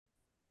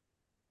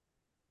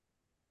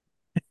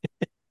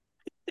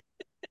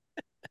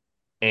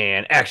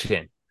And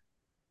action.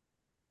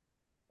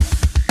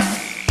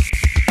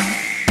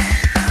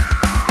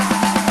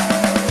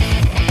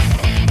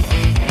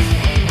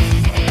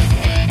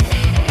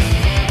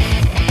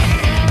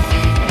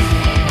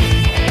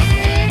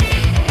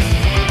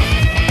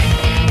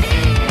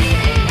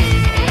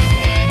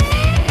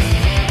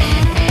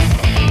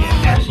 And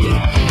action.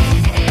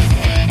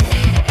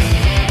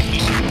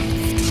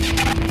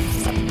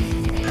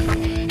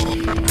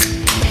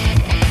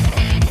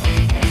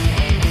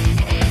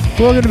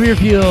 Welcome to Beer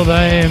Field.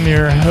 I am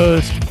your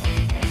host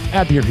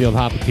at Beer Field,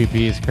 Hopper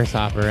 2Ps, Chris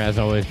Hopper, as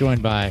always,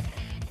 joined by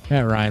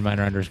Matt Ryan,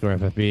 minor underscore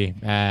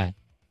FFB, at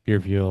Beer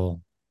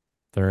Fuel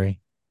 30.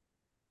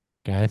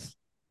 Guys,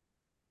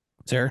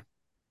 Sir.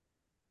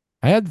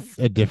 I had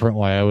a different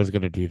way I was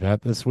going to do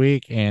that this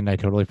week, and I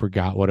totally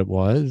forgot what it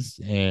was.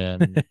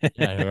 And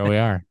yeah, here we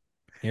are.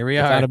 Here we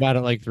I thought are. about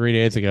it like 3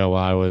 days ago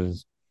while I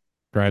was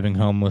driving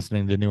home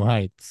listening to New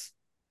Heights.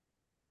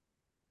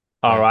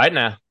 All right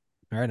now.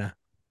 All right now.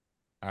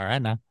 All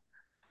right, now.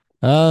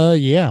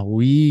 Yeah,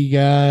 we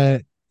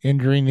got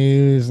injury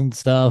news and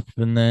stuff,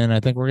 and then I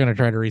think we're gonna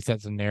try to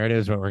reset some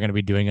narratives, but we're gonna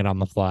be doing it on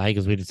the fly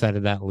because we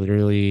decided that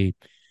literally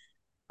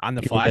On the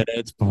a few fly.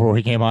 minutes before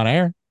we came on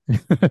air.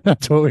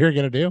 That's what we were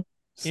gonna do.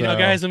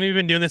 Guys, when we've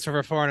been doing this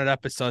for 400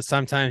 episodes,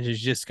 sometimes you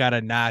just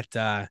gotta not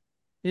sometimes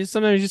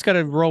you just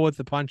gotta roll with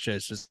the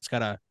punches. Just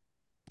gotta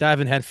dive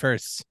in head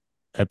first.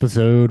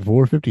 Episode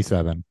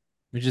 457.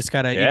 We just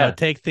gotta, Yeah.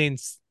 take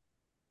things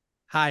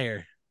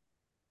higher.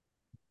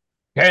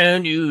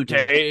 Can you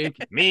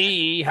take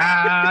me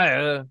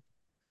higher?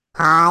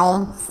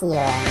 High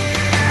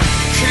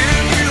ceiling.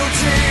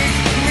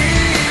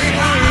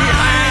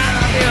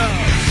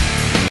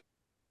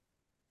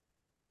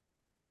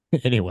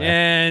 Anyway,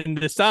 And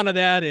the sound of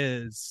that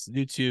is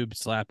YouTube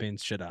slapping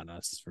shit on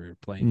us for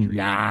playing Creed.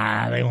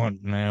 nah, they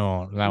won't. They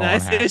won't. That No, won't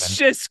it's happen.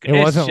 just It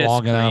wasn't just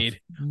long enough. Creed.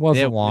 It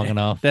wasn't long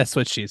enough. That's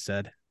what she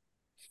said.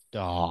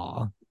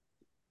 Aw.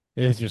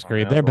 It's just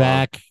great. Yeah, They're well.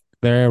 back.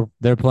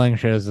 They're playing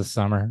shows this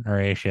summer, or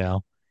a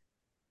show.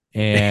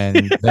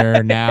 And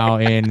they're now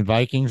in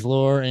Vikings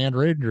lore and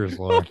Rangers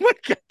lore. Oh my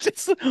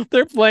God,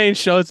 they're playing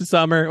shows this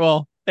summer.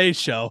 Well, a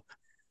show.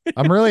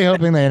 I'm really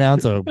hoping they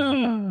announce a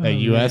Oh,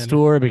 US man.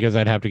 tour because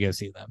I'd have to go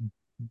see them.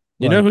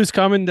 You know who's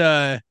coming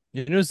to?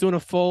 You know who's doing a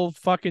full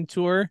fucking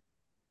tour?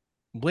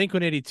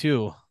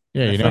 Blink-182.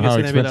 Yeah, I you feel know like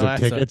it's how gonna be the expensive last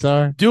tickets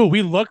are? Dude,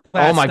 we looked Oh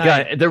last my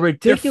night. god, they're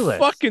ridiculous.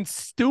 They're fucking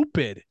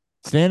stupid.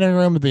 Standing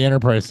room at the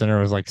Enterprise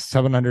Center was like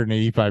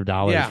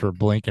 $785 Yeah. for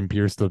Blink and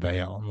Pierce the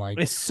Veil. I'm like,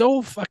 It's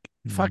so fuck.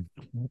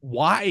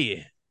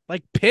 Why?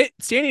 Like pit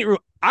standing room.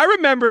 I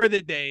remember the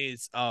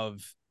days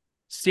of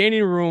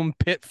standing room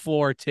pit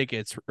floor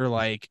tickets were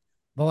like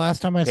the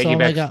last time I saw Taking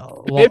them, I back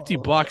got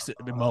 $50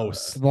 at the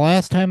most. The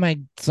last time I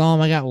saw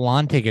them, I got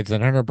lawn tickets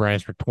at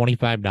Enterprise for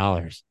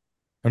 $25.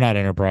 Or not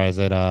Enterprise,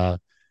 at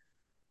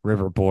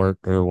Riverport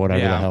or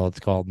whatever the Yeah. hell it's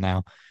called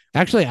now.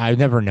 Actually, I've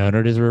never known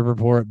it as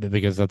Riverport, but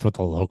because that's what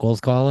the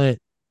locals call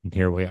it. And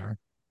here we are.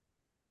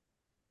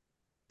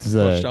 This is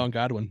a Sean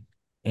Godwin.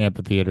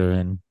 amphitheater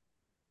in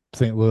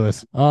St.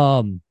 Louis.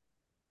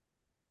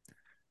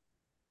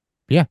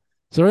 Yeah.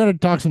 So we're gonna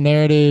talk some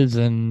narratives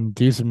and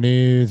do some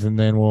news, and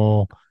then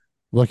we'll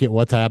look at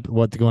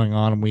what's going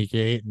on in week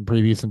 8 and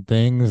preview some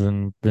things.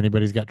 And if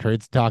anybody's got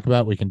trades to talk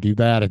about, we can do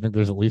that. I think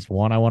there's at least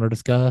one I want to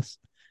discuss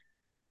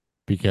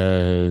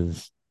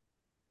because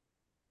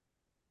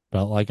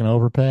felt like an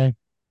overpay.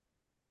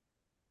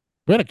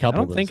 We had a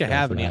couple. I don't think I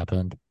have any.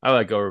 Happened. I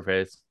like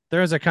overpays. There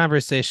was a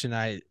conversation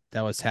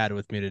that was had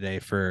with me today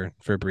for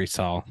Brees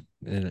Hall.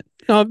 And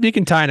you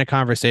can tie in a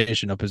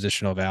conversation of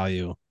positional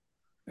value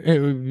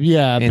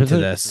Yeah, into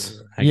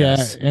this. I yeah,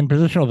 guess. and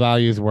positional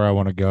value is where I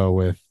want to go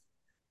with.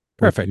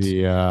 Perfect.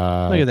 The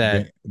Look at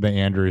that. the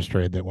Andrews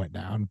trade that went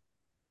down.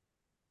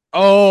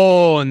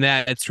 Oh, and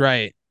that's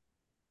right.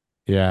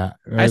 Yeah,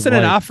 I sent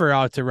an offer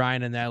out to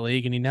Ryan in that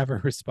league, and he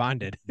never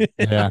responded.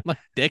 Yeah, I'm like,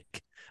 dick.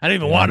 I don't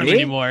even want him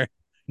anymore.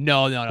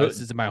 No.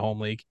 This is my home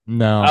league.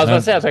 No, I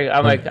was gonna say,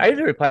 I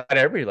didn't reply to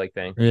every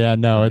thing. Yeah,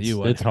 no, You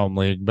would. it's home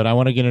league, but I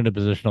want to get into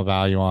positional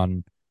value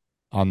on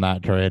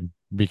that trade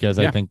because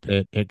I think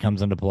that it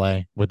comes into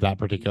play with that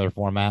particular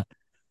format.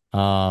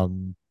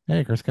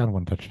 Hey, Chris got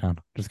one touchdown.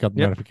 Just got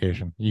the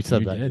notification. You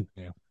said that.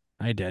 Did.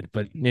 I did,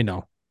 but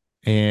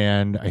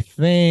And I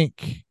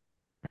think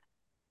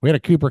we had a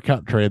Cooper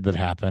Cup trade that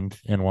happened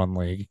in one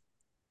league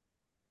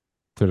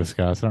to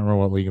discuss. I don't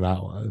remember what league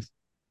that was.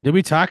 Did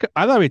we talk?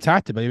 I thought we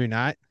talked about it. Maybe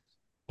not.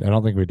 I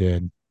don't think we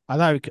did. I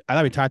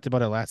thought we talked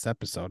about it last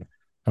episode.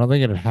 I don't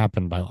think it had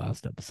happened by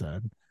last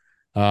episode.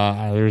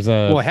 There's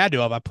Well, I had to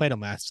have. I played him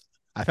last.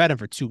 I've had him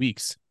for 2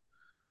 weeks.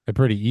 a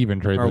pretty even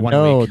trade. Or 1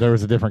 No, week. there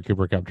was a different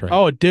Cooper Cup trade.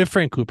 Oh,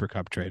 different Cooper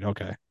Cup trade.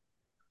 Okay.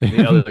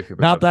 The other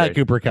Cooper Not Cup that trade.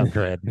 Cooper Cup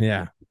trade.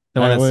 Yeah.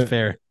 The one that's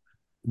fair.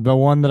 The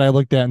one that I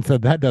looked at and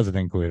said that doesn't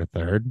include a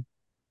third.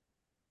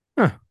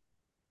 Huh.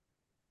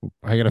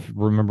 I gotta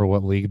remember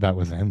what league that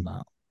was in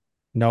though.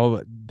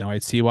 No, I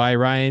see why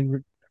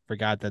Ryan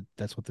forgot that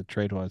that's what the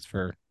trade was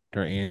for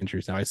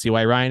Andrews. Now I see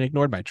why Ryan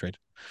ignored my trade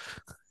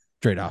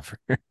offer.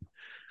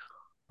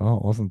 Oh,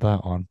 it wasn't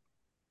that one.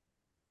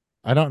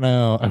 I don't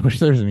know. I wish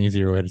there was an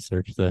easier way to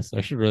search this.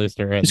 I should really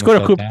start writing Just this go to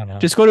stuff Coop. down now.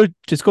 Just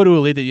go to a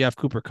lead that you have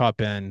Cooper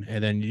Cup in,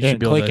 and then you should And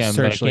be able click to him,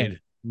 but I search can't. lead.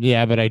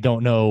 Yeah, but I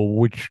don't know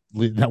which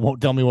league. That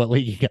won't tell me what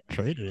league he got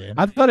traded in.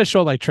 I thought it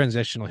showed like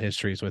transitional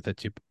histories with it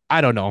too.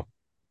 I don't know.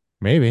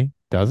 Maybe.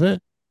 Does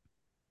it?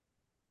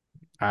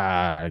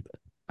 No,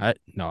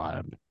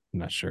 I'm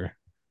not sure.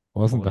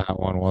 Wasn't that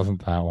one?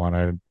 Wasn't that one?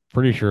 I'm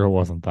pretty sure it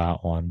wasn't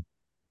that one.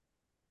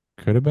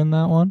 Could have been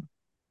that one.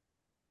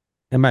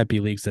 It might be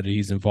leagues that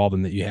he's involved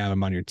in that you have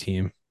him on your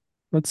team.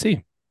 Let's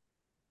see.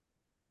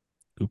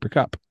 Cooper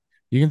Cup.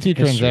 You can see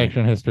History.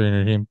 transaction history in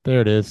your team.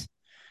 There it is.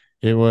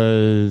 It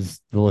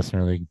was the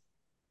listener league.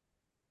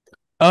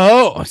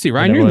 Oh, see,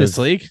 Ryan, And it you're in this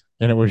was- league.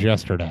 And it was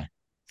yesterday.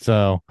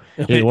 So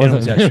It wasn't-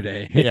 was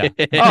yesterday. Yeah.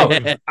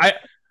 Oh,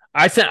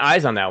 I sent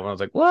eyes on that one. I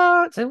was like,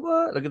 what? Say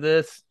what? Look at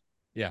this.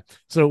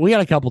 So we got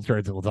a couple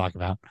trades that we'll talk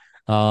about.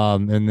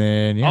 And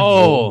then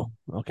Oh,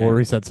 okay. we'll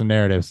reset some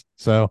narratives.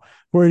 So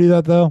before we do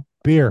that though,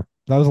 beer.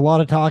 That was a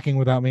lot of talking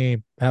without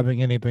me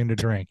having anything to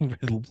drink.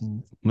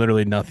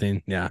 Literally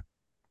nothing. Yeah.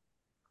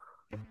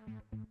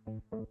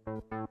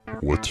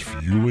 What's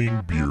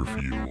fueling Beer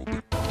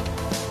Fueled?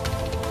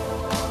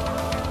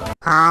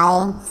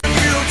 Hi.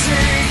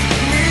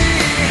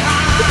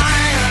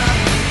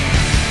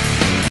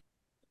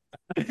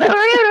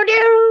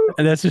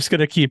 And that's just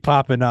gonna keep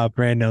popping up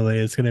randomly.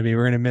 It's gonna be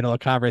we're in the middle of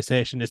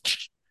conversation.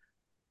 Just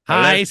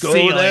high Let's go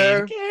ceiling.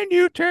 there. Can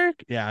you Turk?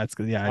 Yeah, it's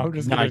yeah. I'm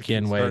just I gonna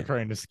can't start wait.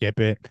 trying to skip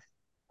it.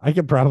 I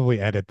could probably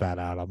edit that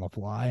out on the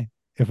fly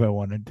if I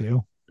wanted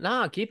to.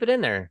 Nah, keep it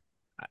in there.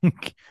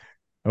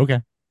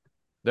 Okay.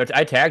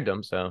 I tagged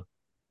them, so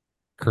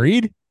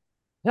Creed?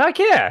 heck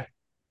yeah.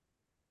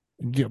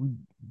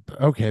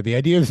 Okay, the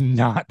idea is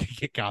not to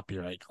get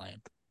copyright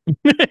claimed.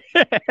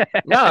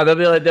 No, they'll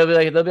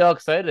be all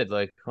excited.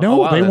 Like, No, oh,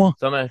 wow, they won't.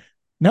 Somebody,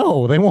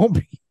 No, they won't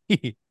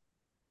be.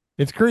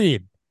 It's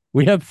Creed.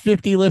 We have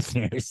 50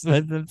 listeners.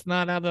 That's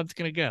not how that's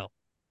gonna go.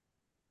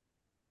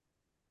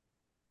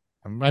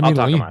 I mean, I'll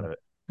talk them out of it.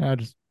 I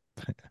just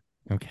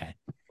okay.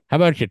 How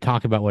about you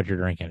talk about what you're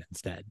drinking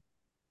instead?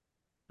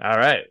 All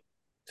right.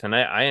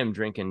 Tonight I am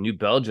drinking New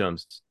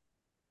Belgium's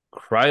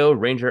Cryo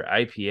Ranger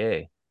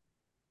IPA.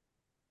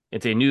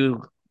 It's a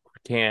new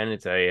can.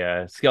 It's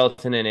a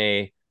skeleton in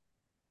a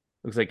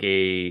looks like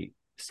a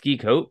ski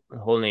coat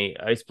holding a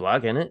ice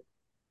block in it.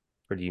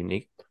 Pretty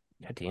unique.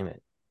 God damn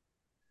it.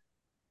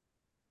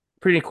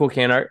 Pretty cool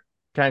can art.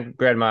 Kind of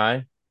grabbed my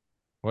eye.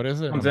 What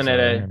is it? Comes I'm in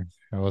at sorry.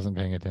 I wasn't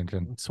paying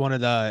attention. It's one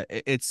of the.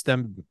 It's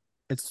them.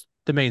 It's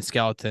the main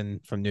skeleton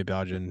from New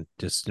Belgium,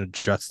 just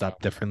dressed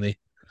up differently.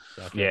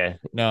 Gotcha. Yeah.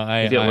 No,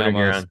 I He's got winter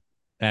gear almost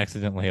on.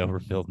 accidentally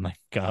overfilled my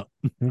cup.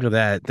 Look at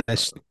that.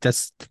 That's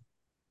it's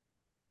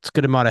a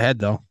good amount ahead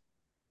though.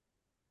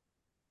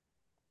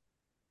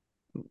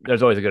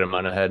 There's always a good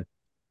amount ahead.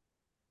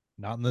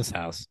 Not in this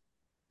house.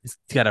 He's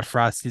got a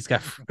frost. He's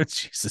got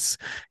Jesus.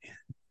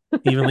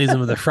 He even leaves him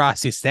with a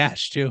frosty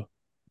stash too.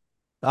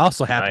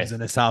 Also happens Nice. in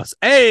this house.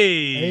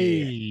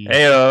 Hey,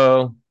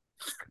 Heyo.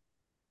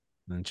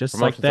 and just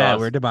Promotion like that, sauce.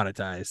 we're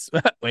demonetized.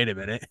 Wait a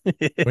minute.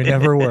 We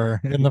never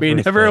were in the We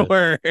first never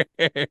place.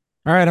 were.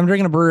 All right, I'm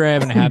drinking a brewery I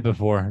haven't had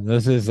before.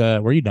 This is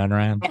were you done,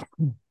 Ryan?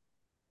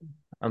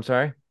 I'm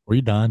sorry. Were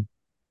you done?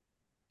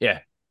 Yeah.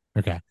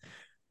 Okay.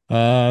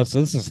 So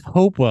this is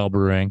Hopewell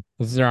Brewing.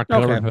 This is their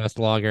Oktoberfest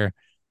lager.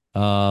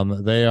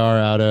 They are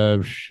out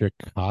of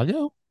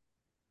Chicago,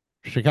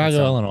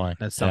 Illinois.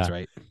 That sounds Yeah.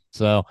 right.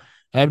 So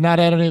I have not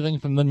had anything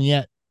from them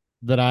yet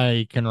that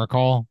I can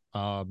recall.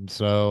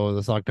 So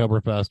this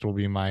Oktoberfest will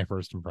be my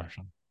first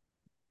impression.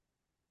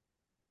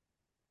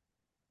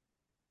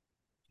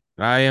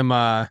 I am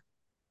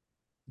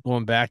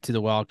going back to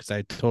the well because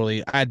I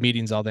had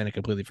meetings all day and I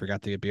completely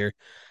forgot to get beer.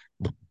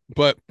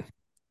 But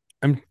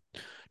I'm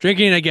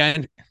drinking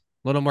again.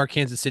 A little more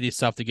Kansas City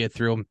stuff to get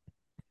through.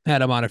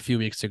 Had them on a few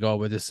weeks ago,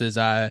 but this is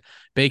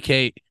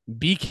BKS.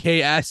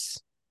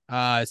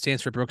 It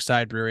stands for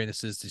Brookside Brewery.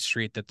 This is the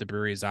street that the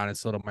brewery is on.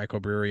 It's a little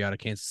microbrewery out of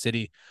Kansas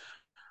City,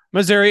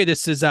 Missouri.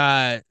 This is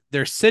their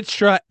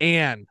Citra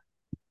and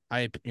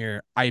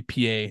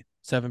IPA,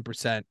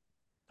 7%.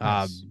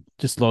 Nice.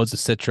 Just loads of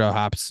Citra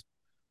hops.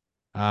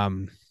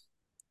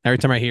 Every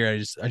time I hear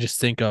it, I just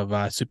think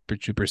of Super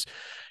Troopers,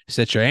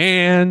 Citra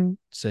and,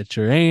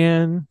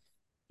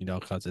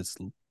 because it's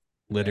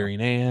littering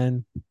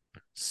and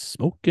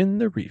smoking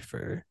the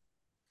reefer.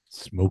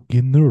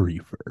 Smoking the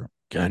reefer.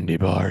 Candy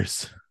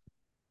bars.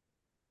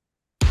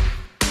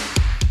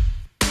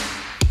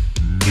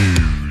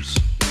 News.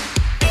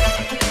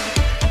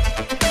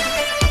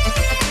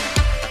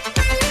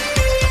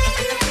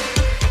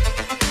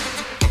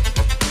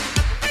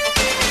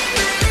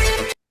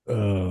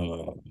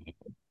 Oh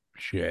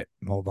shit.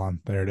 Hold on.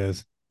 There it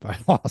is. I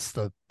lost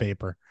the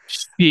paper.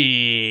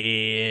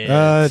 Shit.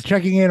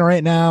 Checking in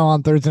right now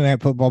on Thursday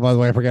Night Football. By the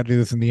way, I forgot to do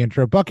this in the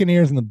intro.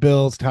 Buccaneers and the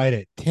Bills tied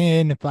at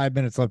 10, 5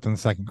 minutes left in the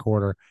second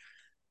quarter.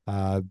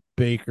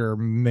 Baker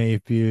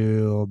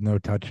Mayfield, no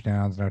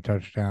touchdowns.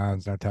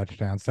 Touchdowns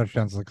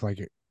looks like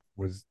it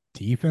was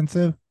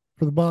defensive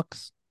for the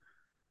Bucks.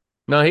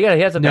 No, he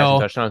has a passing No,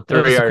 touchdown, it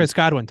was 30 the Chris yards.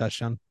 Godwin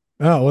touchdown.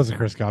 Oh, it was a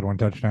Chris Godwin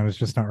touchdown. It's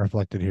just not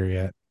reflected here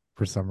yet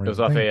for some It was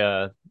reason. off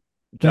a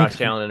Thanks,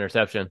 Josh Allen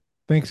interception.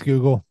 thanks,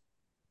 Google.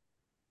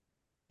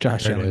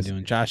 Josh There it Allen is.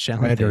 doing Josh I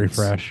Allen had to things.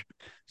 refresh.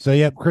 So,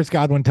 yep, Chris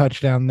Godwin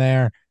touchdown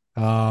there.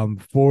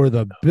 For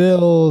the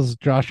Bills,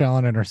 Josh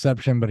Allen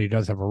interception, but he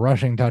does have a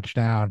rushing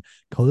touchdown.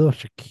 Khalil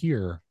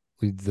Shakir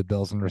leads the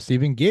Bills in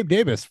receiving. Gabe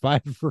Davis,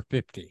 5 for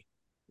 50.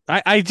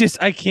 I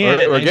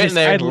can't. We're getting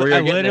there. I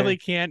literally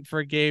can't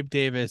for Gabe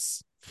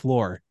Davis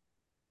floor.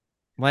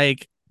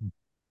 Like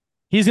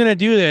he's gonna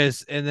do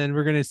this, and then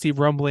we're gonna see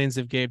rumblings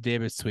of Gabe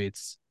Davis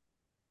tweets,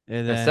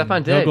 and then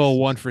Stephon he'll go Diggs.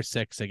 1 for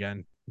 6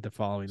 again the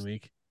following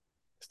week.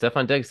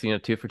 Stephon Diggs,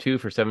 2 for 2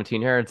 for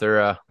 17 yards.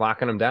 They're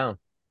locking him down.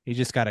 He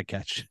just got a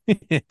catch,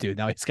 dude.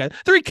 Now he's got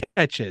 3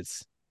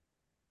 catches.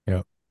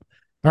 Yep.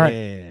 All right.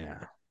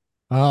 Yeah.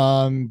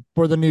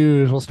 For the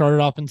news, we'll start it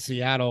off in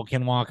Seattle.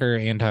 Ken Walker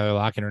and Tyler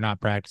Lockett are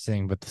not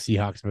practicing, but the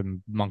Seahawks have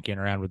been monkeying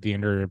around with the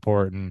injury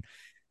report and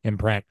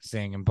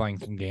practicing and playing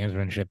some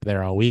gamesmanship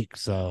there all week.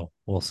 So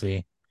we'll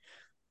see.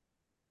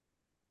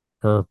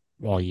 Or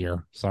all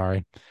year.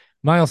 Sorry.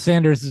 Miles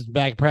Sanders is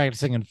back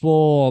practicing in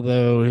full,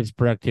 although his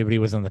productivity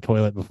was on the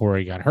toilet before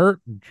he got hurt.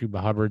 Chuba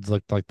Hubbard's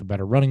looked like the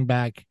better running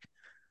back.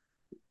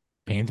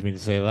 Pains me to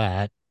say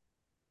that.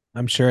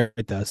 I'm sure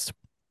it does.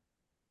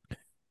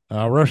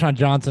 Roshan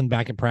Johnson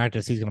back in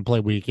practice. He's going to play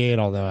week 8,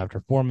 although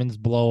after Foreman's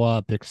blow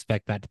up,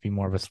 expect that to be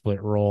more of a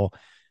split role.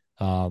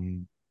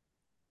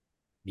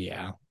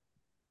 Yeah.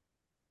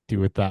 Do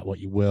with that what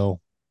you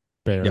will.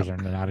 Bears are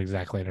not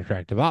exactly an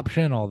attractive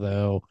option,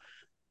 although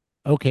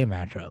okay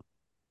matchup.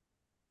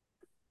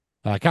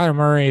 Kyler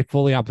Murray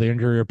fully off the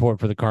injury report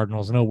for the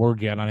Cardinals. No word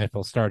yet on if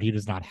he'll start. He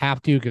does not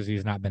have to because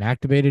he's not been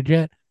activated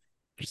yet.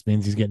 Just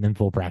means he's getting in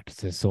full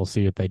practices. So we'll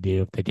see what they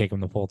do. If they take him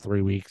the full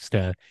 3 weeks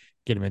to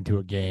get him into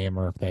a game,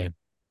 or if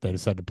they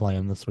decide to play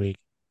him this week.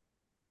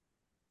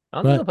 I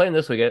don't think they'll play him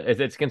this week.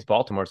 It's against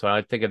Baltimore, so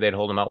I think if they'd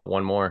hold him out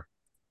one more.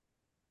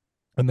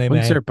 And they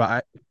When's their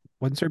bye?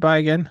 When's their bye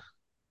again?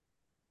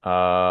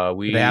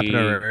 Did it happen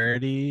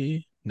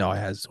already? No, it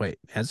has. Wait,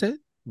 has it?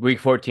 Week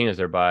 14 is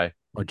their bye.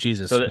 Oh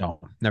Jesus! So no,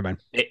 never mind.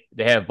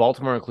 They have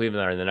Baltimore and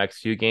Cleveland are in the next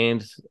few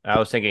games. I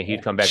was thinking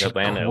he'd come back to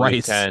Atlanta at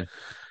week 10.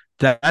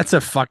 That's a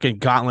fucking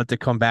gauntlet to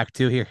come back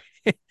to here.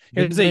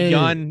 Here's a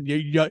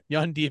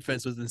young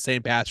defense with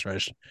insane pass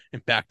rush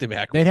and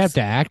back-to-back. They'd have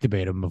to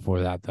activate him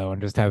before that though,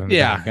 and just have him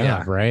back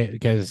up, right?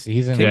 Because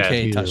he's in week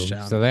 2,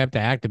 touchdown. so they have to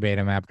activate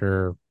him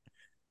after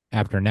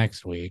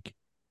next week.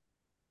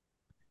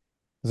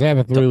 Because they have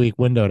a 3-week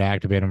window to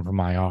activate him from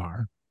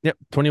IR. Yep,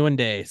 21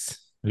 days.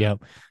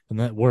 Yep, and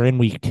then we're in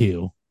week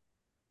 2.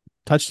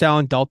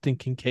 Touchdown, Dalton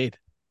Kincaid.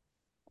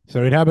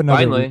 So he'd have another.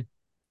 Finally. Week.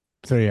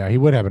 So yeah, he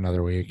would have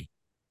another week.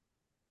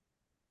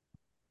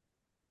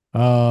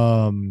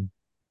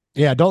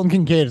 Yeah, Dalton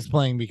Kincaid is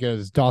playing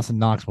because Dawson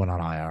Knox went on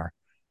IR.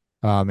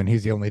 And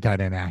he's the only tight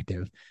end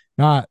active.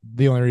 Not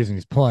the only reason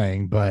he's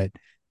playing, but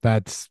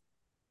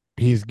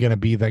he's gonna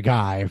be the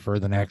guy for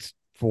the next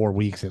 4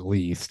 weeks at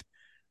least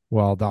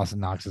while Dawson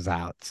Knox is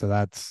out. So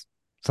that's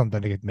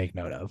something to make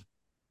note of.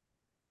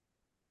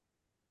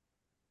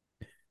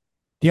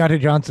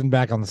 Deontay Johnson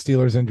back on the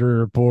Steelers injury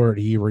report.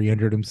 He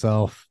re-injured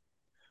himself.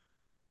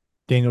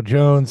 Daniel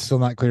Jones still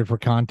not cleared for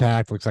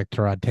contact. Looks like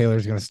Tyrod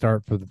Taylor's going to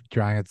start for the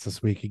Giants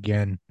this week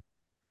again.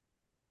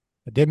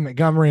 David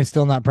Montgomery is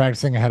still not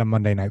practicing ahead of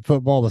Monday Night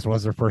Football. This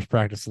was their first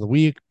practice of the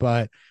week,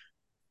 but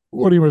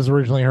when he was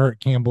originally hurt,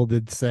 Campbell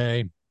did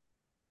say,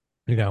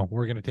 we're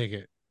going to take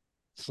it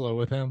slow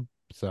with him.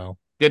 So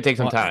did take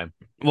some time.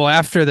 Well,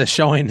 after the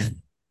showing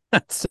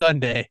on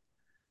Sunday,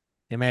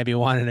 they may be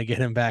wanting to get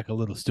him back a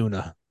little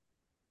sooner.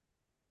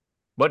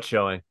 What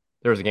showing?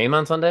 There was a game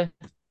on Sunday?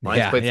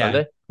 Lions played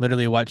Sunday?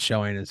 Literally what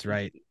showing is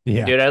right.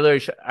 Yeah. Dude, I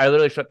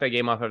literally shut that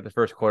game off after the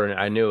first quarter and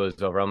I knew it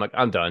was over. I'm like,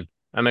 I'm done.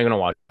 I'm not going to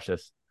watch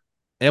this.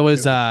 It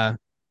was bad.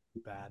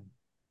 I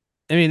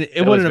mean,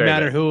 it wouldn't have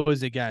mattered who it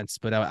was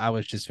against, but I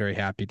was just very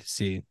happy to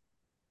see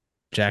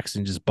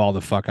Jackson just ball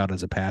the fuck out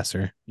as a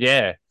passer.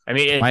 Yeah. I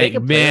mean,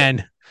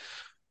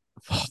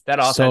 that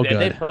offense, so if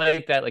they good.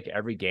 played that like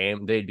every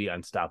game, they'd be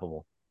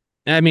unstoppable.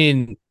 I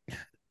mean,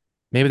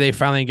 maybe they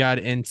finally got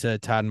into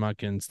Todd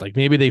Munkins. Like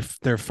maybe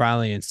they're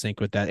finally in sync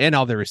with that, and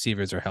all their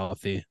receivers are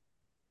healthy.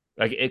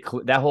 Like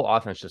that whole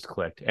offense just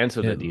clicked, and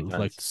so the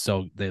defense.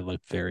 They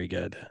looked very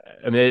good.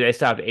 I mean, they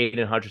stopped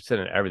Aiden Hutchinson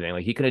and everything.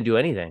 Like he couldn't do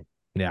anything.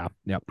 Yeah.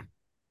 Yep.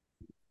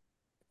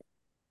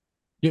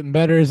 Getting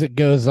better as it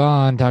goes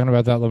on. Talking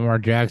about that Lamar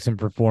Jackson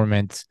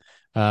performance,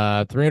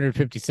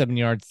 357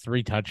 yards,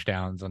 3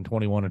 touchdowns on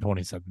 21 of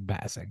 27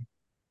 passing.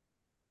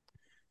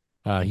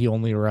 He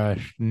only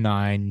rushed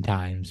 9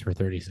 times for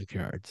 36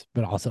 yards,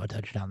 but also a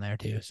touchdown there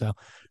too. So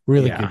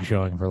really good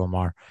showing for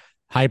Lamar.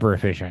 Hyper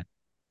efficient.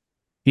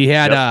 He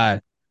had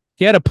a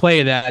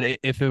play that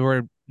if it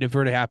were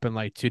to happen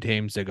like 2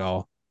 games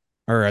ago,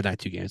 or not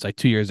 2 games, like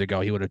 2 years ago,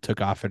 he would have took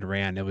off and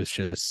ran. It was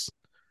just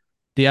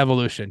the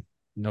evolution.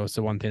 It's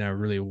the one thing I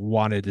really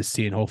wanted to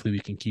see, and hopefully we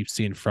can keep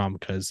seeing from,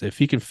 because if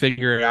he can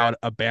figure out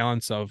a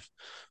balance of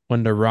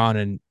when to run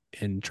and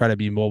and try to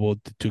be mobile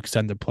to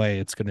extend the play,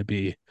 it's going to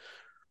be,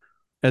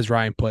 as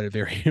Ryan put it,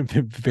 very,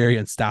 very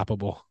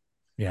unstoppable.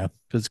 Yeah,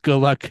 because good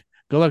luck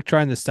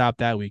trying to stop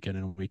that week in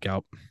and week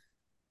out.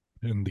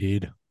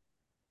 indeed.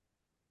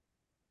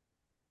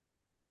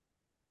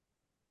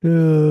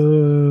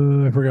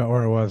 I forgot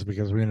where it was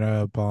because we ended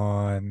up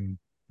on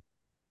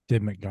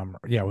Dave Montgomery.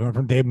 Yeah, we went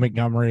from Dave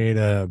Montgomery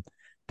to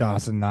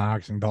Dawson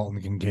Knox and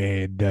Dalton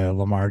Kincaid to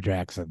Lamar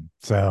Jackson.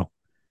 So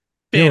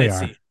here we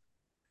are. And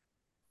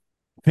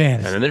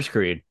then Fantasy. there's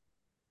Creed.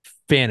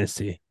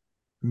 Fantasy.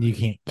 You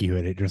can't cue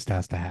it. It just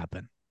has to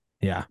happen.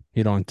 Yeah,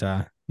 you don't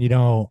You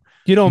don't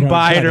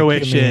buy try it to or cue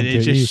wish me it. into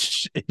It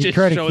just you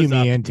try to shows cue me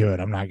up. into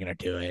it. I'm not gonna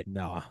do it.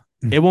 No,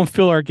 it won't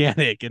feel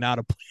organic and out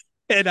of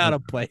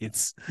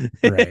place.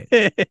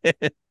 Right.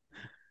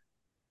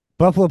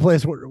 Buffalo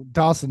plays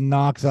Dawson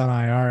Knox on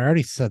IR. I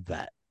already said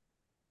that.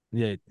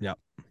 Yeah.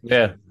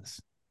 Yeah.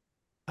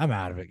 I'm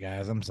out of it,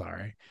 guys. I'm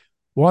sorry.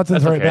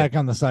 Watson's That's right okay. back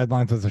on the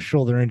sidelines with a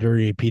shoulder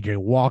injury. PJ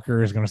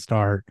Walker is going to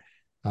start.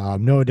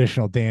 No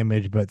additional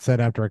damage, but said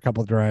after a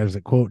couple drives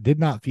that, quote, did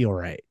not feel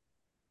right.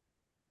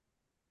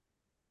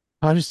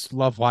 I just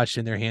love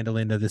watching their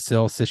handling of this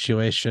whole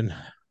situation.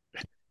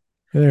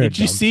 They're Did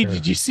you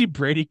see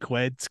Brady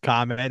Quinn's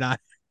comment on?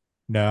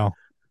 No.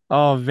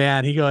 Oh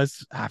man, he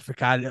goes, I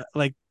forgot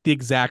like the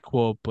exact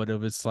quote, but it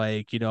was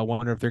like, I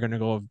wonder if they're gonna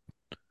go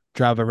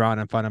drive around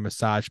and find a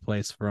massage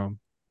place for him.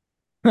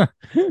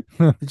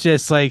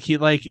 Just like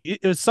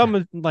it was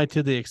something like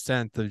to the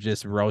extent of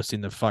just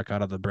roasting the fuck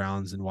out of the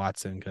Browns and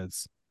Watson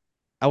because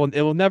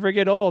it will never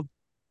get old.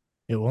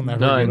 It will never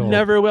No, get old.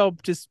 Never will.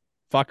 Just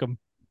fuck them.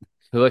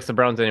 Who likes the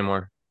Browns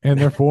anymore? And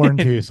they're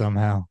 4-2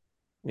 somehow.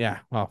 Yeah.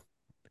 Well,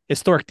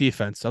 historic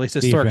defense. At least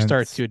historic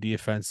start Defense. to a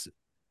defense.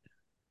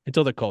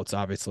 Until the Colts,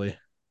 obviously.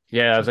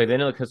 Yeah, I was like, they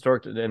didn't look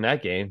historic in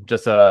that game.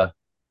 Just It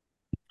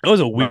was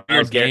a weird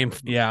Myles game.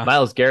 Yeah.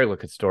 Myles Garrett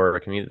looked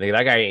historic. I mean,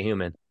 that guy ain't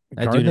human.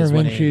 That dude Gardner is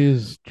winning.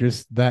 Minshew's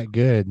just that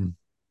good.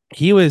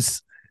 He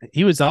was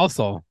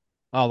also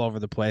all over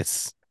the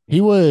place. He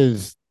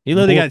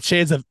literally got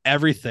shades of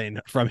everything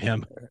from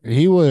him.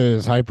 He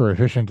was hyper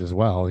efficient as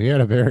well. He had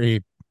a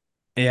very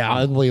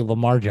oddly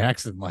Lamar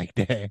Jackson like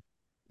day.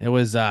 It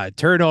was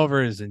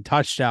turnovers and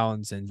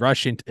touchdowns and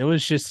rushing. It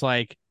was just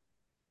like,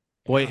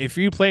 boy, if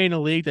you play in a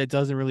league that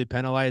doesn't really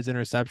penalize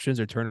interceptions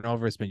or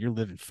turnovers, man, you're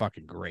living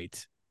fucking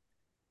great.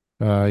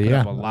 Yeah,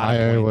 I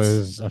points.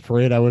 was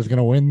afraid I was going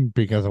to win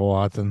because of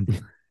Watson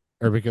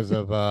or because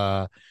of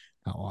not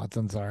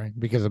Watson, sorry,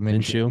 because of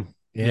Minshew.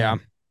 Yeah.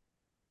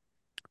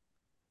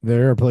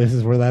 There are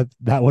places where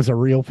that was a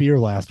real fear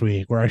last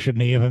week where I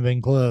shouldn't have even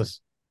been close.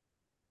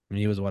 I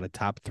mean, he was a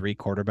top 3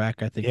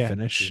 quarterback, I think,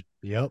 finish.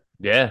 Yep.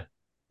 Yeah.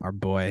 Our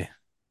boy.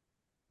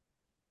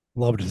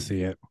 Love to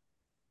see it.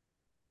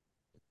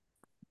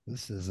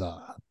 This is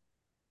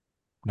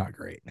not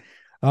great.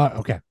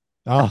 Okay.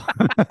 Oh,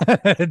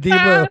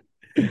 Debo.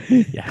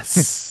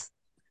 Yes.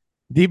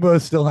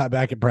 Debo's still not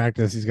back in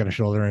practice. He's got a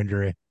shoulder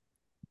injury.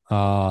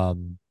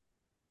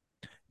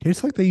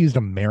 It's like they used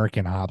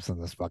American hops on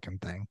this fucking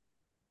thing.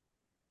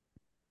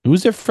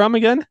 Who's it from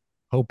again?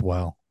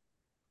 Hopewell.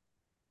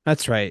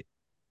 That's right.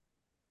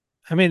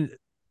 I mean,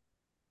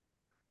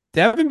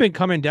 they haven't been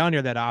coming down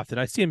here that often.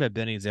 I see him at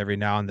Benny's every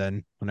now and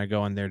then when I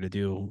go in there to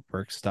do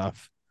work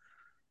stuff.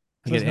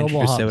 I get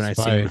interested when I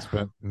see him.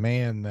 But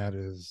man, that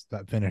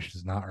finish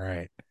is not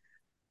right.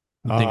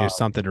 You think there's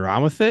something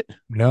wrong with it?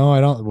 No,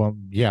 I don't. Well,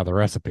 yeah, the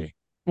recipe.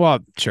 Well,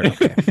 sure,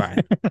 okay, fine.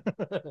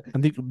 I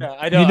think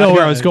I don't,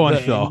 where I was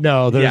going though.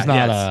 No, there's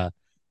not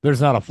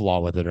a flaw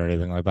with it or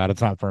anything like that.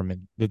 It's not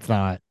It's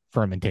not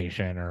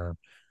fermentation or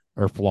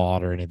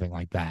flawed or anything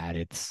like that.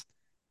 It's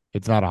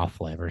not off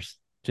flavors.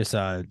 Just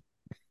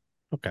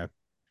okay.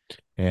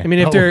 Yeah. I mean,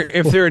 if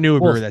they're a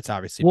newer brewer, that's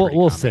obviously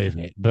we'll save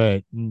it.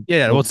 But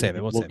we'll save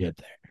it. We'll get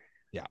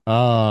there.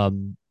 Yeah.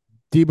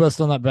 Debo's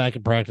still not back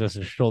in practice.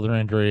 His shoulder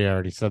injury. I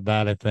already said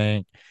that. I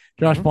think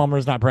Josh Palmer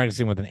is not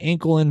practicing with an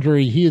ankle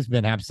injury. He has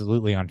been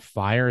absolutely on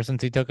fire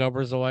since he took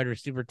over as a wide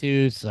receiver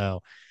too.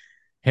 So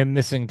him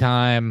missing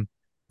time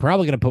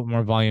probably going to put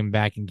more volume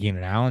back in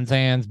Keenan Allen's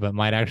hands, but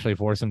might actually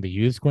force him to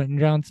use Quentin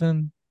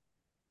Johnson.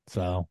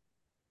 So,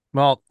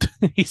 well,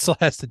 he still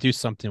has to do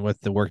something with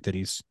the work that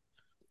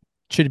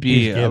should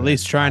be at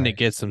least trying to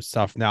get some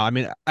stuff now. I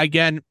mean,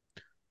 again,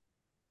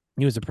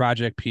 he was a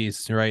project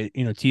piece, right?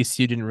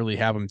 TCU didn't really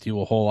have him do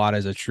a whole lot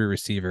as a true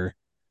receiver.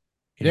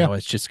 You know,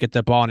 it's just get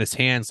the ball in his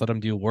hands, let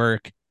him do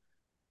work.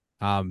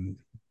 We're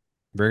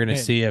gonna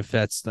see if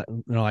that's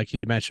like you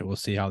mentioned. We'll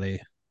see how they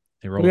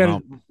roll him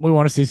out. We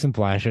want to see some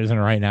flashes, and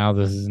right now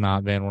this has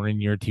not been. We're in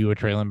year 2 of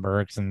Traylon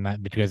Burks, and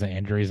that because of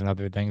injuries and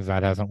other things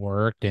that hasn't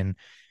worked, and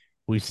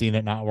we've seen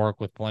it not work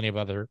with plenty of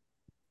other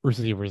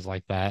receivers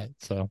like that.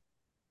 So.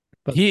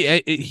 But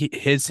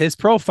his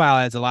profile,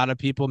 as a lot of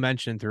people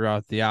mentioned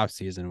throughout the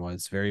offseason,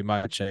 was very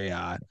much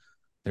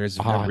there's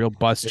a real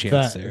bust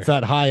chance there. It's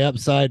that high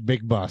upside,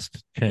 big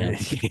bust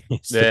chance.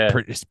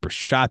 It's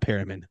Brashad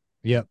Perriman.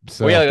 Yep.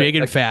 So big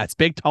and fast,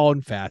 big, tall,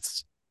 and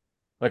fast.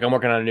 Like I'm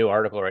working on a new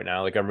article right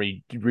now. Like I'm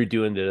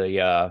redoing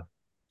the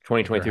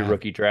 2023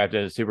 rookie draft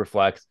and super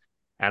flex.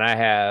 And I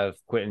have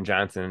Quentin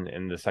Johnson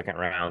in the second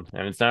round.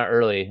 And it's not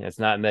early, it's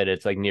not mid,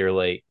 it's like near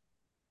late.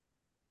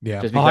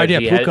 Yeah. Just Oh, because idea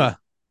he had Puka.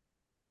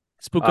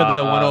 Is Puka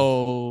the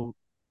uh 10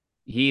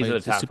 he's in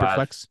like the the top super five.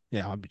 flex?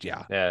 Yeah,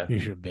 yeah. Yeah. You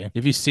should be.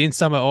 Have you seen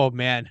some of oh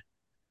man.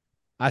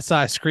 I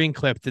saw a screen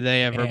clip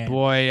today of our Man.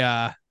 boy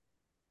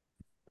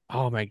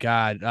oh my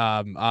god.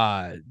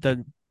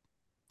 The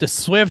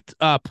Swift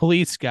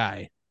police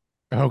guy.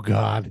 Oh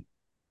God.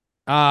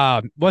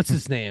 What's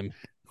his name?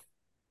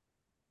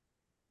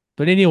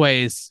 But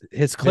anyways,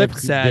 his clip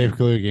Dave said,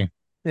 Kluge.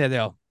 yeah,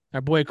 they'll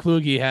our boy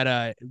Kluge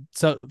had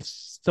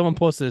someone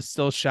posted a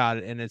still shot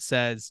and it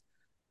says,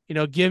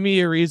 give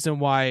me a reason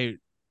why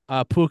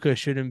Puka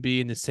shouldn't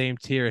be in the same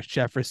tier as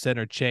Jefferson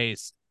or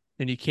Chase,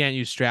 and you can't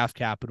use draft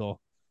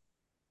capital.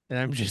 And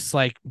I'm just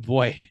like,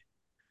 boy,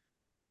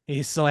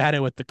 he's still at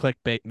it with the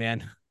clickbait,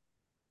 man.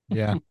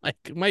 Yeah.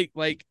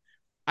 like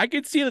I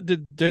could see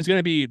that there's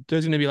gonna be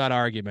a lot of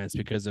arguments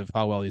because of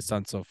how well he's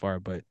done so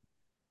far, but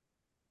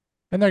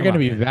And they're come going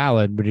to on, be man.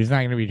 valid, but he's not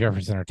going to be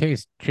Jefferson or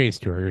Chase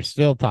tour. You're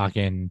still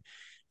talking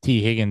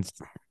T. Higgins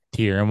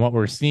tier. And what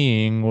we've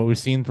seen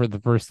for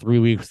the first 3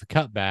 weeks of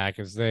cutback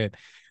is that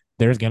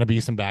there's going to be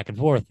some back and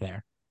forth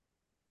there.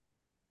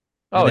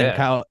 Oh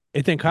yeah.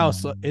 I think Kyle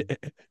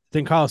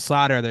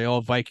Slaughter, the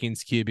old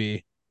Vikings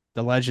QB,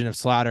 the legend of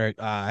Slaughter,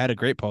 had a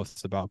great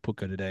post about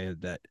Puka today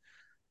that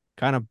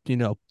kind of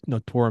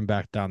tore him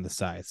back down the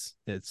size.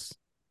 It's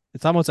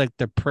almost like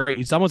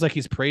it's almost like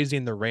he's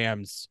praising the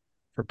Rams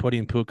for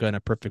putting Puka in a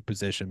perfect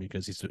position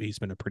because he's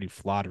been a pretty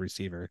flawed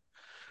receiver.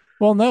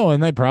 Well, no,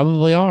 and they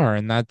probably are,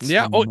 and that's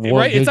Yeah. Oh, what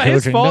right. It's good not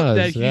his coaching fault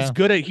that does. Yeah.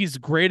 he's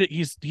great at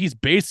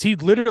he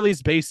literally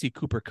is basically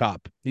Cooper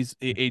Cup. He's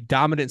a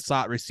dominant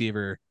slot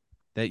receiver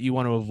that you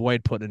want to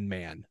avoid putting in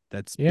man.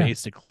 That's Yeah.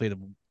 basically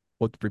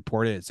what the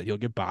report is, that he'll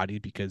get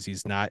bodied because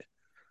he's an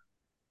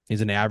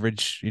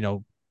average,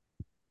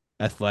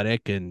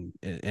 athletic and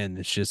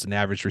it's just an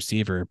average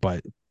receiver,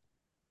 but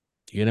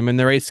you get him in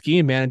the right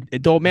scheme, man.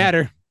 It don't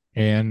matter.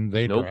 And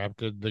they Nope.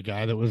 drafted the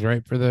guy that was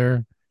right for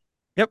their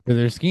Yep. for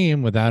their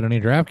scheme without any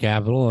draft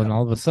capital, and Yep.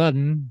 all of a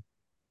sudden,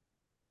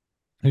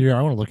 here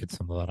I want to look at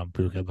some of that on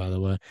Puka, by the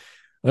way.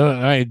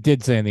 I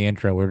did say in the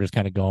intro we're just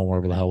kind of going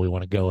wherever the hell we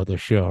want to go with the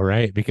show,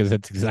 right? Because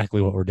that's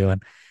exactly what we're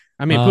doing.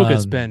 I mean,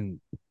 Puka's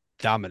been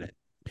dominant.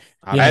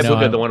 I Yeah, have no,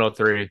 Luka at the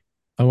 103.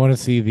 I want to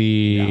see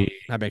Yeah, the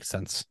that makes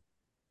sense.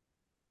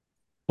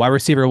 Wide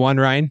receiver 1,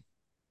 Ryan.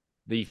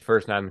 The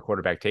first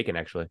non-quarterback taken,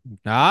 actually.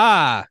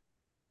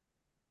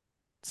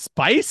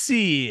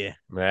 Spicy.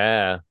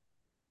 Yeah.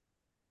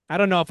 I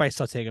don't know if I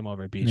still take him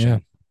over Beach. Yeah.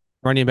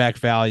 Running back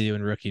value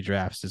in rookie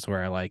drafts is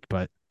where I like,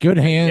 but good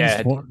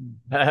hands.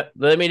 Yeah.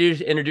 Let me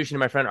introduce you to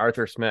my friend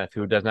Arthur Smith,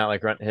 who does not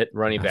like hit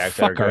running backs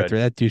that are fuck good. Arthur.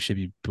 That dude should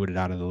be booted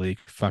out of the league.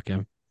 Fuck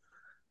him.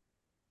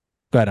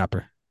 Go ahead,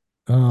 Upper.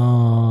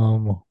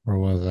 Where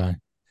was I?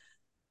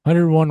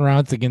 101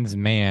 routes against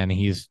man.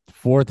 He's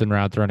fourth in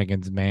routes run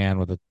against man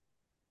with a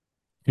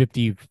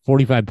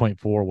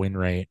 45.4 win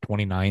rate,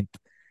 29th.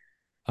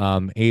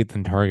 Eighth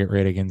in target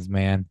rate against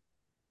man.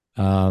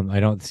 I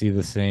don't see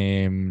the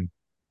same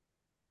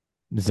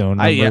zone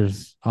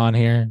numbers on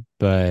here,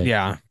 but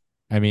yeah,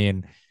 I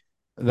mean,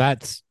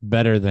 that's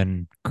better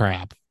than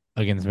crap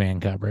against man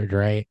coverage,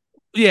 right?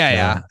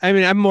 Yeah. I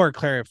mean, I'm more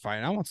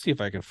clarifying. I'll see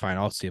if I can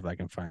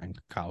find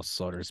Kyle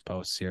Slaughter's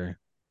posts here.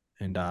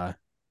 And I'll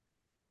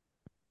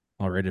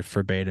read it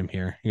verbatim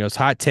here. He goes,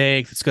 hot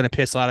take. It's going to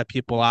piss a lot of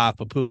people off,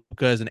 but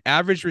Puka is an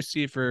average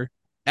receiver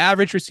at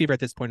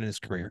this point in his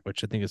career,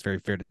 which I think is very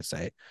fair to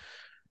say.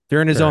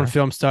 During his own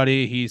film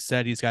study, he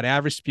said he's got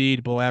average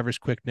speed, below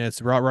average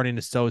quickness, route running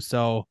is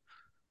so,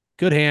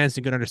 good hands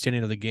and good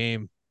understanding of the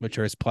game, which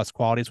are his plus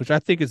qualities, which I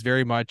think is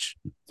very much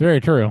very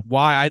true.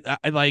 Why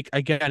I like,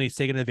 again, he's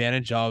taking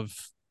advantage of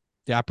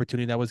the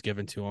opportunity that was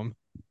given to him.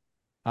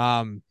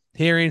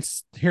 Hearing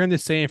the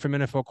same from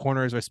NFL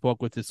corners I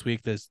spoke with this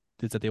week is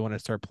that they want to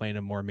start playing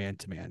him more man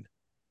to man,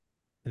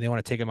 and they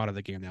want to take him out of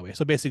the game that way.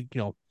 So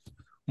basically,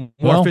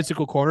 more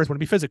physical corners want to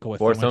be physical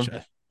with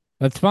them.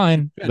 That's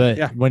fine,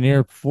 but when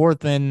you're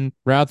fourth in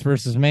routes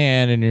versus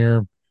man and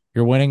you're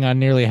winning on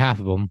nearly half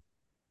of them,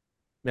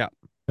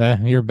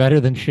 you're better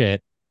than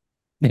shit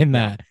in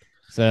that.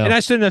 So, and I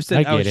shouldn't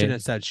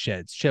have said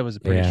shit. Shit was a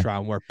pretty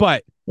strong word,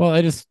 but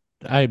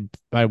I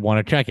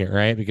want to check it,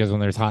 right? Because when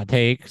there's hot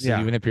takes,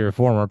 even if you're a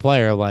former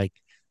player, like,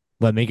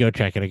 let me go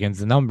check it against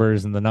the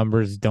numbers, and the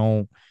numbers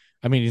don't.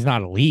 I mean, he's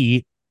not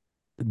elite,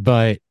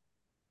 but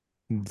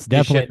it's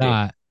definitely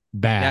not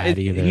bad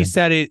either. He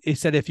said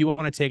if you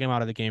want to take him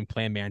out of the game,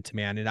 play man to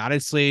man. And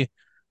honestly,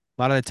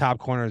 a lot of the top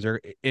corners are,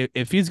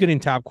 if he's getting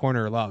top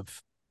corner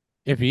love.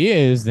 If he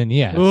is, then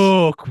yes.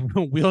 Oh,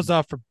 wheels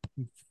off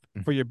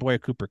for your boy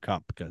Cooper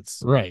Cup,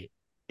 because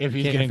if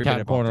he's getting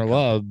top corner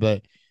love,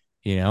 but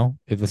at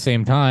the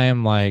same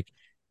time, like,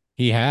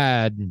 he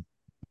had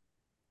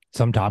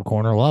some top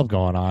corner love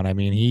going on. I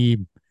mean, he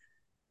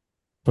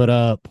put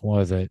up, what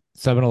was it,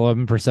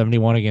 7-11 for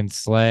 71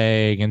 against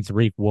Slay, against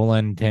Reek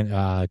Woolen,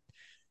 10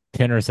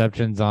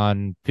 receptions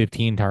on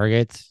 15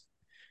 targets.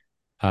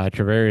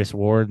 Travarius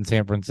Ward in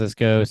San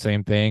Francisco,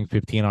 same thing,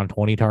 15 on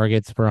 20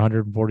 targets for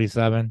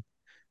 147,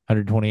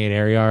 128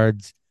 air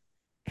yards.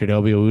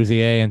 Jadobi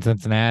Awuzie in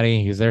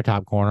Cincinnati, he's their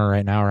top corner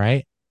right now,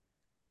 right?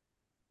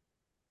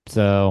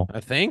 So, I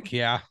think,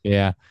 yeah.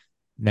 yeah.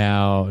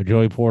 Now,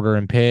 Joey Porter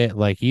and Pitt,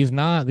 like he's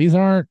not, these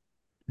aren't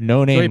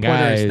no Joey name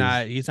Porter is guys.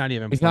 not. He's not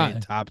even He's not,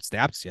 playing top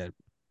snaps yet.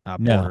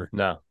 no. Porter.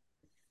 No.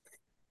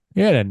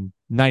 He had a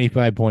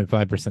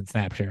 95.5%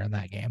 snap share in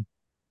that game.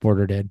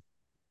 Porter did.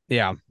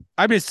 Yeah,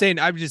 I'm just saying.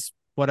 I'm just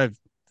what I've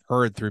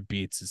heard through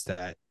beats is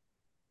that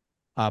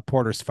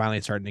Porter's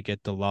finally starting to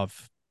get the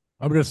love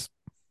I'm just,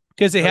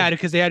 because they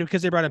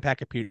brought in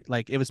Packet Pete.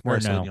 Like it was more or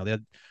so no. they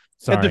had the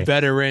Sorry.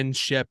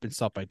 veteranship and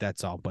stuff like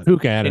that's all. But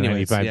Puka had a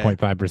anyways, yeah,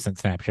 95.5%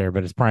 snap share,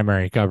 but his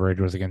primary coverage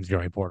was against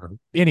Joey Porter.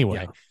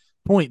 Anyway, yeah,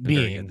 point they're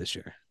very good being, this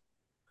year.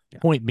 Yeah.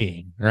 point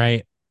being,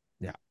 right?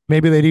 Yeah.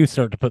 Maybe they do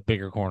start to put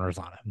bigger corners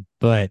on him,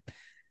 but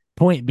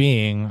point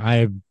being,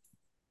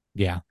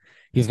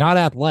 he's not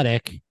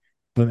athletic,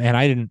 but and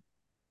I didn't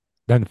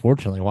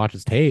unfortunately watch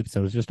his tape,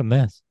 so it was just a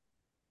miss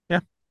Yeah,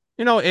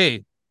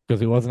 hey, because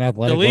he wasn't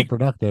athletic or league-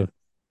 productive.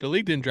 the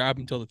league didn't drop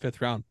until the 5th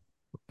round,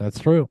 That's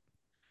true.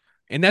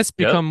 and that's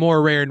become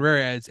more rare and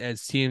rare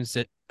as teams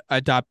that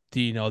adopt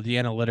the the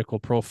analytical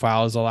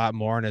profiles a lot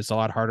more, and it's a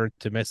lot harder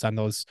to miss on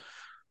those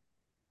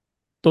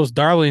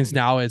darlings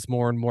now as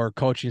more and more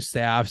coaching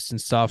staffs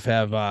and stuff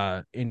have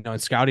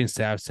and scouting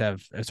staffs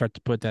have start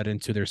to put that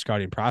into their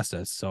scouting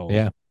process. So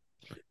Yeah,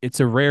 it's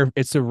a rare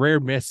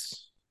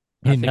miss.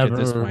 I think at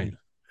this point.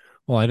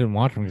 Well, I didn't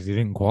watch him because he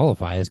didn't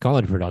qualify. His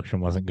college production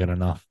wasn't good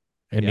enough,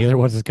 and Yeah. neither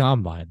was his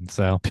combine.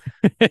 So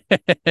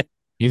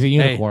he's a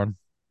unicorn.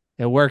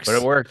 It works. But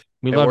it worked.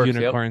 We It love works,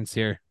 unicorns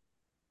here.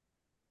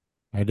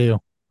 I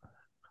do.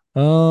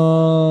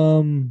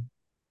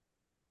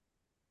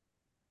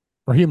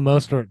 Raheem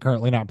Mostert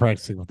currently not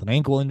practicing with an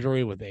ankle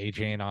injury with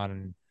Achan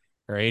on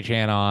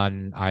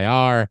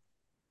IR.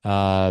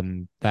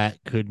 That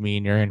could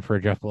mean you're in for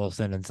Jeff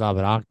Wilson and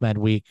Sabit Ahmed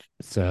week.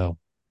 So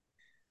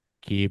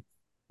keep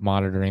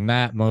monitoring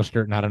that.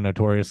 Mostert, not a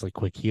notoriously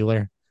quick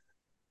healer.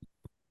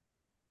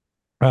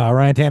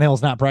 Ryan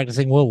Tannehill's not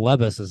practicing. Will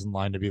Levis is in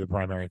line to be the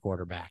primary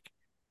quarterback.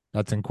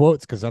 That's in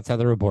quotes because that's how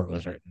the report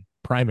was written.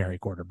 Primary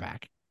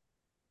quarterback.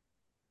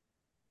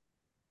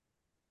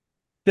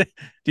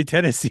 Dude,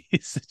 Tennessee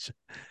is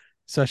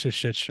such a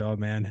shit show,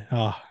 man.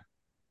 Oh,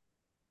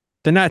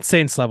 they're not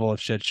Saints level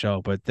of shit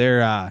show, but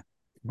they're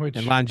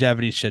and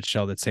longevity shit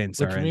show that Saints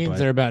which are in. Means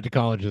they're about to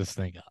college this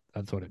thing up.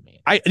 That's what it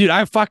means.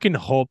 I fucking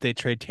hope they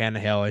trade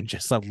Tannehill and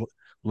just let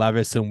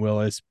Levis and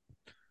Willis,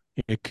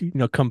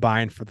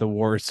 combine for the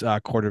worst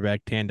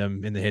quarterback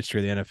tandem in the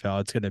history of the NFL.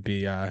 It's gonna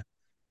be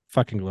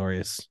fucking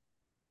glorious.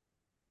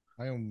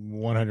 I am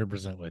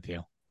 100% with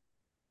you.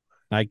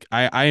 Like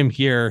I am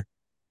here.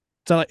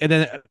 So and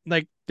then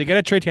like they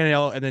gotta trade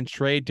Tannehill and then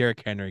trade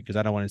Derrick Henry because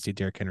I don't want to see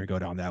Derrick Henry go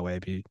down that way.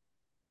 That'd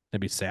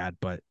be sad.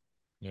 But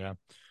yeah,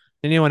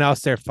 anyone else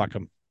there, fuck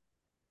them.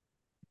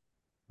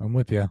 I'm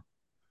with you.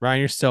 Ryan,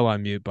 you're still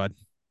on mute, bud.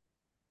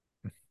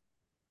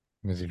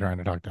 Is he trying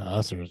to talk to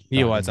us or?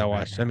 He was. I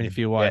watched. I mean, if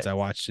he was, Yeah. I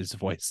watched his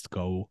voice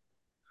go.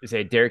 You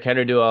say Derrick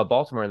Henry to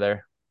Baltimore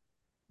there.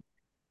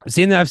 I've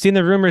seen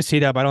the rumors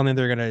heat up. I don't think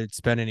they're gonna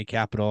spend any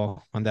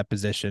capital on that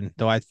position,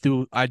 though. I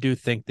do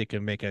think they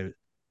can make a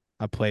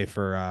play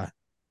for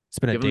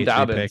spend a Give him day 3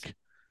 Dobbins. pick.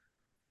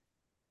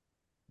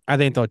 I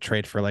think they'll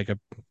trade for like a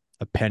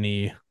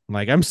penny.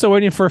 Like I'm still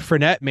waiting for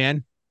Fournette,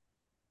 man.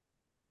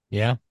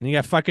 Yeah, And you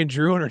got fucking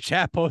Drew in her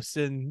chat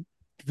posting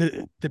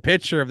the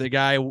picture of the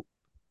guy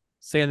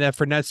saying that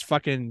Fournette's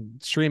fucking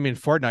streaming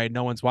Fortnite.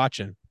 No one's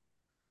watching.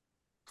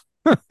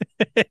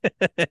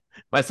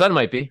 My son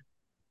might be.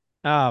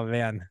 Oh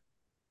man.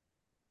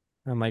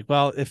 I'm like,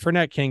 well, if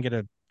Fournette can't get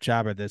a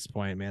job at this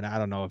point, man, I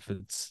don't know if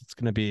it's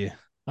gonna be.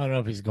 I don't know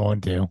if he's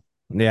going to.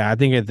 Yeah, I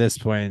think at this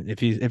point,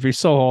 if you're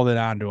still holding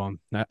on to him,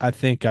 I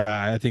think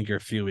you're a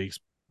few weeks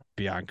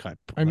beyond cut.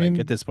 I mean,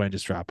 at this point,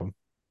 just drop him.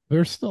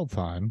 There's still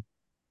time.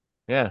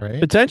 Yeah, right?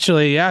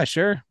 Potentially, yeah,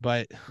 sure,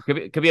 but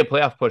could be a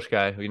playoff push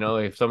guy.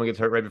 If someone gets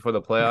hurt right before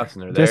the playoffs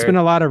and they're there's there. been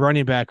a lot of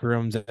running back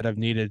rooms that have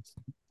needed.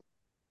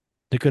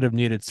 They could have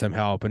needed some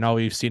help, and all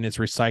we've seen is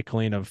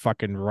recycling of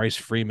fucking Royce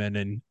Freeman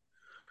and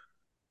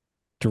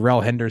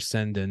Darrell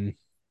Henderson and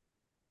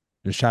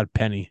Rashad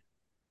Penny.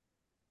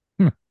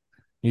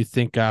 You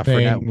think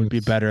Fournette would be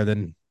better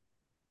than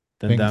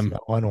them? No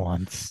one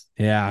wants.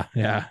 Yeah,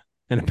 yeah,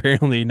 and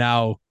apparently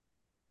now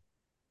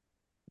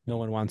no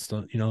one wants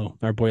to.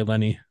 Our boy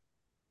Lenny.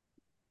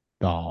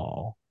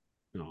 Oh,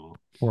 No.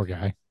 poor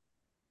guy.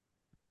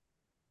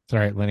 It's all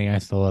right, Lenny. I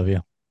still love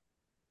you.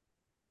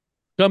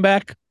 Come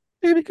back.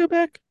 Maybe come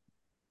back.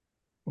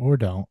 Or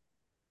don't.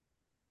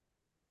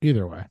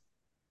 Either way.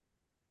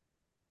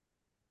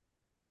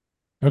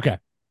 Okay.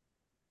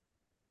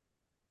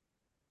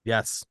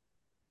 Yes.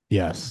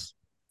 Yes.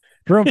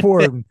 Jerome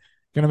Ford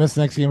gonna miss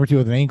the next game or two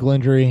with an ankle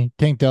injury.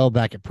 Tank Dell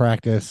back at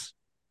practice.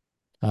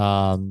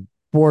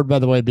 Ford, by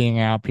the way, being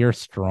out. Pierce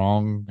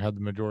Strong had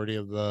the majority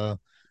of the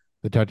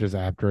touches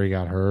after he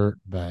got hurt,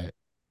 but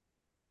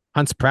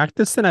Hunt's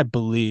practicing, I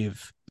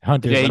believe.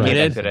 Hunt is Yeah, he came back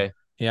Limited? practicing. today.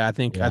 Yeah, I Yeah.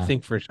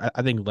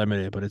 think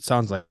limited, but it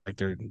sounds like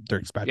they're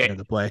expecting Yeah, him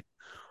to play.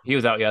 he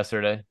was out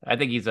yesterday. I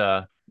think he's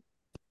high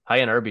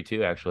in RB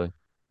too, actually.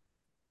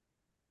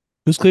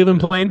 Who's For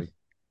Cleveland this playing? week.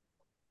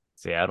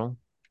 Seattle.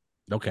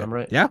 Okay. I'm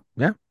right. Yeah,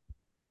 yeah.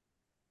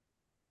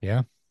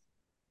 Yeah.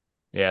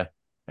 Yeah,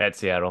 at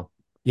Seattle.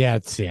 Yeah,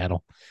 it's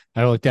Seattle.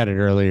 I looked at it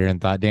earlier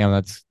and thought, damn,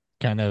 that's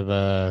kind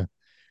of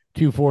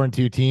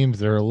 2-4-2 teams.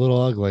 They're a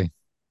little ugly.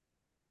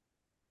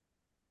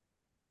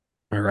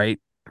 All right.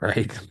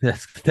 Right.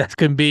 That's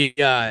gonna be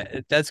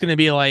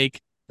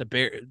like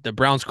the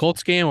Browns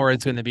Colts game, or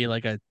it's gonna be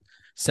like a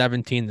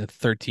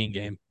 17-13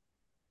 game.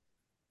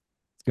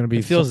 It's gonna be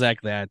It feels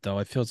like that though.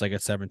 It feels like a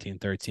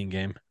 17-13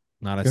 game, it's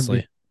gonna be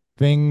honestly.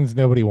 things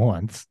nobody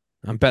wants.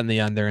 I'm betting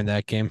the under in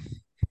that game.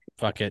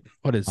 Fuck it.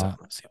 What is Uh,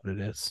 Let's see what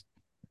it is.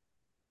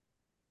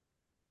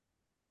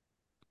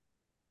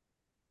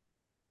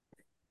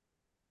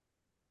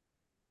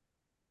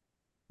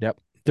 Yep.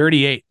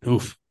 38.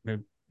 Oof.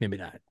 Maybe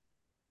not.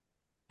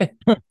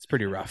 It's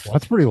pretty rough. well,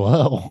 that's pretty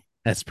low.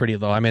 That's pretty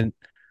low. I mean,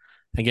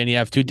 again, you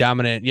have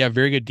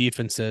very good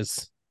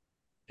defenses,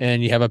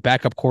 and you have a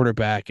backup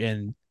quarterback,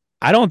 and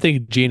I don't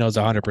think Geno's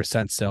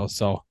 100% still.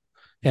 So,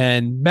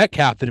 and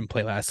Metcalf didn't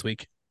play last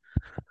week,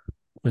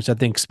 which I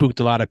think spooked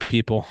a lot of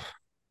people.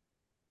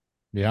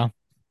 Yeah.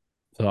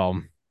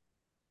 So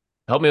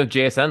Helped me with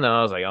JSN though.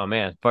 I was like, oh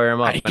man, fire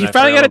him up. he I finally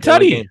fired got a him up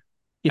early tutty. game.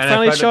 He And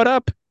finally showed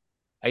up.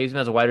 I used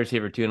him as a wide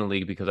receiver too in the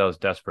league because I was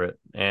desperate,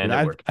 and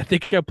it worked. I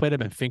think I played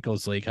him in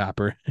Finkel's league,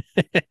 Hopper.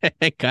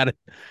 Got it.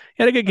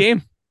 He had a good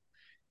game.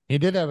 He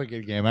did have a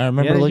good game. I He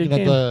remember had a good looking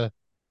at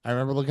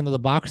game. the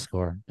box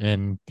score,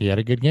 and he had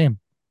a good game.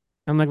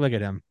 I'm like, look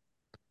at him.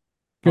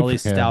 Good All for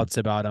these him. stouts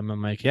about him.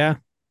 I'm like, yeah,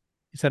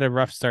 he's had a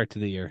rough start to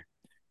the year.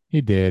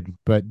 He did,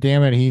 but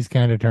damn it, he's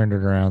kind of turned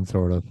it around,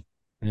 sort of.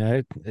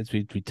 Yeah, as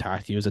we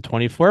talked, he was a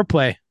 24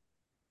 play.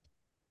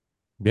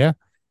 Yeah,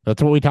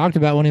 that's what we talked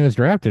about when he was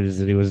drafted. Is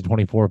that he was a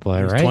 24 play,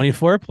 He was right?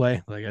 24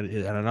 play. Like I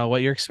don't know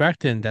what you're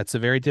expecting. That's a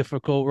very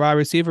difficult wide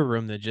receiver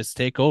room to just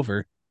take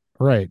over.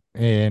 Right,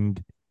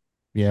 and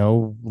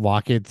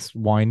Lockett's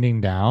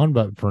winding down,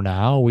 but for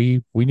now,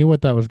 we knew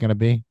what that was going to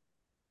be.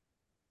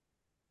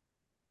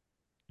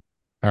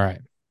 All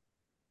right.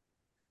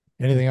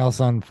 Anything else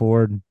on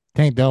Ford?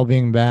 Tank Dell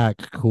being back,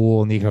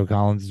 cool. Nico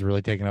Collins is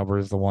really taking over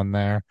as the one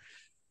there.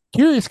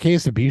 Curious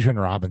case of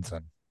Bijan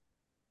Robinson.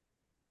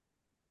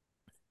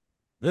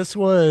 This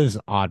was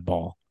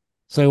oddball.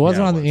 So he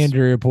wasn't on the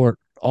injury report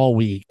all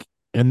week,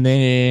 and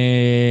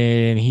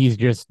then he's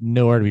just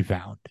nowhere to be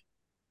found.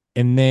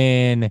 And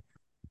then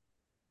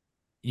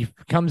it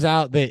comes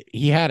out that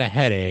he had a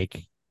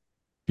headache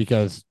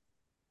because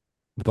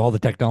with all the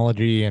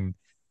technology and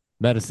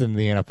medicine in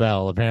the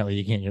NFL, apparently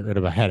you can't get rid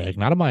of a headache,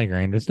 not a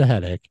migraine, just a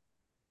headache.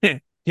 You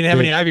didn't have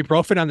any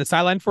ibuprofen on the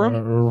sideline for him?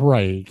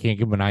 Right. Can't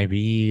give him an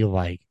IV.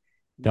 Like,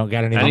 don't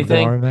got anything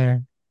Anything? for him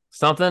there.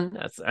 Something?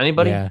 That's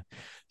anybody? Yeah.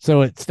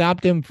 So it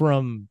stopped him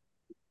from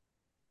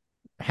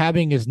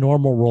having his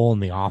normal role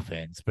in the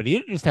offense, but he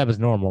didn't just have his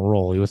normal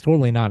role. He was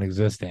totally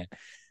non-existent.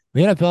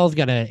 The NFL's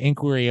got an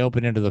inquiry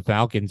open into the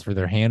Falcons for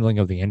their handling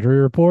of the injury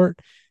report.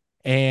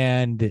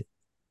 And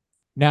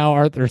now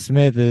Arthur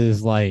Smith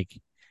is like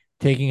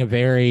taking a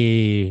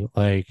very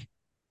I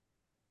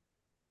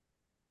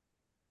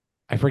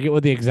forget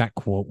what the exact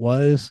quote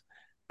was,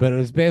 but it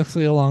was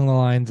basically along the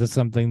lines of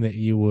something that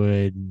you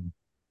would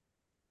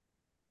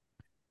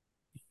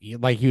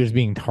like he was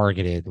being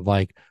targeted.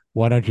 Like,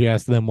 why don't you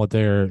ask them what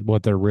they're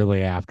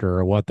really after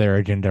or what their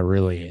agenda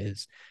really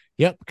is?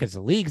 Yep, because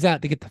the league's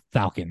out to get the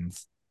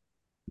Falcons.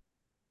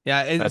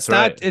 Yeah, That's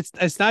right.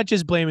 It's not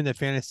just blaming the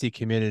fantasy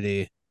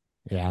community.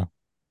 Yeah,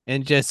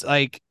 And just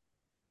like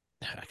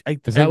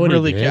is that what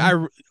he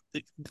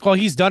did? Well,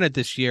 he's done it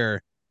this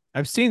year.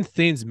 I've seen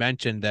things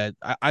mentioned that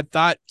I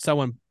thought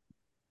someone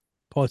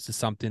posted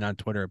something on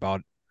Twitter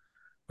about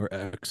or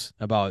X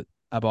about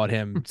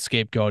him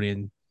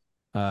scapegoating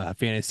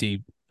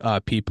fantasy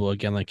people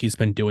again, like he's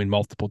been doing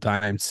multiple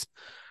times.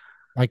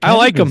 I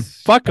like him.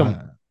 Fuck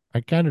him.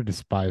 I kind of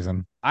despise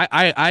him.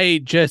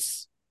 I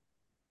just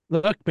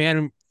look,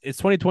 man. It's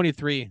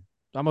 2023,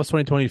 almost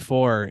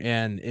 2024,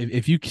 and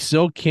if you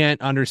still can't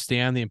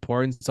understand the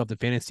importance of the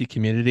fantasy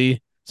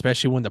community,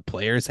 especially when the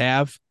players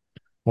have,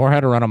 or how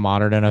to run a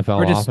modern NFL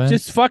or offense,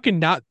 just fucking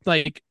not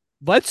like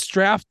let's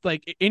draft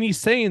like. And he's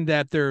saying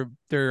that their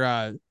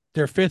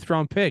 5th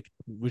round pick,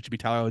 which would be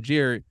Tyler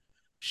Algier,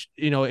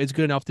 is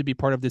good enough to be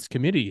part of this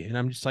committee. And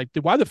I'm just like,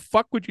 dude, why the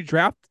fuck would you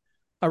draft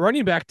a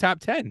running back top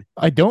 10?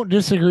 I don't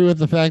disagree with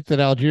the fact that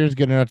Algier is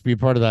good enough to be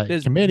part of that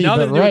committee,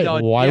 but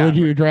why would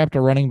you draft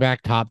a running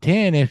back top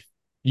 10 if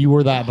you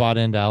were that bought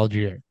into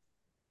Algier?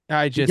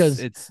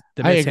 It's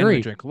the mishandling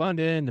of Drake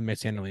London, the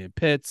mishandling of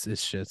Pitts.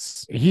 It's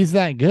just he's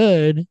that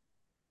good.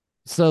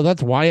 So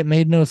that's why it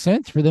made no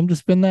sense for them to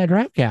spend that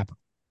draft cap.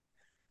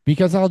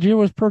 Because Algier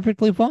was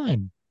perfectly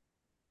fine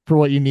for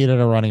what you needed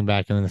a running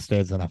back in the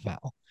States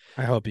NFL.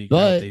 I hope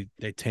they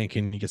tank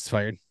and he gets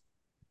fired.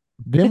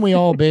 Then we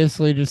all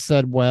basically just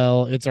said,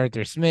 well, it's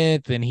Arthur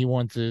Smith and he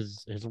wants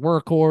his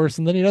workhorse,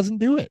 and then he doesn't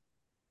do it.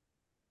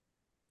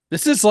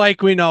 This is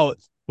like we know.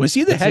 Was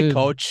he the This head is-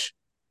 coach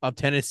of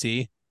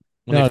Tennessee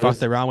when No, they it fucked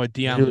was- around with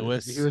Deion he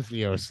Lewis? was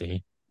the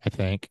OC, I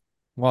think.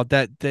 Well,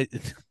 that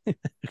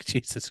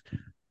Jesus.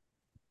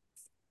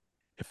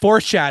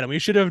 Foreshadow. We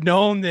should have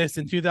known this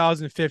in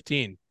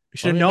 2015. We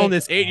should Let have me known make-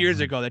 this 8 years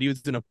ago that he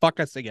was going to fuck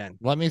us again.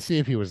 Let me see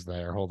if he was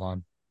there. Hold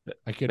on.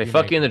 I could They be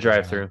fuck you in the making that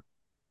up. drive-through.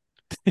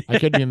 I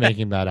could be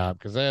making that up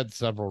because I had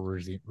several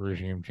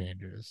regime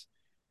changes.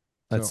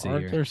 Let's so see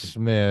Arthur here.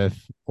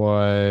 Smith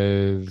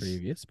was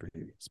Previous.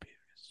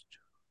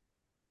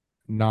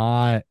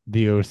 not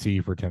the OC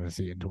for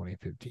Tennessee in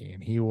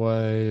 2015. He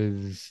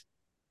was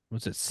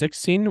Was it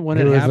 16 when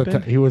he it was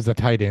happened? he was the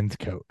tight ends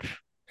coach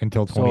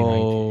until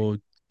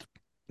 2019.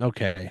 So,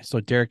 okay. So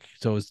Derek,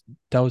 that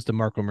was the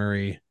Marco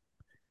Murray.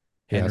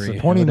 Yeah, Henry. so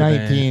It would have been-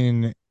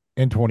 2019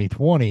 and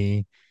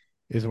 2020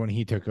 is when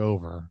he took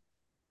over.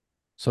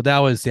 So that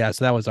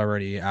was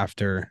already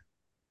after.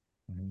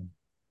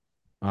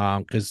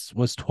 Because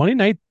was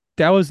 29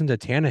 that wasn't the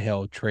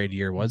Tannehill trade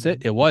year, was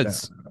it? It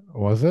was.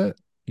 Was it?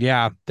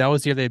 Yeah, that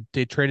was the year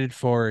they traded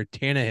for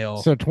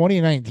Tannehill. So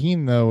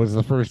 2019 though was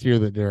the first year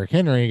that Derrick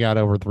Henry got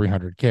over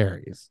 300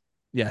 carries.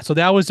 Yeah, so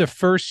that was the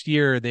first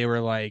year they were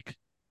like,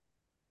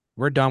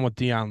 we're done with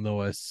Deion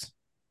Lewis.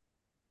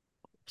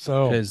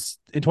 So Because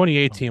in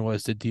 2018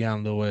 was the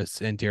Deion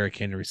Lewis and Derrick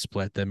Henry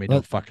split that made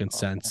no fucking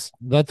sense.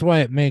 that's why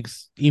it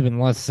makes even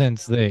less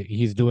sense that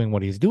he's doing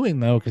what he's doing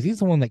though, because he's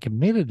the one that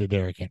committed to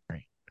Derrick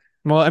Henry.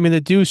 Well, I mean, the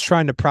dude's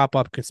trying to prop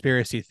up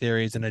conspiracy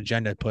theories and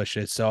agenda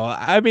pushes. So,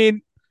 I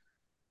mean,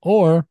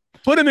 Or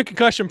put him in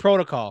concussion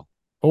protocol.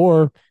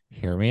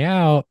 hear me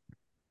out.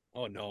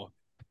 Oh, no.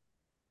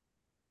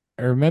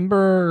 I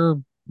remember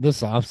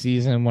this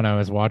offseason when I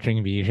was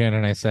watching Vision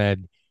and I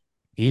said,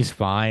 he's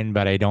fine,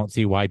 but I don't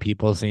see why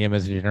people see him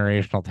as a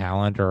generational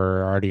talent or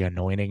are already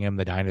anointing him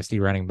the dynasty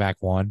running back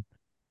one.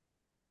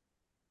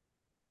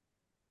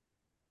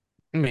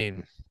 I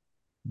mean,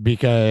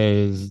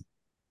 Because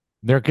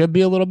there could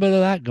be a little bit of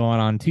that going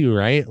on too,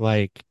 right?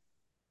 Like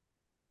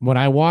when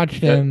I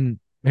watched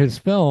his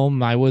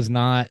film, I was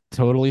not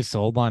totally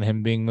sold on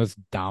him being this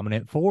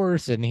dominant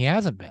force, and he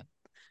hasn't been.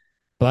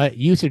 But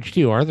usage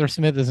too. Arthur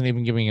Smith isn't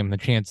even giving him the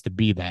chance to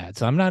be that.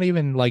 So I'm not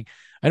even like,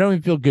 I don't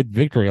even feel good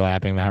victory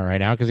lapping that right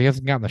now because he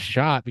hasn't gotten the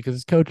shot because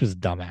his coach is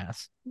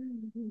dumbass.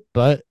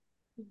 But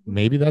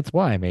maybe that's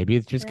why. Maybe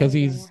it's just because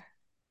he's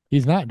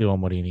not doing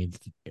what he needs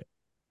to do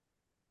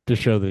to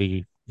show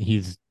that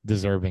he's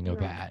deserving of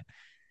that,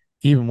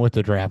 even with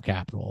the draft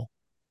capital.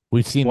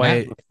 We've seen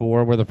that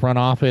before where the front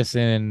office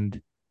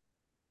and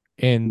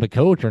the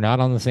coach are not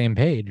on the same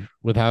page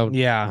with how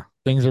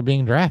things are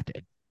being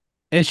drafted.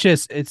 It's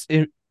just it's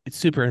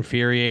super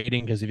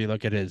infuriating because if you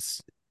look at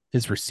his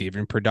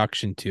receiving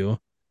production too,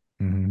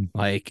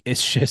 like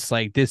it's just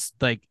like this,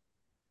 like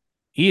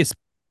he is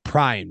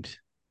primed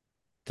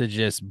to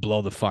just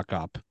blow the fuck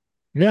up.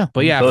 Yeah,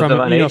 but yeah,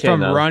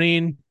 from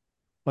running,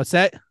 what's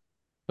that?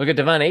 Look at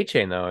Devon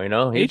A-Chain though,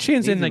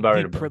 A-Chain's in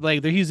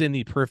he's in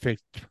the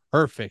perfect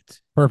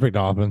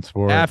offense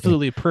for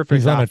absolutely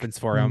perfect offense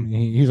for him.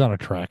 He's on a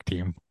track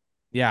team.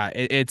 Yeah,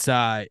 it's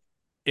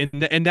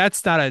and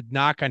that's not a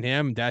knock on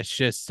him. That's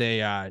just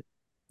a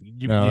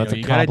you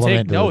gotta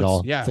take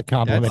notes. Yeah, it's a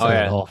compliment to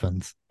the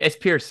Dolphins. It's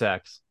pure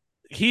sex.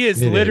 He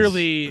is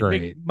literally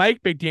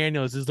Mike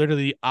McDaniels is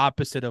literally the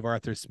opposite of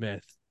Arthur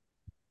Smith.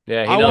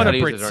 Yeah, I want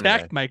to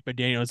protect Mike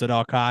McDaniels at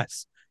all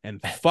costs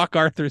and fuck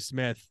Arthur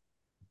Smith,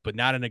 but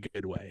not in a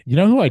good way. You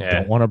know who I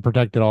don't want to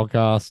protect at all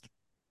costs?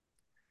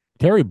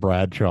 Terry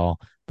Bradshaw.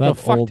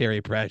 Fuck Terry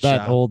Bradshaw.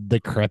 That old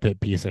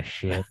decrepit piece of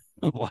shit.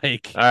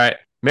 Like, all right,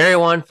 marry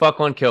one, fuck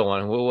one, kill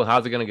one.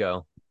 How's it gonna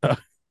go?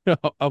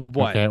 Of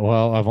what? Okay,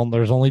 well,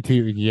 there's only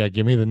two. Yeah,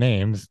 give me the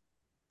names.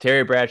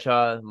 Terry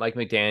Bradshaw, Mike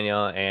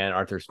McDaniel, and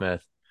Arthur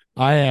Smith.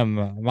 I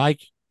am Mike.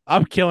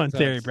 I'm killing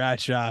Terry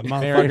Bradshaw.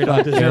 Motherfucker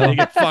don't deserve to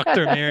get fucked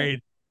or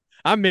married.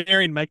 I'm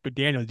marrying Mike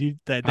McDaniel. Dude,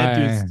 that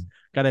dude's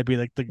gotta be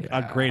like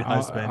a great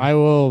husband. I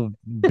will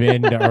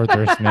bend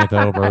Arthur Smith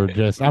over.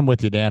 I'm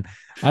with you, Dan.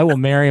 I will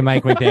marry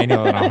Mike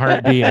McDaniel in a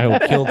heartbeat. I will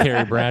kill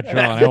Terry Bradshaw,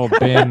 and I will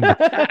bend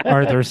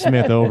Arthur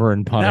Smith over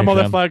and punish him.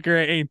 That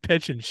motherfucker ain't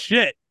pitching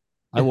shit.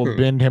 I will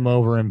bend him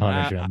over and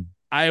punish him.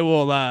 I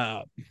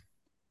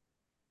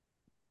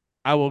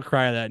will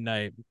cry that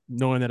night,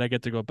 knowing that I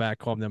get to go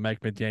back home. That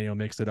Mike McDaniel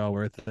makes it all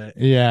worth it.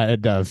 Yeah,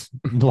 it does.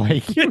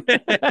 Like,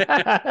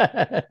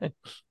 I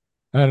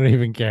don't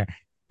even care.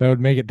 That would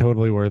make it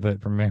totally worth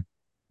it for me.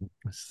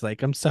 It's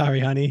like, I'm sorry,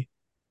 honey.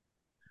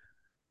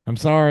 I'm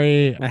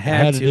sorry. I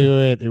had to do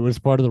it. It was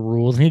part of the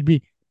rules. He'd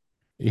be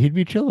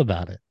chill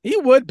about it. He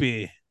would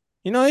be.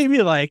 He'd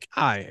be like,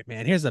 all right,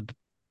 man, here's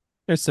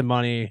some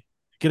money.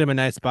 Get him a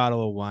nice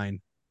bottle of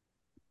wine.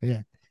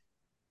 Yeah.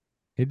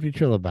 He'd be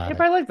chill about it. I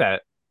probably like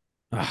that.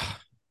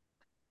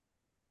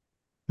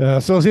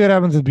 So we'll see what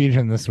happens with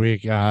Bijan this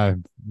week.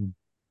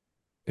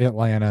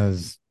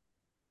 Atlanta's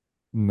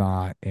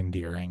not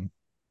endearing.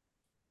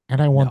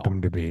 And I want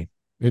them to be.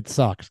 It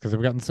sucks because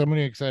I've gotten so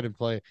many exciting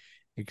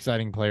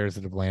players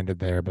that have landed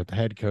there, but the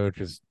head coach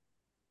is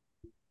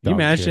you Dog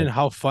imagine shit.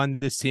 how fun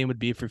this team would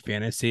be for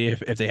fantasy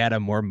if they had a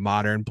more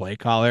modern play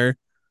caller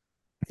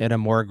and a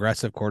more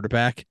aggressive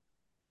quarterback?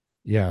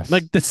 Yes.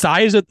 Like the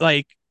size of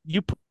like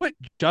you put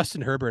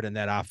Justin Herbert in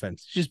that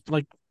offense. Just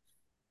like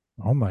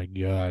Oh my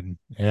god.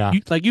 Yeah.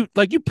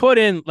 you put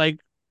in like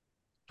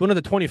one of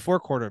the 24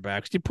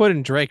 quarterbacks. You put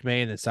in Drake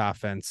May in this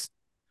offense.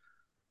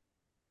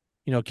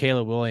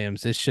 Caleb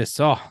Williams. It's just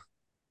maybe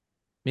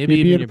Be a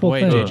even your beautiful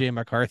boy thing. Ugh. JJ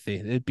McCarthy.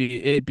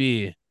 It'd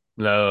be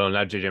No,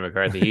 not JJ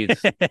McCarthy.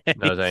 He's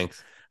no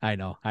thanks. I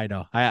know.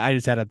 I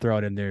just had to throw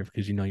it in there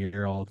because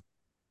you're old.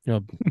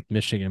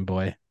 Michigan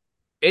boy.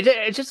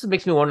 It just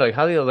makes me wonder, like,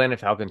 how the Atlanta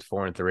Falcons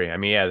 4-3. I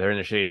mean, yeah, they're in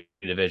the shitty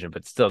division,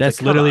 but still, it's like, That's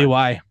come literally on.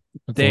 why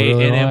That's they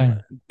literally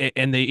and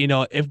why.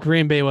 they if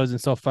Green Bay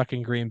wasn't so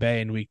fucking Green Bay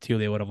in week 2,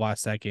 they would have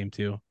lost that game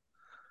too.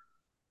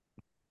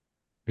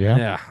 Yeah.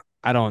 Yeah,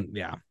 I don't.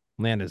 Yeah,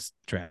 Atlanta's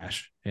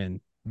trash and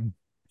Mm.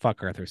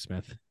 fuck Arthur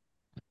Smith.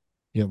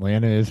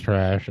 Atlanta is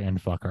trash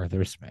and fuck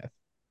Arthur Smith.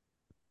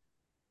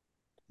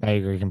 I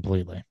agree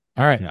completely.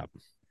 All right. Yeah.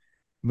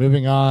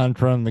 Moving on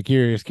from the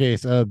curious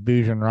case of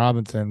Bijan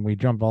Robinson, we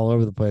jumped all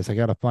over the place. I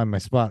got to find my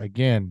spot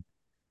again.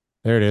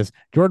 There it is.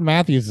 Jordan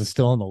Matthews is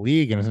still in the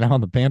league and is now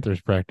on the Panthers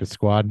practice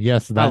squad.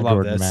 Yes, I that love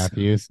Jordan this.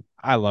 Matthews.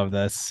 I love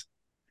this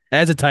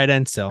as a tight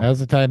end still.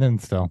 As a tight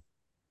end still.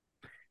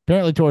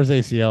 Apparently towards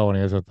ACL when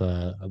he was with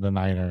the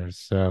Niners,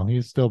 so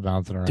he's still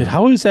bouncing around. Dude,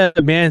 how does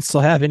that man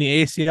still have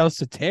any ACLs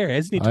to tear?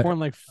 Hasn't he torn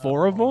like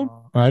 4 of them?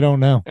 I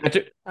don't know.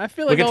 I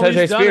feel Look like at all he's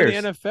Tajay done in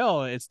Spears. the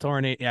NFL, it's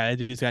torn. Yeah,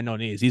 he's got no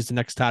knees. He's the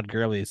next Todd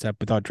Gurley, except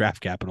without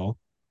draft capital.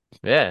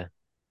 Yeah.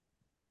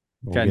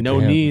 We'll Got get no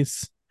to him.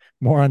 knees.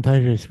 More on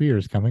Tajay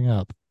Spears coming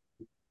up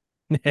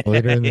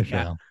later in the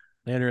Yeah, show.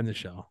 later in the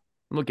show.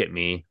 Look at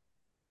me.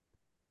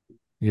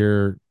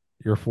 You're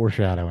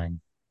foreshadowing.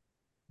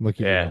 Look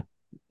at Yeah. you.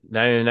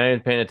 Now you're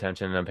paying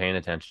attention. I'm paying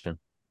attention.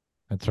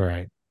 That's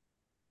right.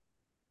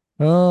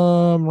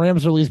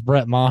 Rams released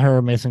Brett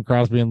Maher, Mason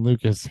Crosby, and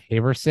Lucas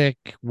Haversick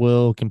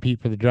will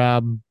compete for the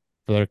job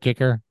for their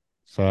kicker.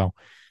 So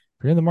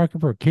if you're in the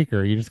market for a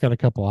kicker, you just got a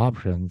couple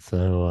options.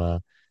 So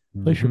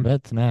place your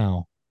bets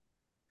now.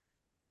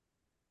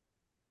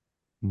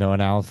 No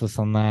analysis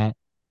on that.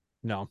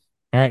 No.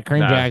 All right, Kareem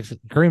Nah. Jackson.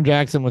 Kareem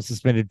Jackson was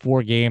suspended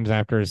 4 games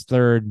after his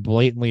third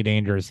blatantly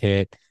dangerous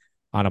hit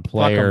on a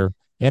player.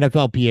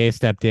 NFLPA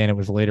stepped in. It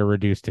was later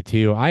reduced to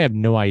 2. I have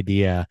no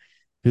idea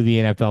who the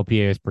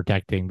NFLPA is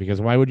protecting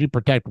because why would you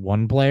protect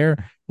one player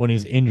when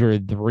he's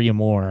injured 3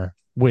 more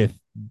with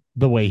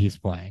the way he's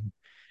playing?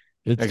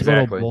 It's total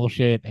Exactly.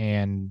 bullshit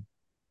and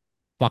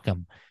fuck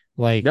him.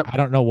 Like, Yep. I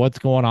don't know what's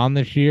going on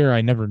this year.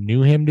 I never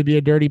knew him to be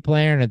a dirty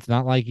player, and it's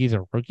not like he's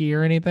a rookie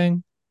or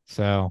anything.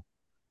 So,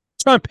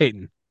 Sean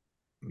Payton.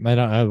 I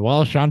don't.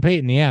 Well, Sean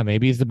Payton, yeah,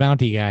 maybe he's the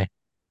bounty guy.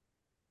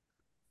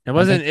 It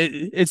wasn't.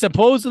 It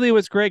supposedly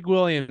was Greg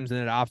Williams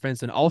in that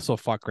offense, and also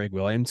fuck Greg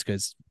Williams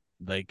because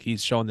like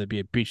he's shown to be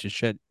a piece of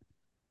shit.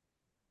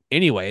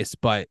 Anyways,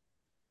 but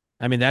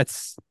I mean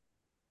that's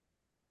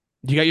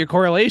you got your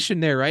correlation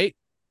there, right?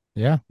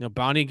 Yeah.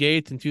 Bounty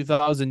Gates in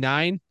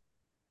 2009.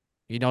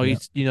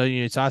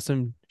 You saw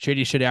some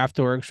shady shit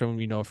afterwards from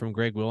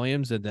Greg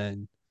Williams, and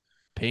then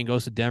Payne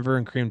goes to Denver,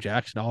 and Kareem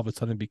Jackson all of a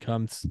sudden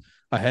becomes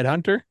a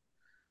headhunter.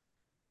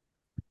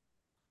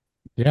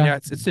 Yeah,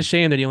 it's a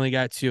shame that he only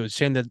got 2.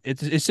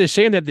 It's a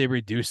shame that they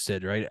reduced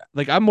it, right?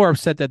 Like I'm more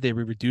upset that they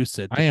reduced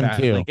it. I am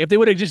too. Like if they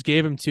would have just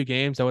gave him 2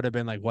 games, I would have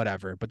been like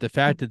whatever. But the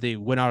fact that they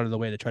went out of the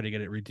way to try to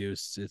get it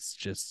reduced, it's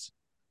just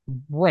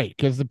right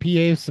because the PA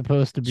is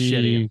supposed to be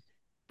shitty.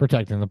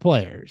 protecting the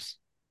players.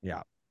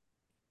 Yeah.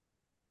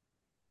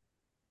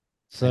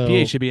 So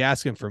The PA should be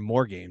asking for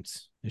more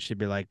games. It should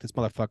be like this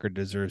motherfucker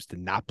deserves to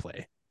not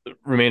play.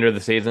 Remainder of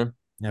the season.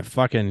 Yeah,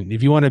 fucking.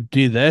 If you want to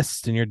do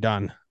this, then you're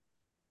done.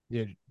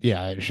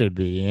 yeah, it should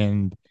be.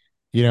 And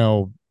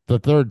the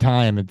third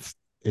time,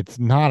 it's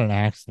not an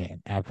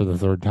accident. After the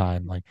third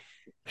time, like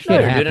shit you're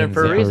doing it happens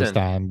for a the reason. first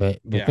time, but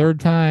the Yeah. third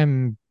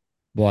time,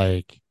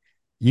 like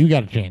you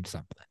got to change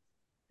something.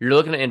 You're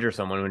looking to injure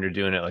someone when you're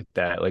doing it like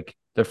that. Like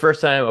the first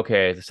time,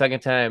 okay. The second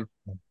time,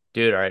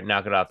 dude, all right,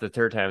 knock it off. The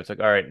third time, it's like,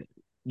 all right,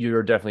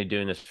 you're definitely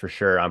doing this for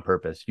sure on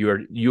purpose.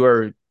 You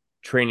are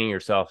training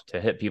yourself to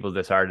hit people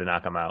this hard to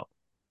knock them out.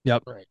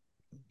 Yep. Right.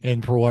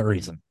 And for what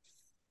reason?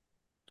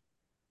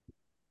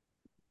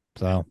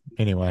 So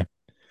anyway,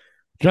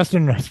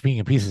 speaking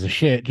of pieces of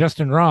shit,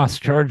 Justin Ross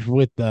charged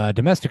with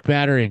domestic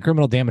battery and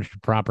criminal damage to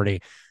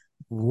property,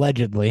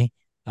 allegedly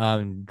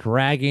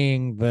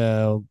dragging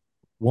the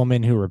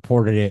woman who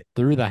reported it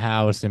through the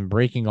house and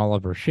breaking all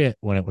of her shit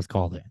when it was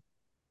called in.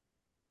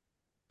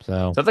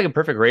 So Sounds like a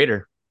perfect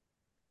raider.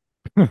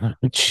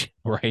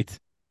 Right.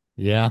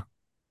 yeah,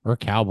 or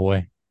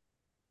cowboy.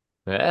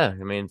 Yeah,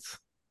 I mean,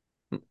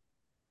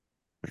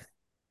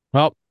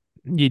 Well,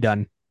 you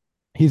done.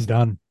 He's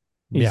done.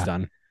 He's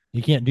done.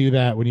 You can't do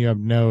that when you have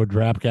no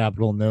draft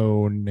capital,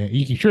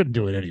 you shouldn't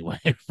do it anyway,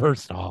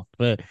 first off.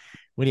 But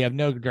when you have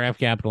no draft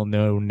capital,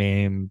 no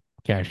name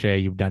cachet,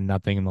 you've done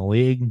nothing in the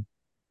league.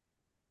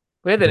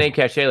 we had the name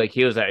cachet. Like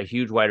he was a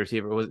huge wide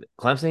receiver. Was it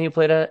Clemson he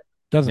played at?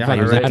 Doesn't Yeah,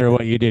 fucking you're right. matter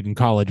what you did in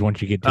college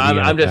once you get to the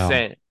I'm just NFL.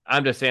 saying.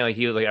 I'm just saying. Like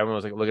he was like everyone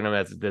was like looking at him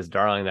as this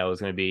darling that was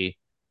going to be,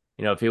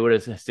 if he would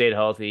have stayed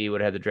healthy, he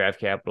would have had the draft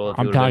capital. If he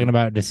I'm would have talking been,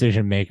 about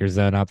decision makers,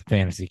 though, not the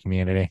fantasy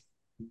community.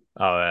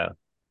 oh yeah,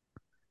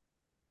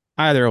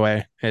 Either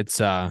way, it's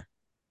yeah.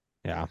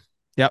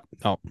 Yep.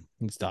 No,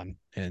 it's done.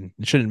 And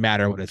it shouldn't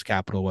matter what his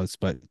capital was,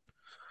 but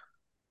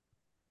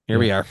here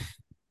we are.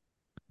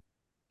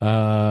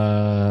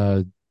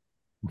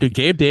 Dude,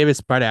 Gabe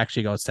Davis might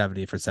actually go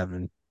 70 for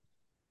 7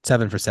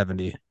 for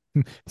 70.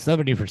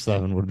 70 for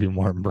 7 would be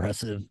more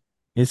impressive.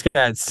 He's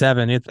got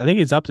 7. I think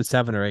he's up to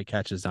 7 or 8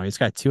 catches now. He's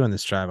got 2 on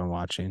this drive I'm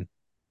watching.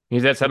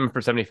 he's at 7 for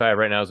 75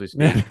 right now as we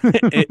speak.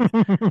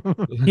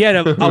 He had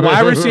a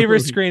wide receiver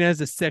screen as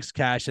a 6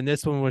 catch, and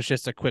this one was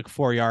just a quick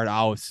 4-yard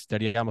out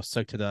that he almost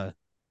took to the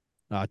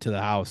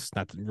house.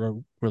 Not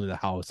really the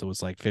house. It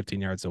was like 15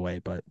 yards away,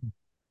 but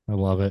I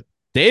love it.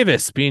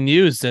 Davis being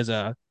used as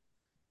a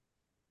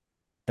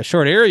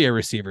short area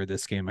receiver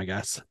this game, I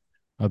guess.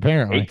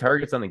 Apparently. 8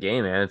 targets on the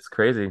game, man. It's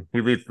crazy.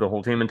 He leads the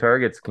whole team in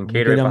targets.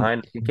 Kincaid and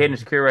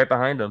Shakir right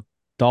behind him.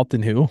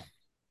 Dalton who?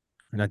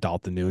 Not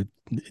Dalton who?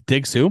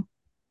 Diggs who?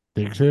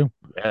 Diggs who?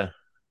 Yeah.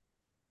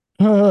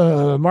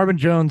 Marvin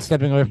Jones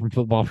stepping away from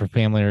football for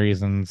family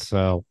reasons.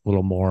 So a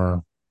little more,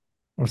 I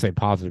want to say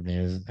positive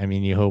news. I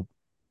mean, you hope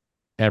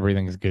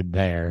everything's good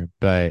there,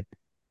 but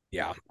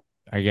yeah,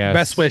 I guess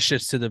best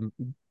wishes to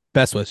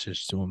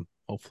him.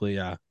 Hopefully,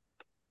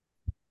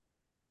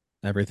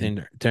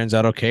 everything turns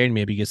out okay and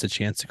maybe gets a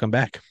chance to come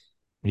back.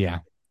 Yeah.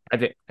 I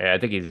think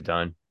he's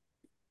done.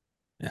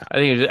 Yeah. I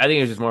think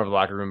it was just more of a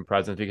locker room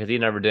presence because he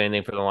never did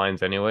anything for the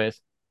Lions anyways.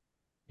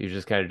 He was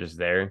just kind of just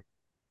there.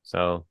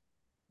 So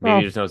maybe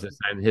he just knows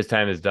his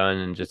time is done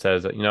and just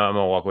says, I'm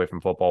gonna walk away from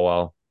football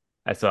while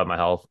I still have my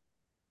health.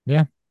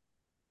 Yeah.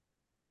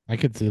 I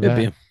could see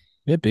that.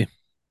 It'd be.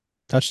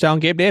 Touchdown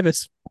Gabe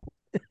Davis.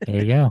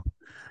 There you go.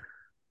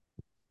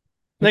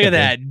 Look at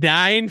that.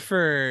 9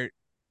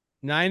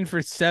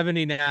 for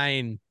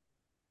 79.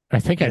 I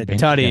think I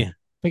benched Tutty. him. I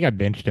think I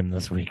benched him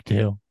this week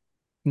too.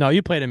 No,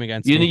 you played him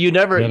against me. You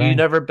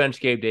never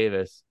bench Gabe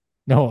Davis.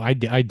 No, I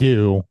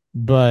do,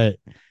 but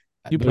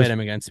you played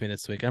him against me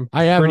this week.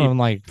 I have him in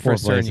like 4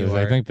 places.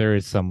 I think there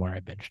is somewhere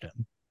I benched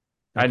him.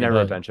 I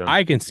never bench him.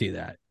 I can see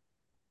that.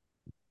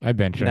 I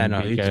bench him.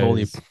 No, you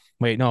totally.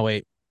 Wait.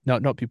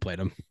 Nope, you played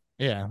him.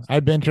 Yeah, I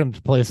bench him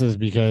places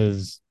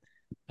because,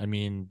 I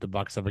mean, the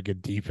Bucks have a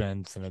good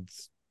defense, and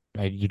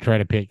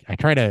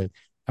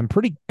I'm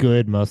pretty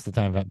good most of the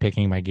time at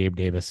picking my Gabe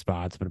Davis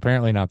spots, but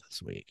apparently not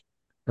this week.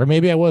 Or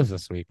maybe I was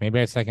this week. Maybe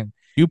I second.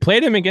 You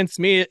played him against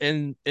me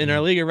in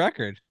our league of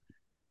record.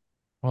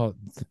 Well,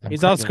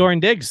 he's outscoring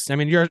Diggs. I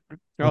mean, you're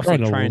also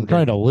trying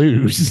to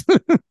lose,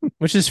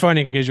 which is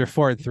funny because you're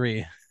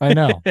 4-3. I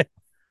know.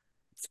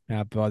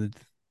 Yeah, but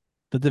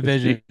the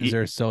divisions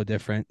are so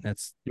different.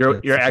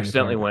 You're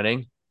accidentally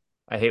winning.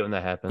 I hate when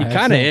that happens. He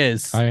kind of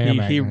is. I am.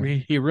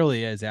 He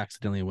really is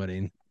accidentally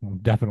winning. I'm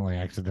definitely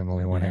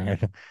accidentally winning. Yeah.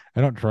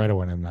 I don't try to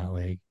win in that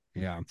league.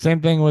 Yeah. Same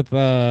thing with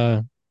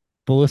the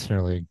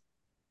listener league.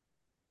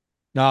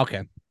 No,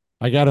 okay.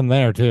 I got him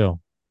there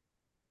too.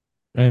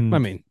 And I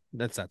mean,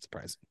 that's not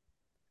surprising.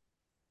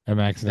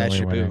 I'm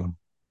accidentally winning.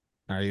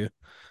 Are you?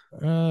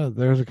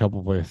 There's a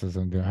couple places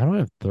I'm doing. How do I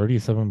have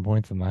 37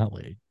 points in that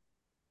league?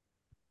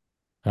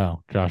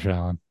 Oh, Josh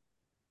Allen.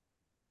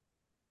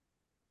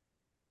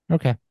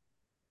 Okay.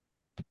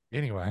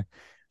 Anyway,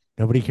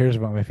 nobody cares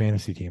about my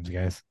fantasy teams,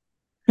 guys.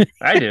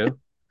 I do.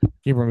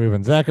 Keep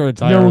removing Zach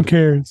Ertz. No one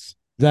cares.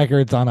 Zach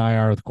Ertz on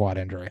IR with quad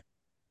injury.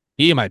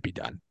 He might be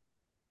done.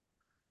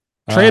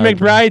 Trey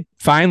McBride,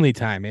 finally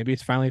time. Maybe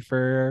it's finally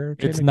for.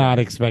 It's McBride. Not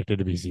expected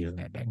to be season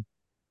ending.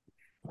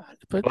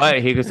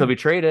 But he could still be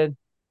traded.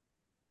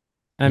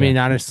 I mean,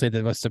 honestly,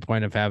 what's the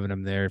point of having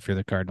him there if you're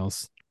the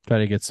Cardinals? Try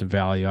to get some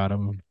value out of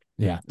him.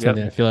 Yeah. That's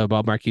how I feel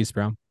about Marquise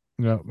Brown.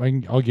 No,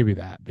 I'll give you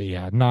that. But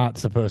yeah, not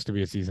supposed to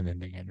be a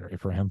season-ending injury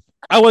for him.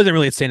 I wasn't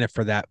really saying it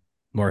for that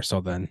more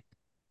so than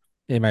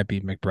it might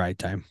be McBride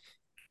time.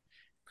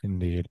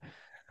 Indeed.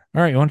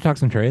 All right, you want to talk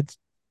some trades?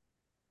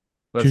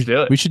 Let's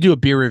do it. We should do a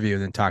beer review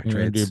and then talk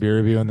trades. Do a beer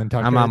review and then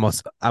talk. I'm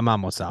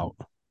almost out.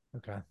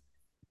 Okay.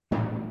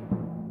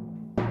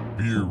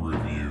 Beer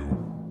review.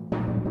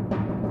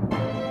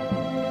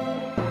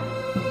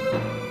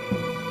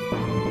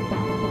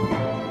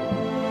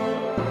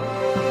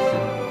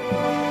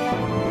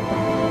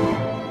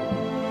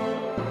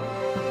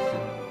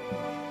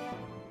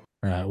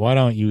 All right, why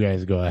don't you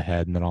guys go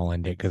ahead and then I'll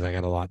end it because I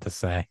got a lot to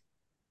say.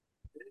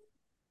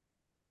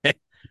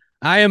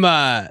 I am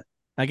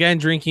again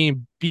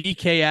drinking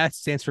BKS,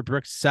 stands for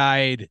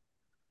Brookside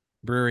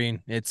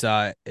Brewing. It's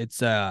a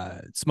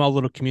small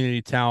little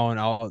community town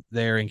out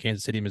there in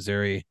Kansas City,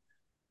 Missouri.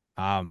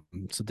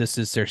 So this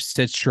is their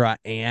Citra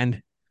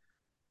and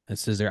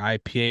this is their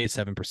IPA,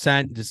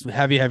 7%. Just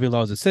heavy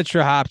loads of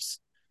Citra hops.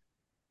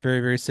 Very,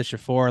 very Citra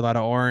 4, a lot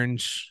of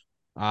orange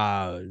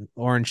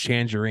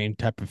tangerine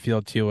type of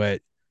feel to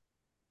it.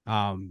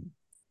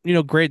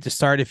 Great to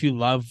start if you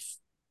love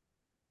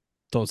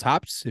those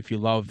hops. If you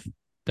love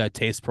that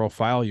taste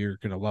profile, you're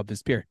gonna love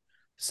this beer.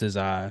 This is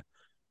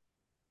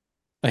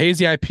a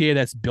hazy IPA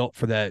that's built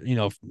for that,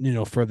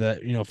 for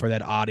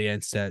that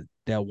audience that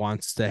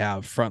wants to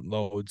have front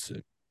loads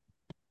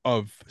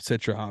of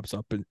citra hops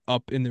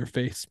up in their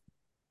face,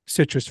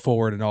 citrus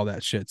forward and all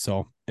that shit.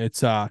 So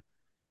it's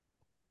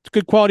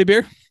good quality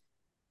beer.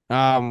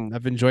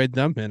 I've enjoyed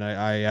them, and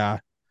I'll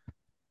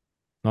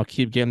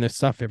keep getting this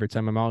stuff every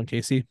time I'm out in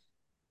KC.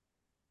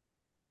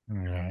 All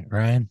right,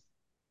 Ryan.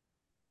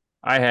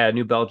 I had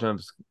New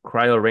Belgium's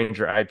Cryo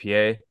Ranger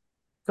IPA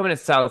coming in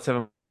solid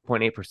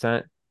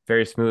 7.8%.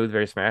 Very smooth,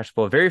 very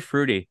smashable, very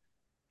fruity,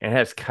 and it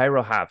has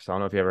Cairo hops. I don't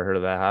know if you ever heard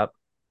of that hop.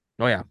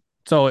 Oh yeah.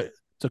 So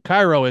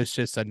Cairo is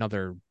just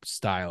another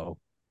style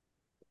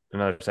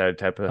Another side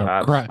type of Oh,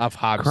 hops. of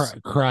hops.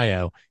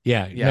 cryo.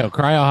 Yeah, Yeah. no,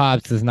 cryo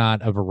hops is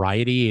not a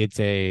variety. It's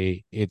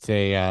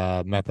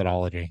a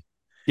methodology.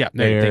 Yeah.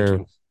 No, thank They're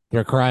you.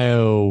 they're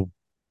cryo.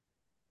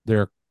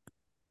 They're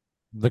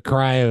the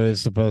cryo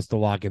is supposed to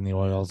lock in the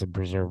oils and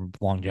preserve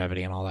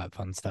longevity and all that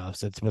fun stuff.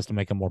 So it's supposed to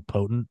make them more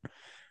potent,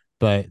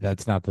 but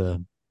that's not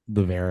the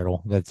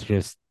varietal. That's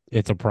just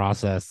it's a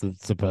process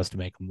that's supposed to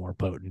make them more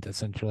potent,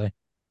 essentially.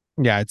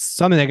 Yeah, it's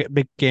something that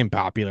became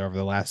popular over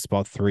the last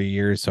about 3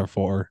 years or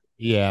four.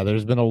 Yeah,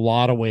 there's been a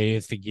lot of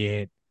ways to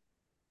get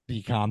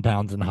the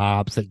compounds and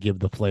hops that give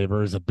the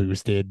flavors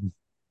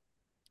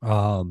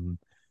um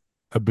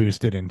a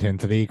boosted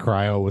intensity.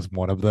 Cryo was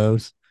one of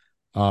those.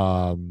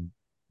 Um,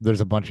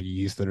 there's a bunch of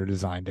yeast that are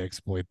designed to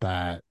exploit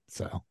that.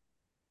 So,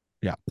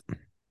 Yeah.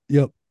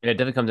 yep, And it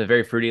definitely comes in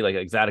very fruity, like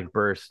exotic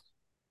burst,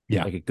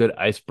 yeah. like a good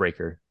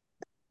icebreaker.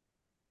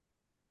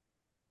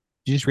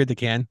 Did you just read the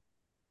can?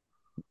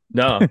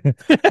 No,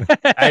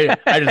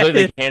 I just looked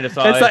at the can and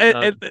saw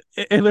It's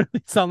it. it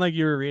literally sounded like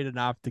you were reading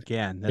off the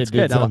can. That's It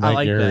did good. I, sound I like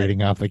like you're that.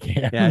 reading off the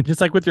can. Yeah, just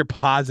like with your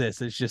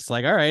pauses, it's just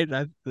like, all right,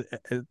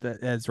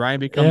 has Ryan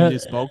become the new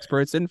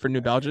spokesperson for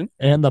New Belgium?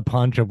 And the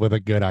punch up with a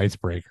good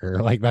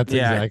icebreaker. Like that's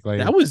Yeah, exactly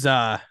that that was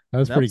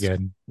pretty was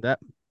good. that.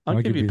 I'll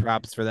I'll give you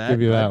props for give that.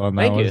 you that one.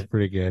 That Thank was you.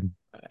 pretty good.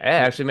 I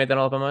actually made that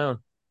all up on my own.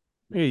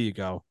 Here you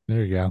go.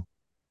 There you go.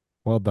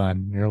 Well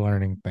done. You're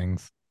learning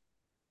things.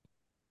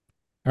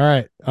 All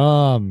right.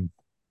 I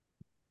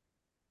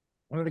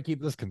wanted to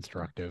keep this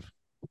constructive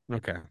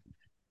Okay.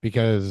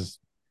 because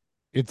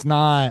it's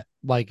not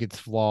like it's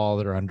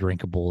flawed or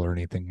undrinkable or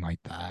anything like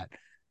that.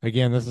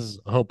 Again, this is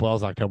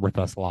Hopewell's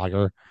Oktoberfest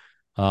lager.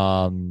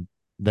 Um,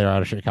 they're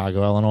out of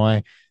Chicago,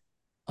 Illinois.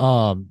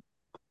 Um,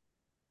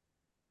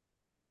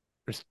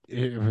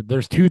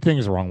 there's two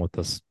things wrong with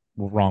this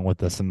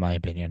in my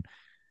opinion.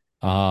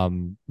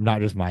 Not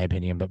just my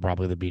opinion, but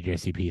probably the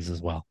BJCP's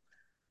as well.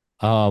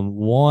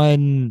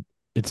 One,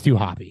 it's too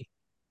hoppy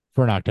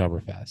for an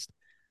Oktoberfest.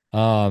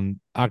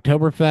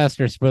 Oktoberfest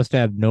are supposed to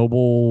have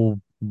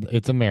noble.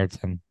 It's a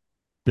Märzen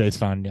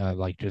based on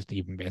like just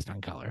even based on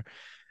color.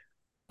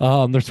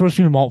 They're supposed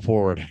to be malt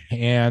forward,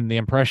 and the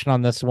impression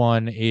on this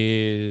one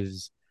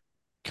is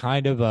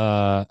kind of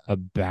a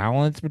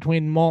balance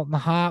between malt and the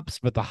hops,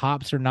 but the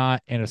hops are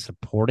not in a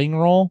supporting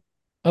role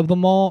of the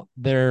malt.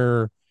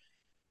 They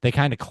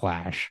kind of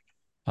clash.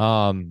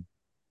 Um,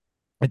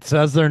 it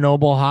says they're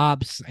noble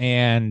hops,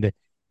 and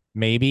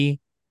maybe,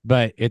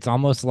 but it's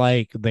almost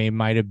like there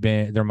might have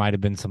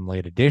been some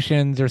late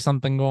additions or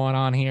something going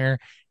on here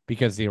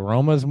because the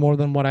aroma is more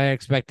than what I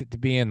expect it to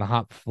be, and the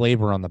hop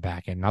flavor on the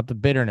back end, not the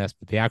bitterness,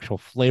 but the actual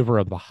flavor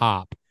of the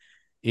hop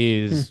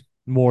is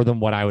more than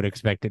what I would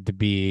expect it to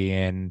be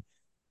in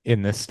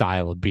this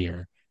style of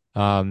beer.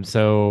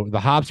 So the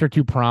hops are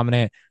too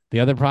prominent.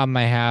 The other problem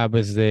I have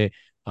is that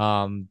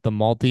the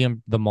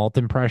malt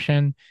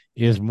impression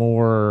is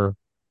more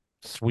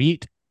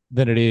sweet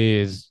than it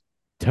is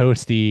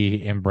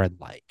toasty and bread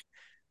like.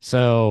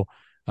 So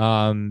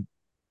um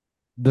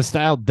the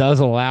style does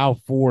allow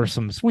for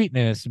some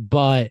sweetness,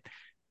 but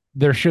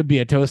there should be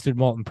a toasted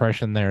malt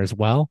impression there as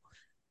well.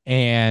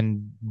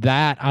 And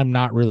that I'm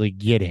not really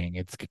getting.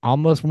 It's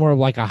almost more of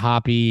like a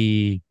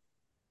hoppy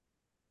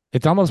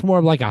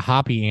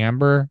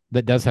amber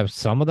that does have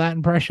some of that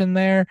impression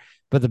there,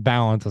 but the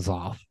balance is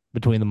off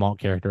between the malt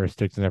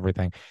characteristics and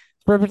everything.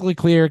 It's perfectly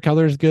clear,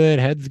 color's good,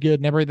 head's good,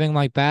 and everything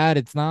like that.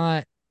 It's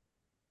not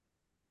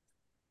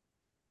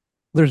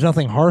there's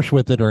nothing harsh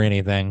with it or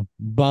anything,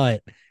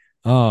 but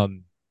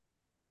um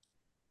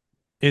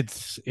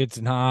it's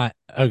not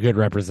a good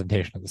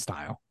representation of the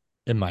style,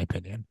 in my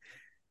opinion.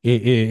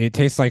 It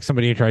tastes like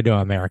somebody tried to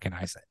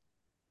Americanize it.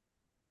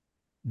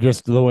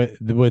 Just the way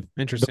with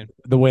Interesting.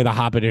 the way the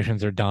hop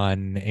additions are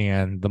done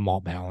and the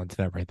malt balance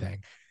and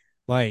everything.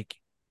 Like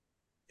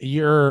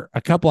you're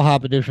a couple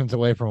hop additions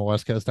away from a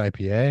West Coast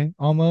IPA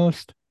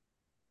almost.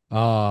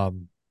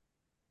 Um,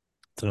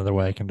 it's another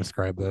way I can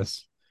describe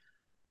this.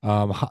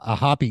 A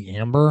hoppy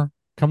amber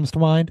comes to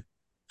mind,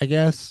 I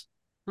guess.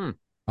 Hmm.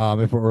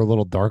 If it were a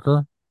little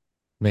darker,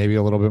 maybe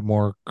a little bit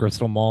more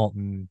crystal malt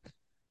and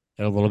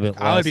a little bit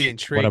I would less be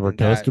intrigued whatever in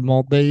that. toasted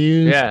malt they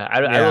use. Yeah, I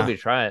love to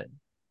try it.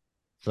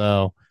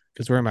 So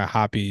Because we're in my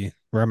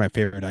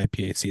favorite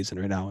IPA season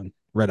right now, and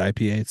red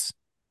IPAs.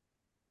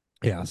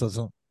 yeah,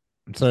 so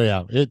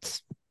yeah,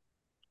 It's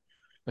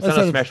not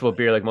a smashable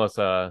beer like most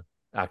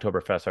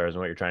Oktoberfest are, is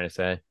what you're trying to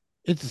say.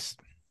 it's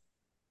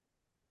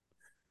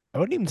I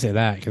wouldn't even say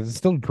that because it's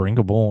still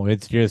drinkable.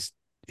 It's just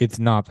it's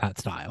not that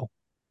style.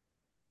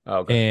 Oh,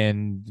 okay.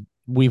 And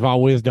we've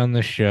always done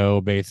the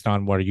show based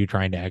on what are you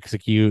trying to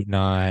execute,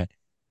 not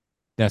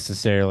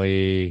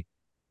necessarily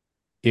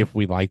if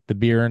we like the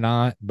beer or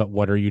not, but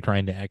what are you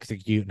trying to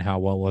execute and how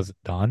well was it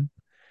done?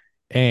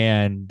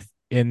 And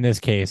in this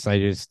case,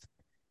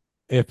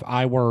 if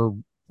I were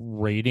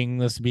rating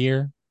this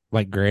beer,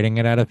 like grading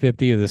it out of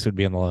 50, this would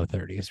be in the low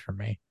 30s for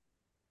me,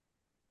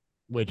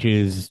 which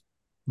is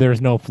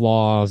there's no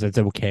flaws. It's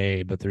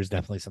okay, but there's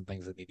definitely some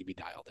things that need to be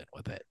dialed in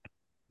with it.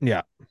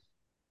 Yeah.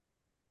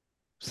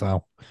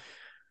 So,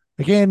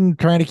 again,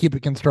 trying to keep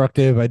it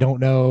constructive. I don't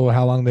know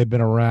how long they've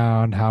been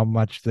around, how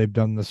much they've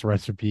done this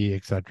recipe,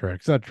 et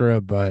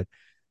cetera, but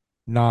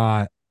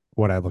not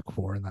what I look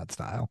for in that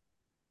style.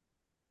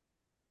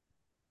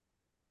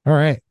 All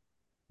right.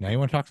 Now you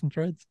want to talk some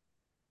trades?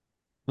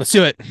 Let's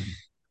do it.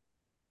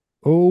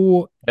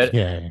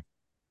 Okay.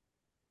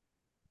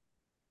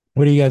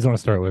 What do you guys want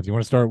to start with? You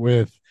want to start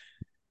with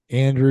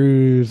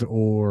Andrews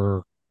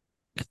or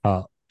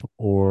Cup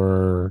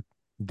or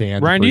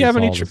Dan's Ryan, do you have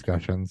any pre-sol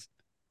discussions?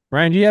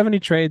 Ryan, do you have any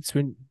trades?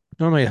 We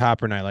normally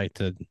Hopper and I like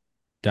to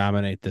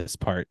dominate this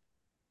part.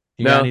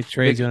 You got No, any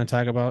trades you want to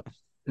talk about?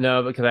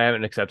 no, because I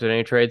haven't accepted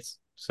any trades.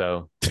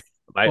 So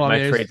my Well, I my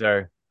mean, trades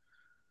are,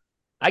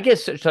 I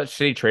guess, such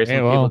shitty trades Hey,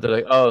 from people. well, They're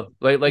like, oh,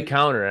 like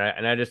counter,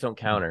 and I just don't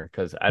counter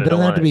because I it don't doesn't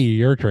have want to it. be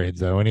your trades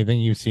though.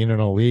 Anything you've seen in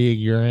a league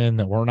you're in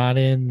that we're not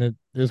in that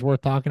is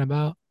worth talking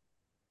about?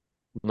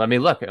 Let me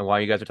look, and while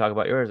you guys are talking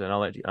about yours, and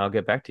I'll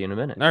get back to you in a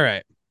minute. all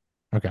right.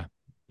 Okay.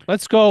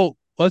 Let's go.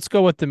 Let's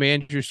go with the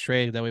manager's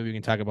trade. That way we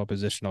can talk about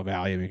positional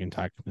value. We can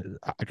talk.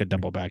 I could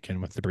double back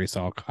in with the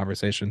Brees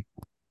conversation.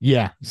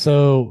 Yeah.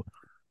 So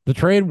the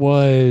trade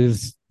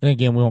was, and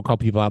again, we won't call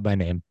people out by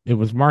name. It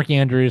was Mark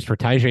Andrews for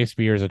Tyjae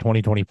Spears, a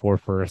 2024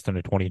 first and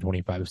a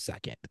 2025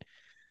 second.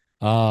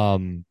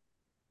 Um,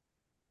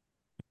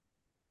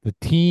 the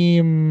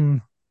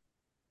team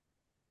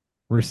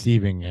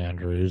receiving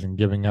Andrews and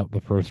giving up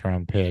the first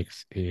round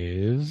picks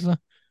is. I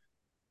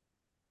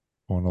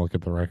want to look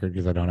at the record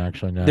because I don't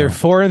actually know. They're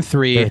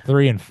 4-3. They're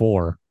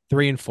 3-4.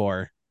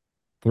 3-4.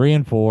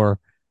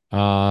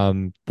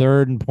 3-4.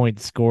 Third in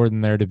points scored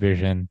in their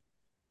division.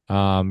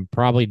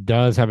 Probably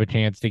does have a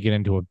chance to get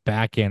into a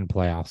back end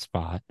playoff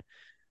spot.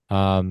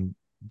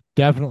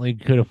 Definitely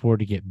could afford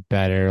to get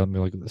better. Let me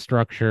look at the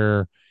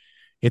structure.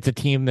 It's a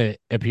team that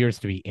appears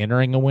to be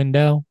entering a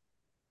window.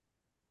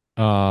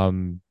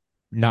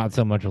 Not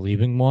so much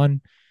leaving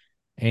one,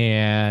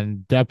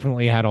 and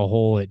definitely had a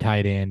hole at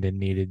tight end and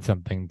needed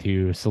something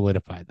to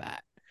solidify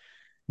that.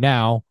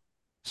 Now,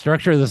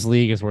 structure of this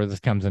league is where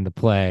this comes into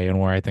play and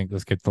where I think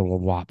this gets a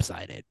little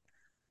lopsided.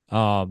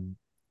 Um,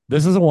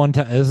 this is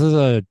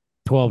a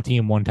 12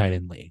 team one tight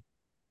end league.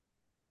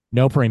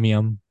 No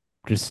premium,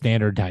 just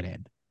standard tight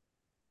end.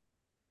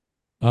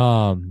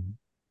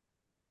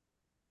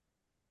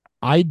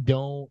 I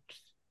don't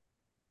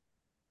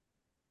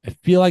I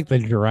feel like the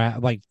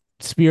draft like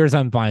Spears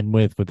I'm fine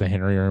with the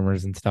Henry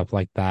rumors and stuff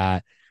like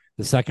that.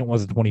 The second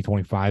was a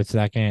 2025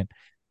 second.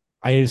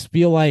 I just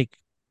feel like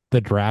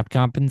the draft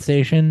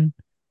compensation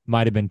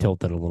might have been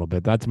tilted a little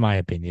bit. That's my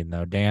opinion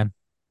though, Dan.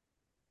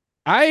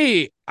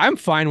 I'm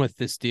fine with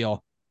this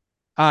deal.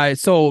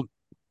 So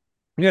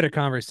we had a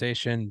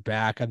conversation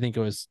back. I think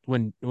it was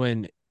when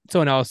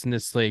someone else in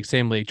this league,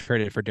 same league,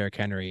 traded for Derrick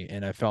Henry,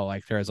 and I felt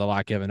like there was a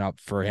lot given up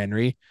for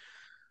Henry.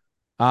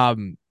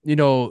 You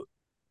know,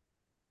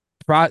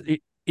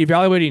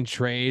 evaluating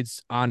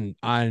trades on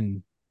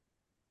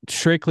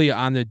strictly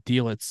on the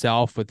deal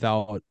itself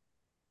without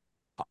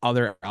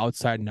other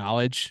outside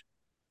knowledge.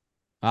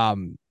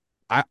 Um,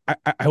 I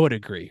would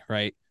agree,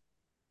 right?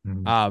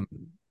 Mm-hmm.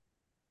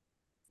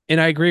 And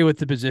I agree with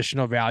the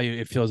positional value.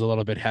 It feels a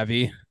little bit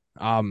heavy.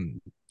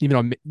 Um,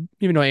 even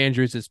though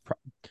Andrews is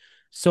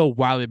so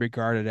widely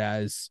regarded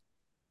as,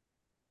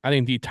 I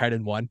think, the tight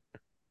end one.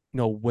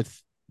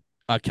 With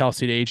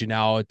Kelsey aging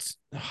out,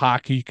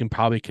 hockey, you can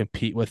probably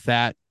compete with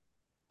that.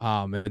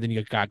 And then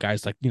you got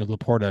guys like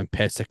Laporta and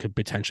Pitts that could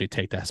potentially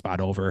take that spot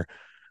over.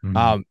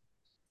 Mm-hmm.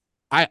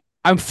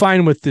 I'm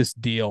fine with this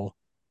deal,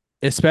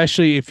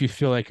 especially if you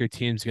feel like your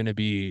team's going to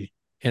be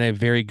in a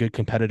very good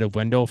competitive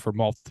window for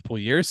multiple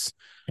years,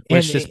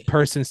 which this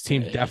person's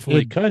team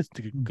definitely could.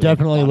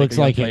 Definitely looks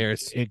like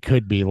players. It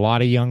could be a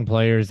lot of young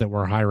players that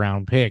were high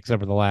round picks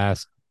over the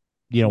last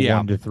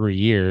 1 to 3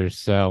 years.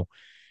 So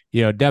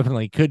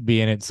definitely could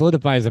be, and it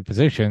solidifies a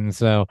position.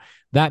 So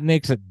that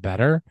makes it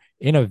better.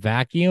 In a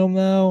vacuum,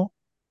 though,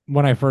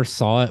 when I first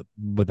saw it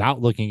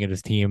without looking at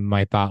his team,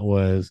 my thought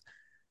was,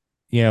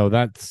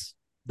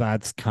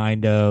 that's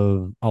kind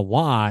of a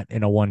lot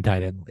in a one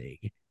tight end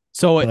league.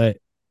 So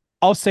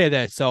I'll say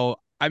that. So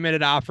I made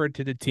an offer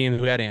to the team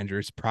who had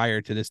Andrews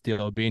prior to this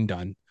deal being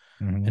done,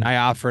 and I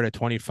offered a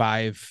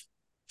 25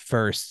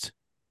 first,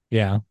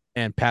 and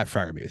Pat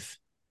Fryermuth.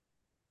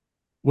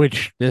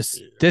 Which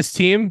this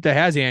team that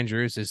has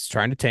Andrews is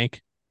trying to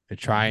tank. They're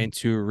trying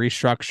to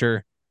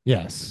restructure.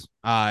 Yes.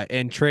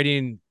 And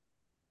trading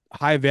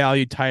high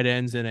value tight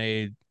ends in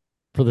a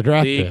for the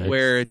draft league picks,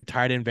 where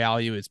tight end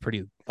value is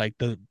pretty like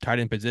the tight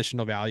end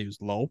positional value is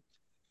low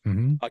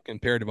Mm-hmm.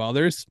 compared to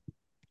others.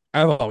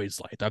 I've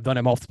always liked. I've done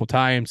it multiple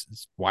times.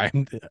 It's why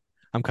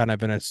I'm kind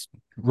of in a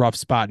rough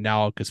spot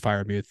now because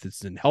Firemuth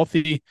isn't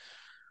healthy.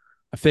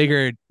 I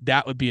figured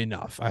that would be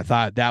enough. I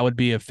thought that would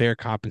be a fair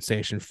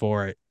compensation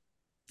for it.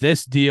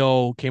 This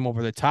deal came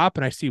over the top,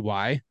 and I see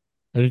why.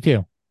 I do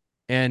too.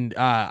 And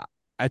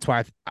that's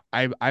why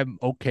I'm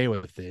okay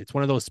with it. It's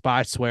one of those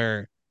spots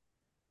where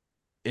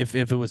if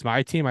it was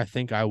my team, I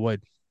think I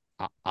would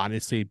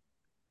honestly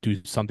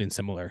do something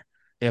similar.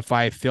 If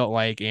I felt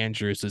like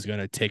Andrews is going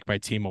to take my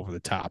team over the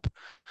top,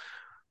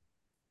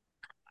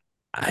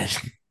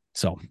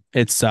 so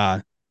it's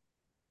on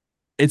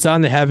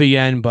the heavy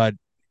end. But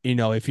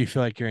if you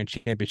feel like you're in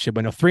championship,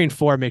 I know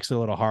 3-4 makes it a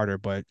little harder.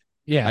 But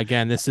Yeah.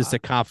 again, this is a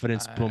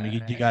confidence boom. You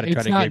got to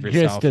try It's to not give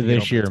just yourself a and get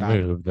this over the year top.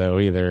 move though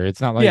either.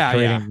 It's not like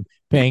Yeah.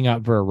 paying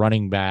up for a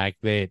running back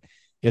that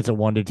it's a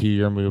 1 to 2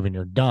 year move and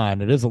you're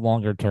done. It is a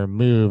longer term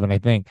move, and I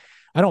think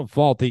I don't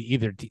fault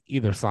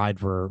either side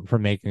for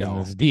making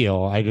this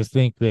deal. I just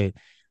think that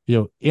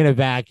in a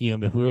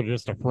vacuum, if we were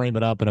just to frame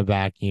it up in a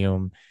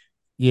vacuum,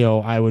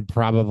 I would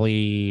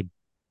probably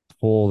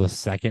pull the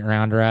second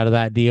rounder out of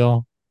that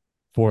deal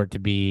for it to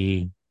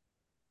be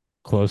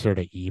closer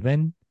to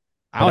even.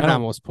 I would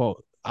almost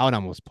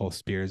pull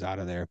Spears out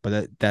of there,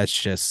 but that's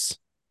just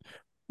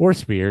or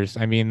Spears.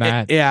 I mean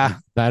that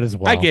as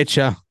well. I get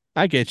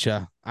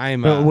you.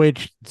 I'm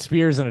which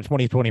Spears in a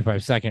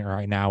 2025 second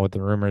right now with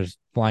the rumors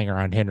flying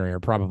around Henry are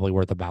probably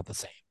worth about the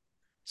same.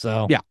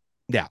 So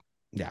yeah.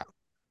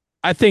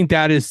 I think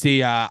that is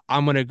the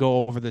I'm gonna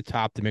go over the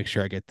top to make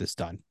sure I get this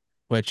done.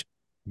 Which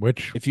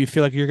if you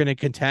feel like you're gonna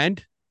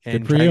contend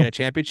and try to get a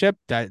championship,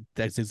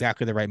 that's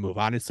exactly the right move.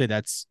 Honestly,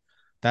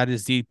 that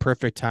is the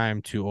perfect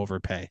time to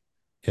overpay.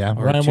 Yeah,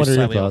 or Ryan, to what are your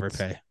slightly thoughts?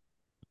 overpay.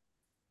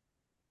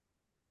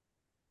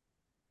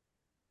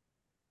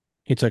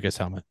 He took his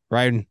helmet.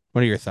 Ryan,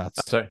 what are your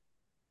thoughts? Sorry,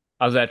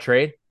 how's that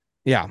trade?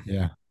 Yeah.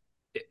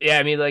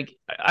 I mean, like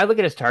I look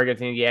at his target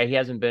thing. Yeah, he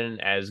hasn't been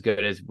as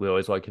good as we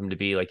always like him to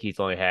be. Like he's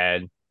only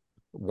had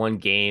one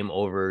game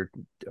over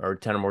or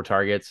 10 or more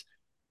targets.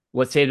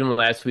 What saved him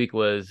last week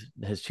was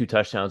his 2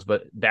 touchdowns,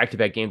 but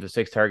back-to-back games with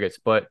 6 targets.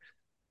 But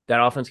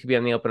that offense could be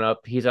on the up and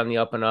up. He's on the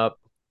up and up.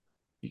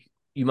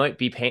 You might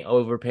be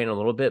overpaying a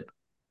little bit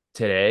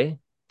today,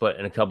 but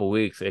in a couple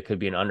weeks it could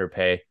be an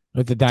underpay.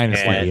 It's a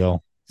dynasty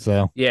deal,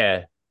 so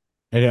yeah.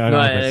 I don't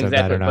know if I said exactly.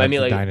 that or not. But I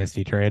mean, it's a like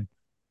dynasty trade.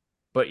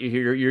 But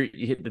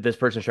this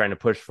person's trying to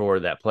push for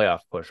that playoff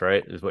push,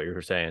 right? Is what you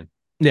were saying.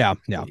 Yeah.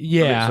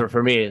 So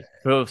for me,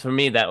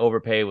 that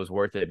overpay was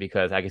worth it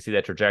because I can see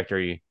that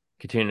trajectory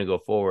continue to go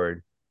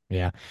forward.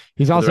 Yeah,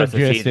 he's also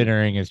just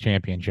entering his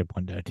championship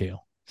window too.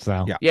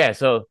 So yeah.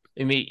 So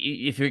I mean,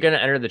 if you're gonna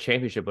enter the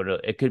championship window,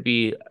 it could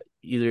be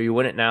either you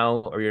win it now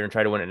or you're gonna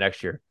try to win it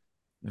next year.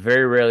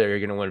 Very rarely are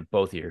you gonna win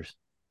both years.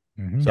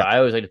 Mm-hmm. So I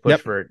always like to push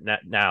for it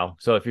now.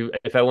 So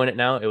if I win it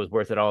now, it was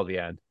worth it all at the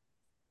end.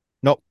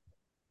 Nope.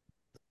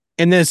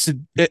 And this,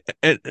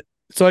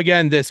 so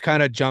again, this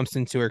kind of jumps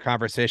into our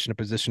conversation of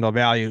positional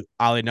value.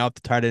 Ollie, now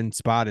the tight end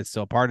spot is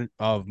still part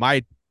of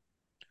my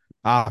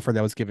offer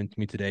that was given to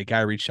me today.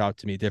 Guy reached out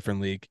to me,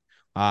 different league,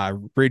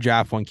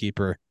 redraft one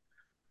keeper.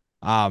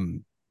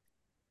 The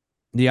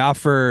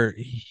offer,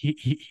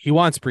 he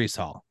wants Breece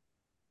Hall.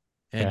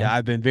 And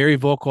I've been very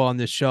vocal on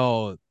this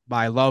show,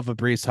 my love of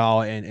Breece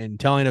Hall and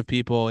telling of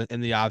people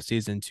in the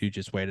offseason to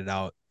just wait it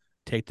out,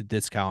 take the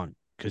discount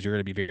because you're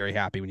going to be very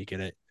happy when you get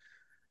it.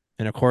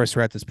 And of course,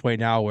 we're at this point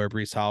now where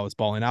Breece Hall is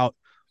balling out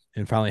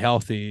and finally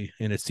healthy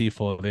in a sea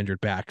full of injured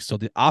backs. So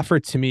the offer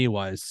to me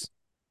was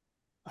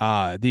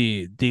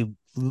the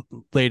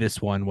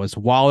latest one was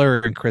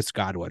Waller and Chris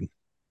Godwin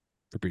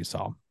for Breece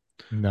Hall.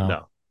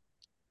 No.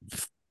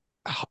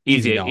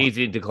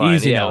 Easy decline.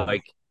 Easy yeah, no.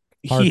 Like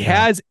he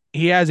has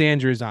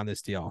Andrews on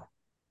this deal.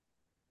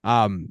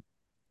 On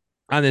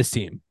this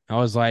team. I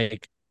was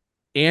like,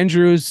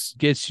 Andrews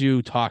gets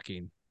you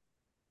talking.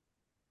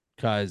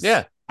 Because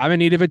I'm in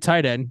need of a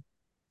tight end.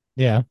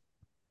 Yeah.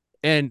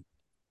 And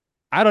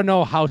I don't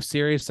know how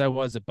serious I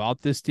was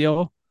about this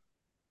deal,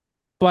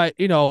 but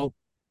I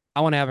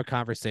want to have a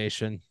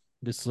conversation.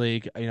 This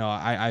league,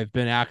 I've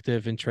been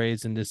active in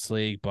trades in this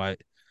league, but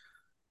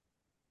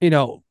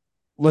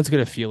let's get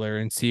a feeler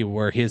and see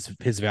where his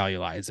value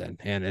lies in.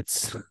 And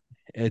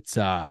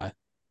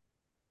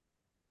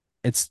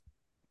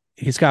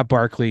he's got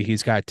Barkley,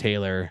 he's got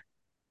Taylor.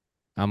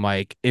 I'm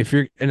like,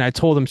 and I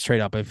told him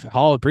straight up, if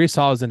Breece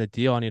Hall is in a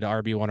deal, I need an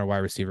RB1 or wide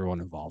receiver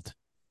 1 involved.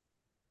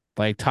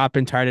 Like top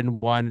and tight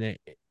end 1,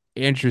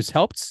 Andrews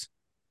helps.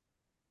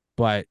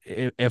 But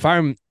if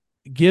I'm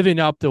giving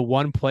up the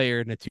 1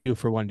 player in a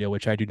 2-for-1 deal,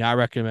 which I do not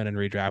recommend in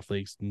redraft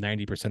leagues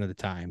 90% of the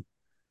time,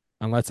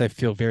 unless I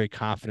feel very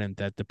confident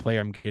that the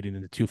player I'm getting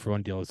in the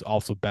 2-for-1 deal is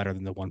also better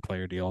than the 1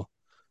 player deal.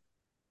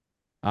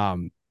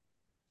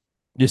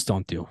 Just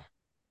don't do.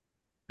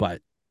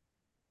 But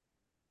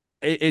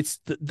it's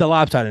the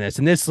lopsidedness.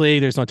 In this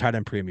league, there's no tight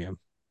end premium.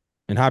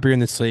 And Hopper in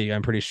this league,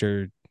 I'm pretty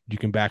sure you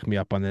can back me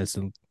up on this.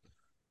 And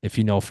if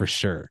you know for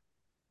sure,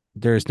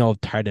 there's no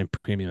tight end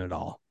premium at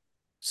all.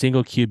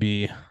 single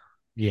QB,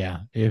 Yeah,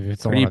 if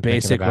it's the one pretty I'm thinking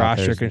basic about,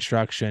 roster there's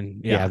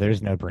construction. yeah, Yeah.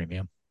 there's no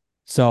premium.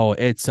 So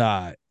it's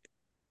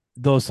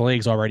those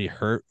leagues already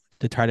hurt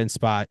the tight end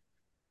spot.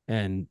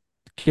 And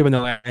given the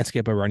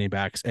landscape of running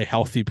backs, a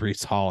healthy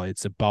Brees Hall,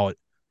 it's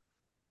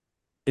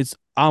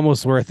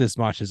almost worth as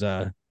much as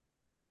a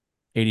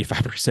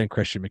 85%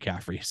 Christian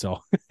McCaffrey.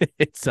 So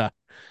it's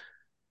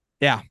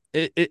yeah,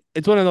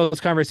 it's one of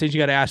those conversations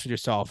you got to ask with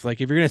yourself. Like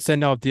if you're going to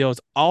send out deals,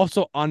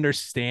 also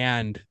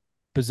understand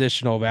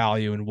positional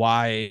value and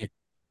why.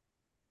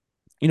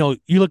 You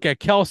look at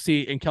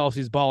Kelsey and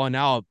Kelsey's balling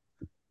out.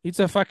 He's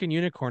a fucking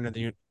unicorn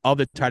of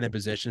the tight end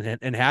position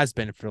and has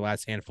been for the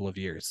last handful of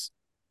years.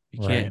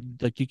 Right.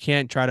 You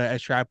can't try to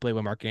extrapolate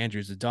what Mark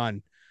Andrews has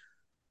done.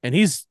 And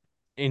he's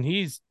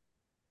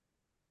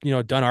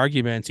done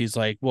arguments. He's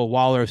like, well,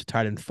 Waller's a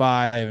tight end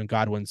 5 and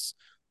Godwin's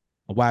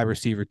a wide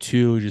receiver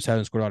 2, just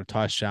hasn't scored a lot of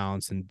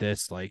touchdowns. And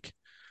this, like,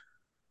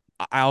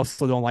 I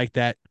also don't like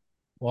that. I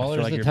Well, feel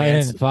there's like the your tight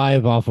man's end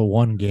 5 off of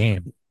one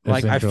game,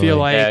 like, I feel essentially. Yeah,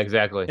 like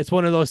exactly. it's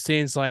one of those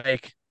things.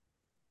 Like,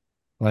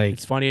 Like,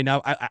 it's funny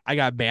enough. I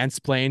got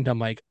mansplained. I'm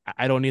like,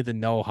 I don't need to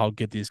know how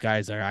good these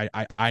guys are.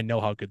 I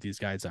know how good these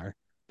guys are.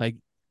 Like, I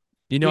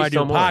Please do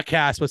tell a more.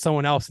 podcast with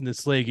someone else in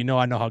this league. I know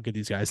how good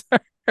these guys are.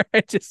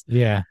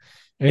 yeah,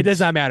 It does it's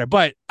not matter.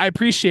 But I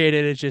appreciate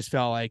it. It just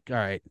felt like, all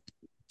right,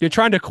 you're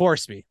trying to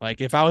course me.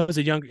 Like if I was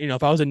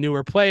if I was a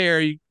newer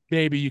player,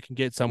 maybe you can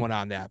get someone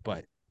on that.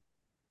 But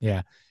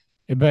yeah,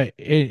 but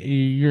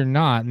you're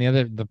not.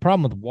 And the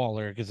problem with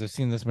Waller, because I've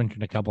seen this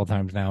mentioned a couple of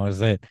times now, is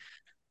that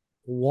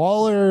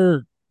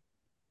Waller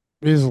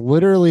is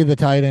literally the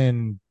tight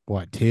end,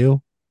 what,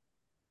 2?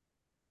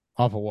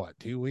 Off of what,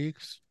 2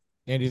 weeks?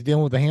 And he's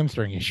dealing with the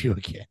hamstring issue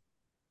again.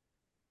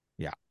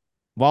 yeah,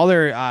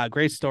 Waller,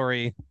 great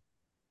story.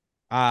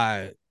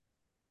 Uh,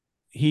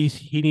 he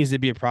needs to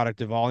be a product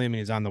of volume, and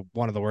he's on the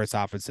one of the worst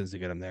offenses to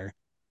get him there.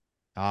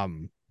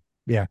 Um,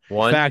 Yeah. the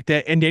One. fact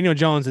that and Daniel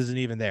Jones isn't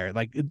even there.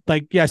 Like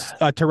yes,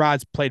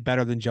 Tyrod's played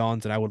better than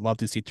Jones, and I would love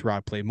to see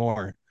Tyrod play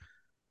more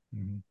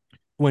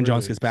when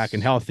Jones gets back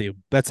and healthy.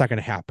 That's not going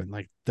to happen.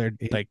 Like they're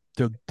going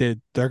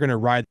to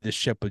ride the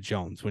ship with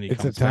Jones when he It's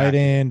a comes tight back.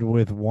 end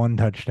with 1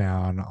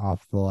 touchdown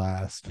off the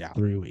last Yeah.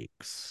 3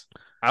 weeks.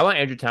 I want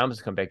Andrew Thomas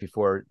to come back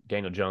before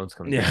Daniel Jones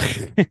comes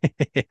back.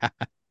 Yeah.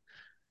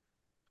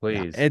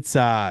 Please. It's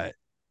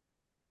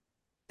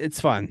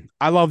fun.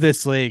 I love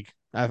this league.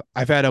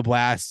 I've had a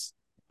blast.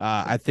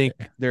 I think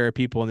there are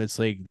people in this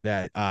league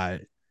that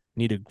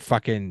need to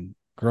fucking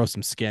grow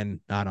some skin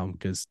on them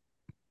because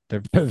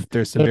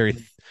there's some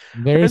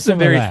There's some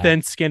very of that.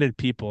 thin-skinned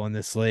people in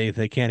this league.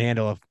 They can't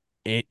handle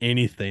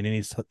anything,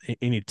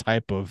 any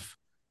type of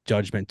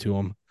judgment to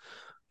them.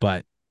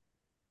 But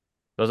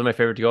Those are my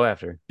favorite to go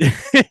after.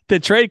 the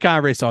trade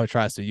conference, oh,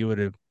 trust me,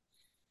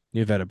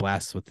 you've had a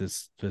blast with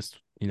this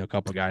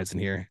couple guys in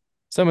here.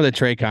 Some of the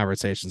trade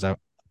conversations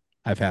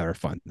I've had are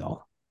fun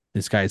though.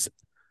 These guys,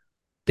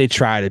 they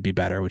try to be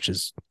better, which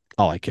is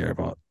all I care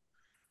about.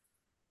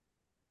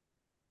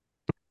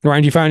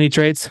 Ryan, do you find any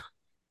trades?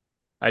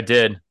 I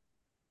did.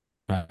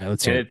 All right,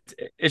 let's hear And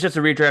it's just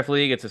a redraft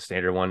league. It's a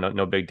standard one.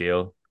 No big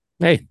deal.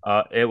 it.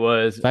 Hey, It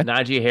was fine.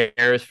 Najee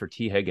Harris for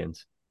T.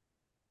 Higgins.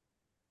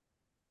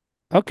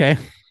 Okay.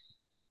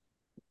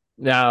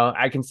 Now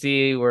I can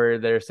see where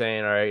they're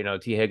saying, all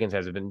right, T. Higgins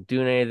hasn't been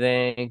doing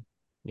anything.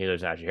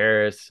 There's Najee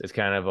Harris. It's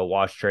kind of a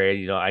wash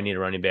trade. I need a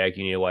running back.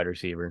 You need a wide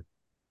receiver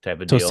type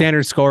of So deal.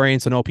 standard scoring,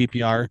 so no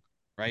PPR,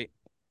 right?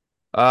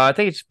 I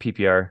think it's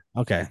PPR.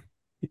 Okay.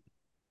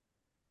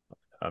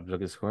 I'm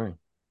looking at scoring.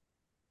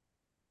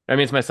 I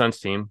mean, it's my son's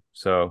team,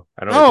 so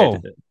I don't. Oh,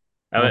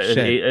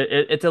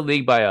 Shit. It's a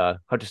league by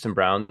Hutchison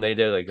Brown. They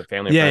did like a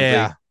family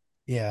friendly.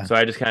 Yeah. So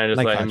I just kind of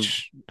just like let him.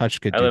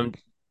 Hutch could I let do. him.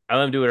 I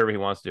let him do whatever he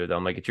wants to do.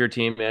 I'm like, it's your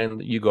team, man.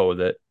 You go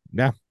with it.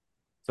 Yeah.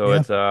 So Yeah.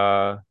 it's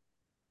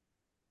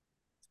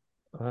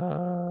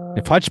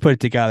If Hutch put it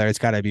together, it's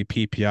got to be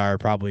PPR,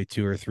 probably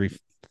 2 or 3,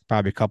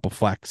 probably a couple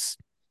flex,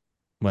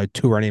 like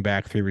 2 running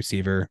back, 3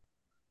 receiver.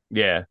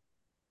 Yeah.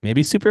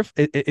 Maybe super.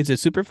 Is it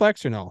super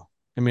flex or no?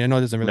 I mean, I know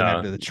it doesn't really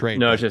matter to the trade.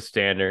 No, but... it's just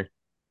standard.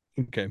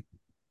 Okay.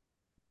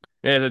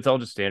 Yeah, it's all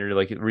just standard,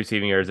 like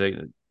receiving yards. I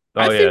think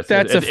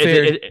that's a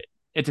fair.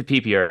 It's a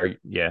PPR.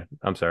 Yeah,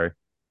 I'm sorry.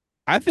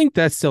 I think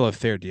that's still a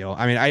fair deal.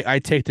 I mean, I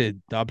take the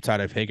upside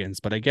of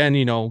Higgins, but again,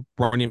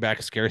 running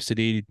back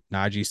scarcity,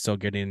 Najee's still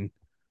getting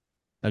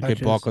a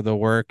good bulk of the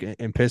work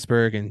in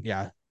Pittsburgh, and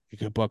yeah, a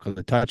good bulk of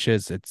the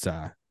touches. It's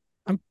I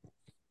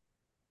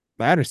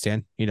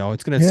understand.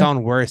 It's going to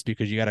sound worse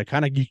because you got to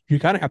kind of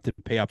have to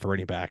pay up for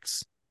running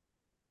backs.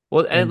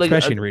 Well, and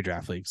especially in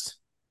redraft leagues.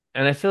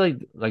 And I feel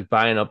like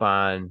buying up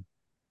on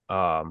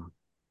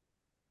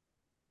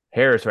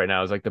Harris right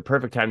now is like the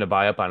perfect time to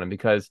buy up on him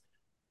because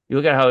you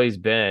look at how he's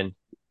been,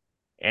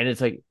 and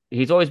it's like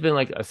he's always been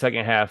like a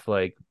second half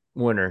like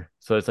winner.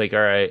 So it's like, all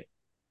right,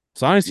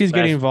 as long as he's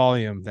getting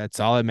volume, that's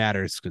all that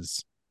matters.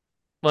 Because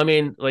I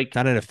mean, like,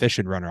 not an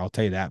efficient runner, I'll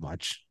tell you that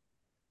much.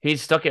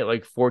 He's stuck at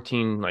like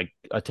 14 like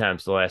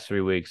attempts the last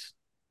 3 weeks,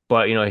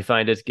 but he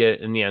finally does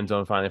get in the end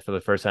zone finally for the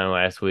first time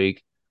last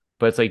week.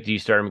 But it's like, do you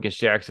start him against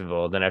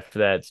Jacksonville? Then after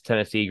that, it's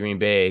Tennessee, Green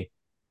Bay,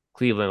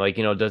 Cleveland. Like,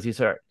 does he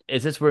start?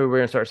 Is this where we're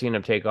gonna start seeing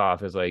him take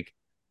off? Is like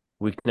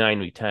week 9,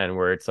 week 10,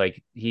 where it's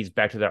like he's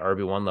back to that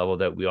RB1 level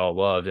that we all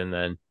loved, and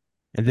then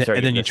you start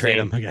and then getting you the trade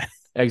same. him again.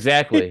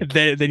 Exactly.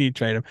 Then you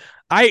trade him.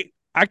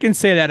 I can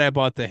say that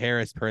about the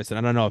Harris person.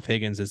 I don't know if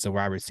Higgins is the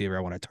wide receiver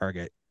I want to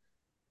target.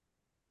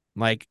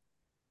 Like,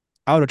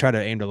 I would try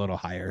to aim a little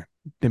higher.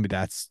 Maybe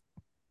that's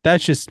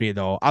just me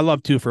though. I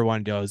love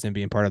 2-for-1 deals and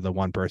being part of the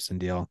one person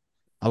deal.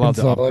 I love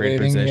the upgrade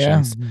Consolidating, yeah.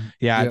 positions.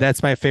 Yeah, Yep.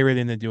 that's my favorite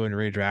thing to do in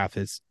redraft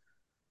is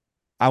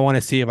I want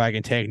to see if I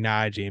can take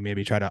Najee and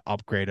maybe try to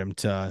upgrade him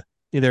to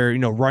either,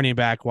 running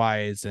back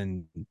wise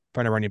and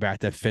find a running back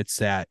that fits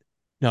that,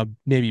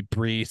 maybe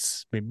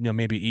Brees,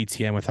 maybe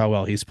ETN with how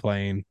well he's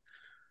playing,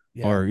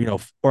 Yeah.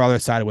 or other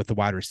side with the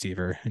wide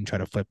receiver and try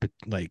to flip it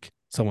like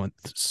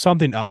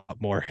something up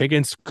more.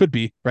 Higgins could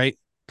be, right?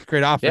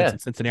 Great offense Yeah. in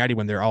Cincinnati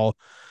when they're all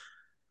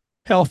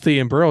healthy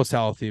and Burrow's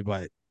healthy,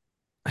 but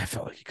I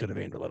felt like he could have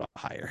aimed a little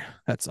higher.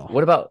 That's all.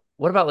 What about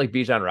like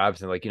Bijan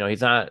Robinson? Like,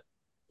 he's not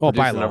Oh,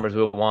 buy producing the low. numbers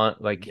we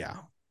want. Like, Yeah.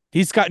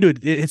 He's got,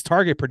 dude, his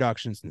target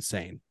production's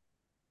insane.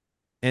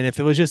 And if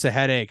it was just a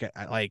headache,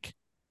 like,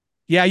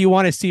 yeah, you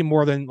want to see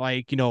more than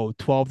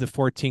 12 to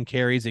 14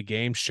 carries a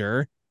game,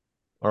 sure,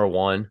 or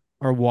one.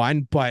 or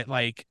one, but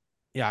like,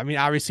 yeah, I mean,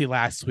 obviously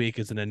last week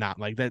isn't a not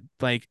like that,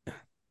 like,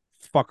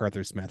 fuck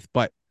Arthur Smith,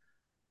 but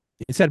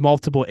he's had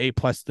multiple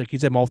 8+, like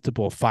he's had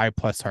multiple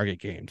 5+ target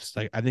games.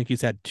 Like, I think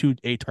he's had 2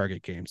 8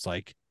 target games.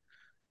 Like,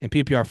 in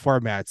PPR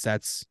formats,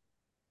 that's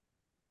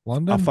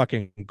London a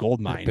fucking gold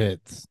or mine.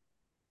 Bits.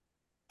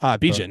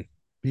 Bijan.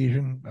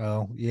 Bijan.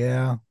 Oh,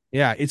 yeah.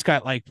 Yeah, it's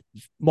got like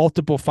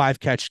multiple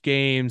 5-catch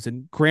games,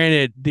 and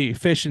granted, the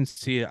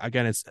efficiency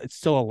again, it's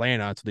still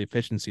Atlanta, so the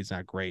efficiency is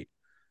not great.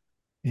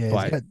 Yeah,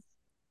 But- he's got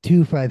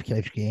 2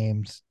 5-catch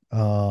games.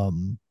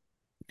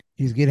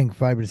 He's getting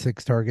 5 to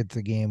 6 targets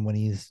a game when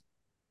he's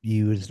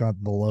used on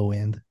the low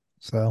end.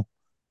 So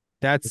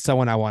That's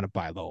someone I want to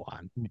buy low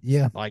on.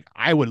 yeah, Like,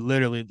 I would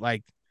literally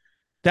like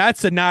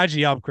that's a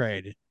Najee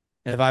upgrade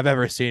if I've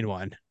ever seen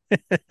one.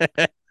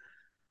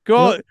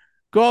 Go Yep.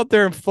 go out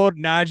there and float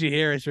Najee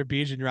Harris or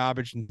Bijan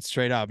Robinson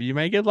straight up. You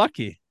might get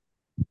lucky.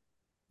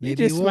 maybe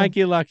You just might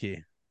get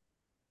lucky.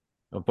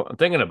 I'm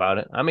thinking about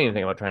it. I'm even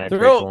thinking about trying to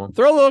trade for him.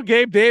 Throw a little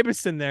Gabe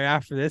Davis in there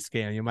after this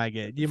game. You might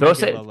get a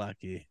little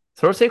lucky.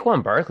 Throw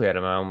Saquon Barkley at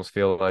him. I almost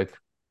feel like.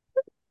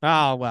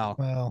 Oh well.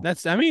 Well,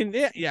 That's I mean,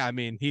 yeah, I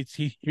mean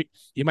he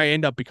might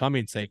end up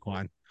becoming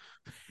Saquon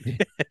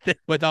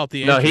without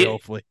the No, injury,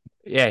 hopefully.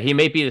 Yeah, he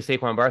may be the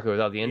Saquon Barkley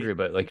without the injury,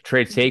 but like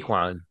trade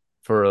Saquon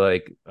for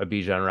like a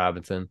Bijan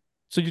Robinson.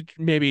 So you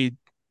maybe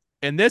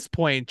in this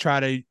point try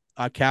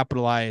to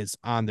capitalize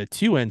on the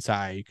 2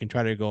 inside. You can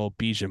try to go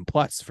Bijan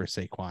plus for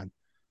Saquon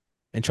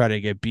and try to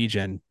get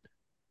Bijan,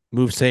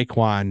 move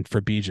Saquon for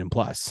Bijan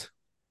plus.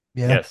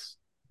 yeah. Yes.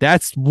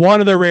 That's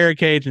one of the rare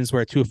occasions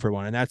where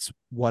 2-for-1, and that's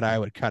what I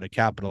would kind of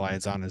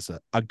capitalize on as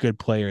a good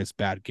player's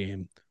bad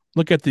game.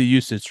 Look at the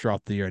usage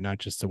throughout the year, not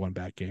just the one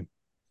bad game.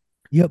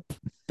 Yep.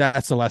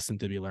 That's a lesson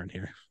to be learned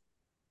here.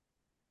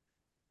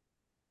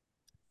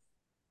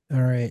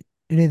 All right.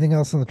 Anything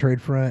else on the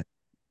trade front?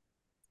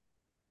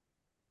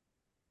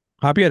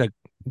 Hoppy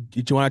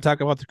did you want to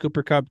talk about the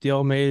Cooper Cup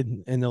deal made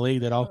in the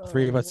league that all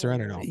 3 of us are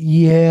in or no?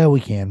 Yeah, we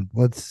can.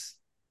 Let's.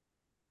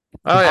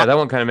 Oh yeah, that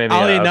one kind of made me.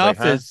 Oddly I was enough,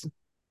 like, huh? is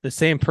the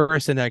same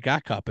person that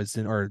got Cup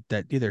or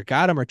that either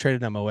got him or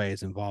traded him away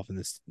is involved in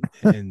this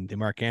in the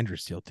Mark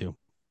Andrews deal too.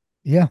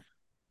 Yeah,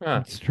 Huh.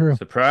 that's true.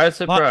 Surprise,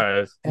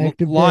 surprise.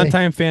 Active Long day.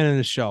 time fan of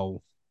the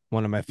show.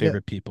 One of my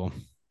favorite people.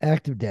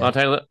 Active day.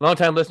 Long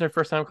time listener,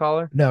 first time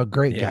caller. No,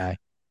 great Yeah. guy.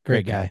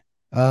 Great guy.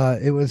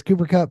 It was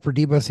Cooper Cup for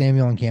Debo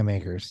Samuel and Cam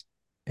Akers.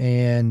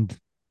 And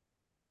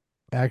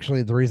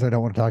actually, the reason I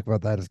don't want to talk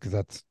about that is because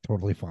that's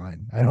totally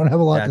fine. I don't have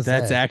a lot to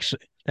say.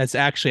 That's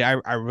actually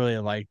I really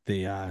like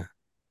the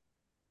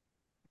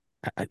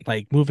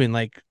like moving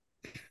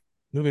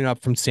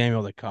up from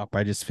Samuel to Cup.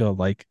 I just feel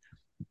like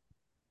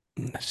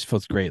it just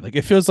feels great. Like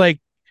it feels like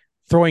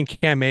throwing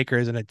Cam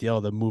Akers in a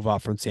deal to move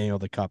off from Samuel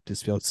to Cup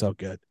just feels so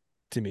good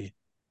to me.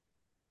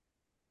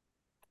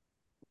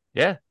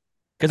 Yeah.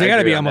 Because they got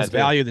to agree be on almost that,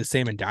 too. valued the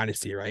same in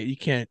Dynasty, right? You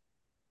can't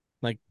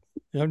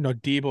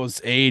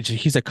Debo's age.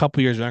 He's a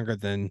couple years younger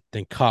than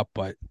Cup,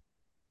 but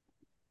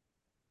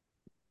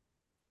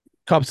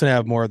Cup's gonna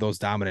have more of those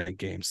dominant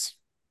games.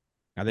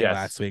 I think Yes.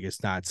 last week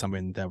it's not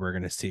something that we're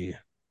gonna see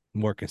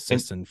more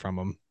consistent from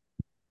him.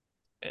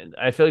 And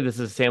I feel like this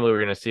is the same way we're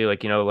gonna see.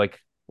 Like, like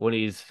when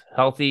he's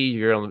healthy,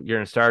 you're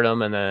gonna start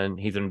him, and then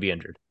he's gonna be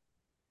injured.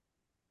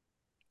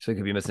 So he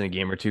could be missing a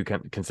game or two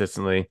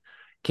consistently.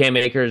 Cam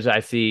Akers, I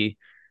see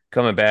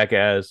coming back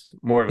as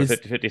more of a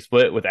 50-50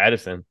 split with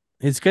Addison.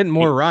 He's getting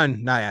more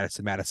run, not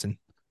Addison,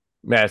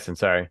 Madison,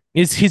 sorry.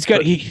 He's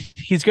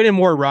getting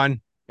more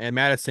run, and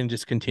Madison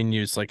just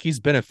continues. Like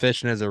he's been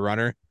efficient as a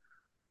runner.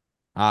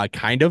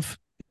 Kind of.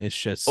 It's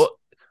just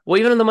well,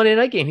 even in the Monday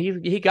night game,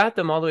 he got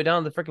them all the way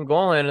down the freaking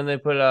goal line, and they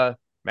put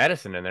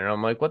Madison in there. And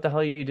I'm like, what the hell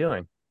are you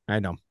doing? I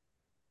know.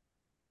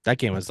 That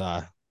game was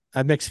I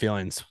have mixed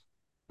feelings.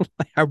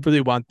 I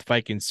really want the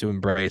Vikings to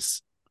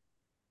embrace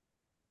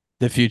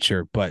the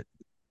future, but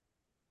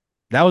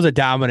that was a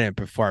dominant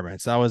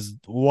performance. That was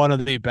one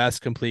of the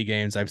best complete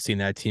games I've seen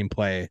that team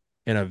play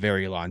in a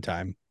very long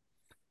time.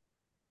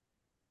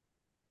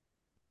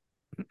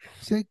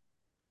 See, I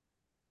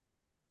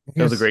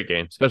That was a guess, great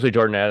game, especially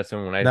Jordan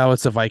Addison. That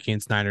was the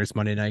Vikings Niners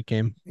Monday night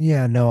game.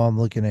 yeah, no, I'm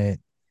looking at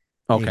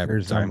Okay,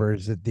 Akers sorry.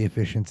 numbers at the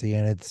efficiency,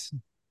 and it's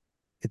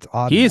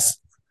odd. It's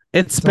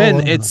It's all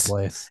over the it's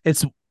place.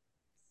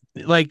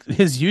 like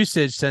his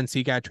usage since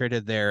he got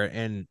traded there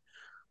and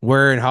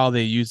where and how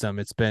they use them.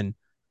 It's been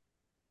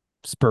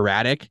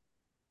sporadic,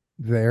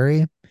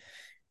 Very,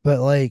 but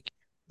like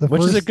the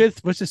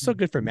first which is so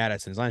good for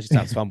Madison as long as he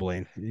stops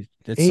fumbling.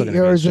 It's still 8 gonna be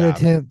his yards an job.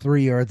 attempt,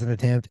 3 yards an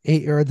attempt,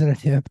 8 yards an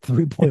attempt,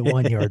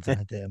 3.1 yards an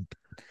attempt.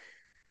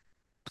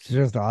 It's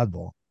just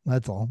oddball.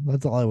 That's all.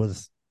 That's all I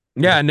was.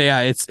 Yeah, and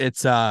yeah, it's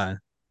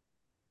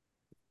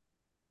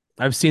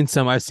I've seen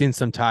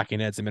some talking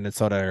heads in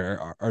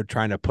Minnesota are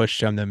trying to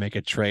push them to make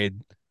a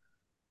trade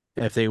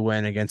if they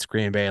win against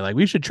Green Bay. Like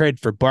we should trade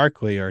for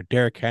Barkley or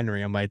Derrick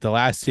Henry. I'm like the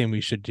last thing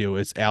we should do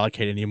is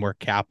allocate any more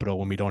capital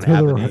when we don't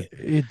have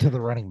any. To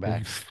the running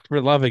backs. For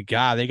the love of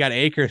God, they got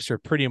Akers for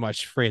pretty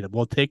much free.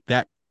 We'll take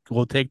that.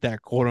 We'll take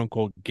that quote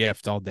unquote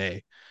gift all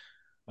day.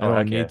 I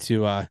don't need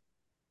to. I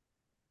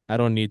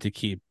don't need to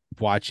keep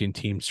watching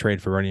teams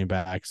trade for running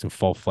backs and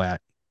fall flat.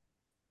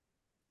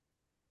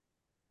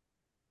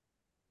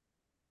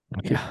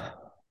 Yeah. Okay.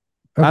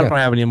 I Okay. don't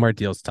have any more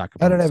deals to talk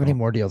about. I don't have any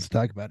more deals to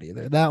talk about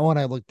either. That one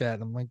I looked at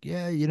and I'm like,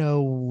 yeah,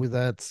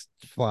 that's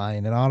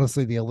fine. And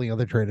honestly, the only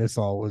other trade I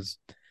saw was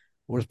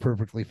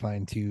perfectly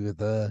fine too.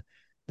 The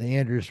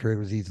Andrews trade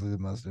was easily the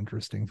most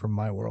interesting from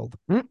my world.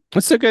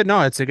 It's a good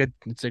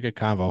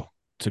convo.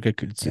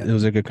 It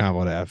was a good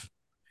convo to have.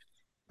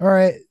 All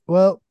right.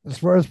 Well, as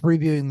far as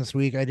previewing this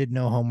week, I did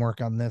no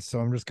homework on this, so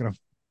I'm just gonna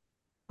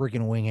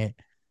freaking wing it.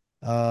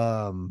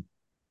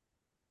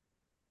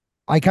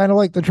 I kind of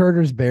like the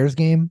Chargers Bears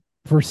game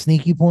for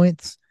sneaky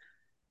points.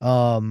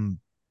 With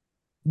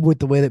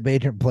the way that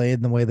Bajent played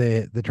and the way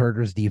the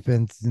Chargers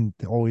defense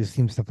always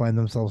seems to find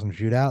themselves in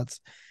shootouts,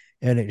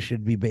 and it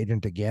should be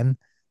Bajent again.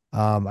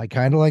 I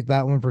kind of like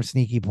that one for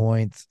sneaky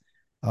points.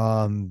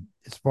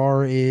 As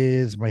far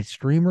as my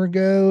streamer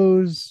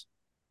goes,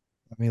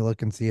 let me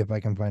look and see if I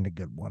can find a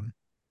good one.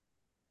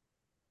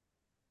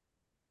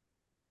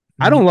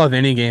 I don't love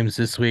any games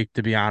this week,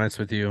 to be honest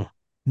with you.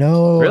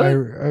 No,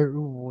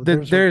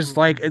 really? There's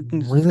like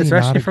really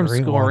especially from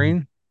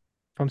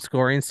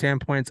scoring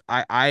standpoints,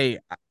 I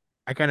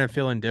kind of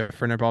feel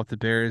indifferent about the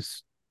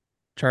Bears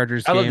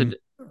Chargers I love game.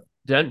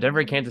 the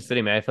Denver Kansas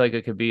City, man. I feel like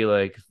it could be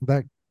like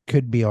that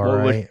could be all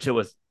right.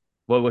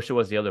 What wish it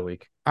was the other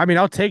week. I mean,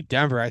 I'll take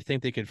Denver. I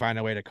think they could find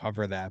a way to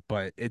cover that,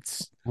 but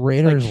it's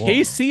Raiders. Like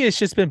KC has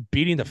just been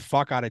beating the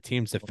fuck out of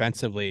teams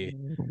defensively,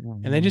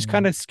 and they just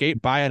kind of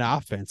skate by an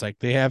offense. Like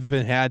they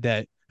haven't had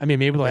that. I mean,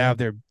 maybe they'll have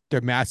their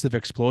massive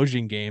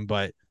explosion game,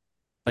 but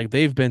like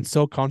they've been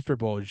so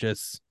comfortable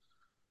just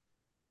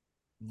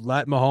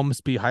let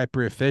Mahomes be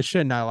hyper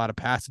efficient, not a lot of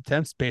pass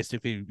attempts,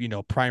 basically,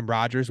 prime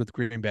Rodgers with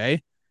Green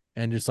Bay,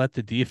 and just let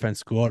the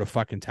defense go out of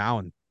fucking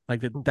town.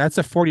 Like that's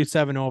a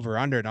 47 over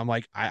under. And I'm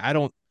like, I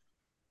don't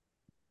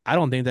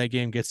think that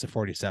game gets to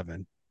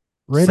 47.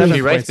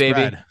 Rashee Rice,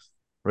 baby.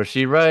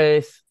 Rashee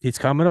Rice. He's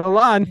coming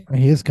along.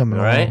 He is coming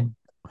along.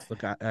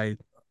 Look,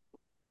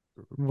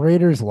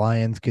 Raiders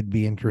Lions could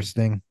be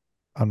interesting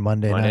on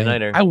Monday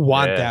night. I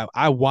want that.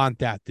 I want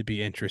that to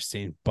be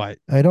interesting, but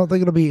I don't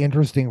think it'll be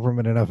interesting from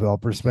an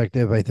NFL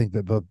perspective. I think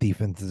that both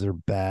defenses are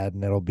bad,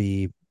 and it'll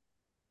be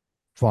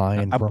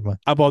fine.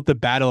 About the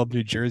Battle of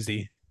New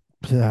Jersey.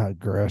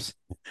 Gross.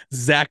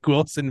 Zach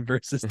Wilson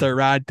versus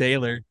Tyrod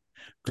Taylor.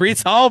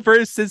 Brees Hall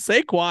versus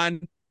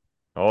Saquon.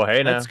 Oh,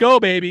 hey, now. Let's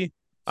go, baby.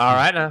 All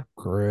right, now.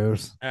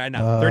 Gross. All right,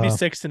 now.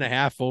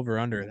 36.5 over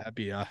under.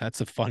 That's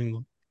a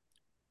fun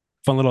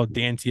little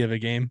dainty of a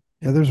game.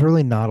 Yeah, there's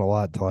really not a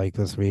lot to like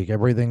this week.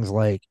 Everything's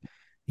like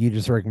you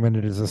just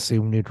recommended as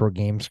assume neutral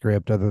game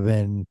script, other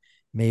than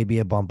maybe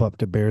a bump up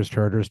to Bears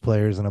Chargers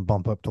players and a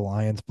bump up to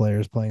Lions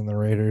players playing the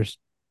Raiders.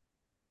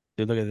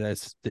 Dude, look at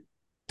this.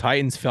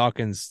 Titans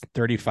Falcons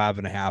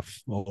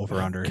 35.5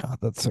 over under. God,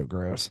 that's so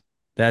gross.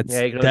 That's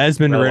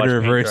Desmond Ridder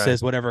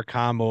versus whatever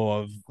combo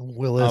of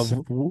Willis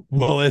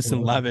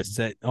and Levis.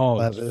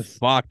 Levis.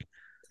 Fuck.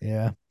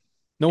 Yeah.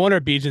 No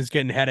wonder Bijan's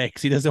getting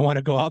headaches. He doesn't want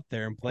to go out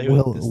there and play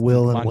with this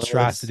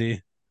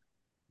monstrosity.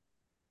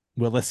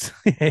 Willis.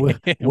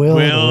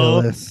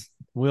 Willis.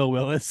 Will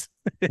Willis.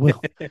 If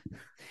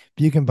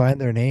you combine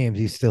their names,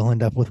 you still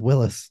end up with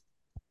Willis.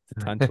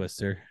 The tongue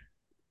twister.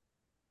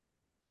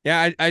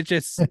 Yeah, I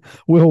just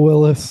Will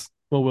Willis.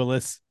 Team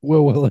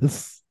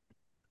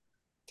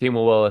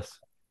Will Willis.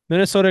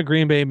 Minnesota,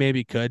 Green Bay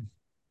maybe could,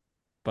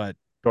 but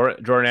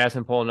Jordan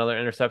Addison pull another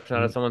interception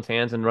out of someone's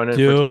hands and run it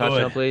for a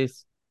touchdown,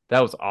 please.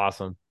 That was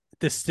awesome.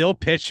 The still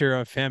picture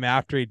of him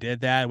after he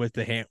did that with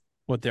the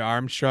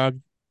arm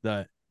shrug,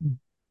 the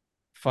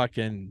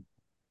fucking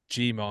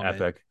G moment.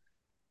 Epic.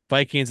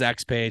 Vikings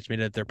X page made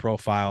it their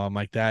profile. I'm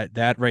like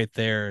that right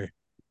there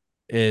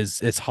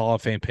is Hall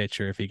of Fame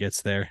pitcher if he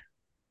gets there.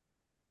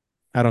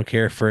 I don't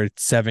care for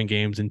 7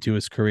 games into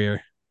his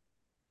career.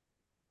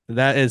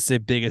 That is the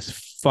biggest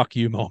fuck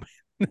you moment.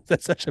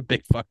 That's such a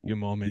big fuck you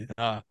moment.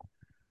 I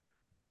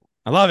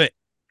love it.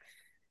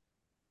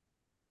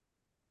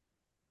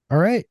 All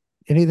right.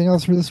 Anything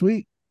else for this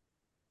week?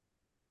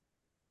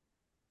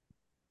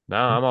 No,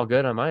 I'm all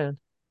good on my end.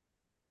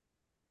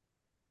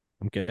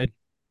 I'm good.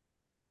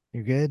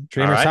 You're good?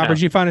 Streamer right, Hopper, now.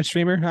 did you find a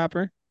streamer,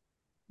 Hopper?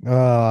 No,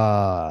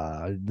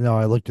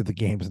 I looked at the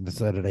games and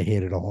decided I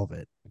hated all of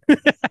it.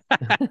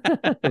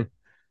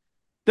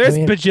 There's I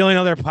mean, bajillion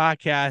other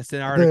podcasts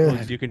and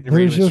articles you can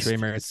read with just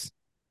streamers.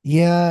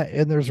 yeah,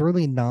 and there's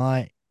really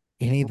not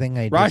anything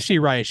I just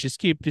Rashi Rice, just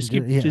keep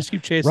chasing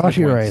Rashi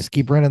the Rice, points.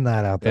 keep running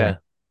that out Yeah.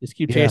 there. Just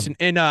keep Yeah. chasing.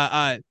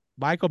 And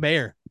Michael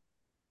Mayer,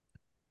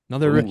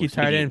 another Ooh, rookie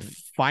tight end,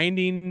 speaking-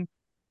 finding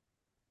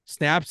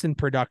snaps in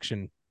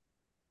production.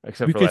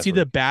 Except We for could last see week.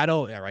 the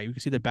battle. Yeah, right. We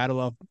could see the battle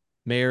of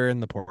Mayer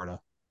and Laporta.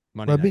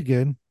 Monday That'd be night.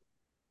 good.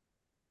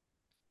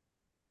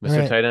 Mr. All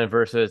right. Tight End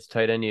versus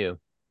Tight End U.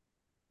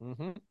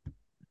 Mm-hmm.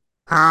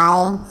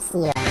 High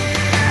ceiling.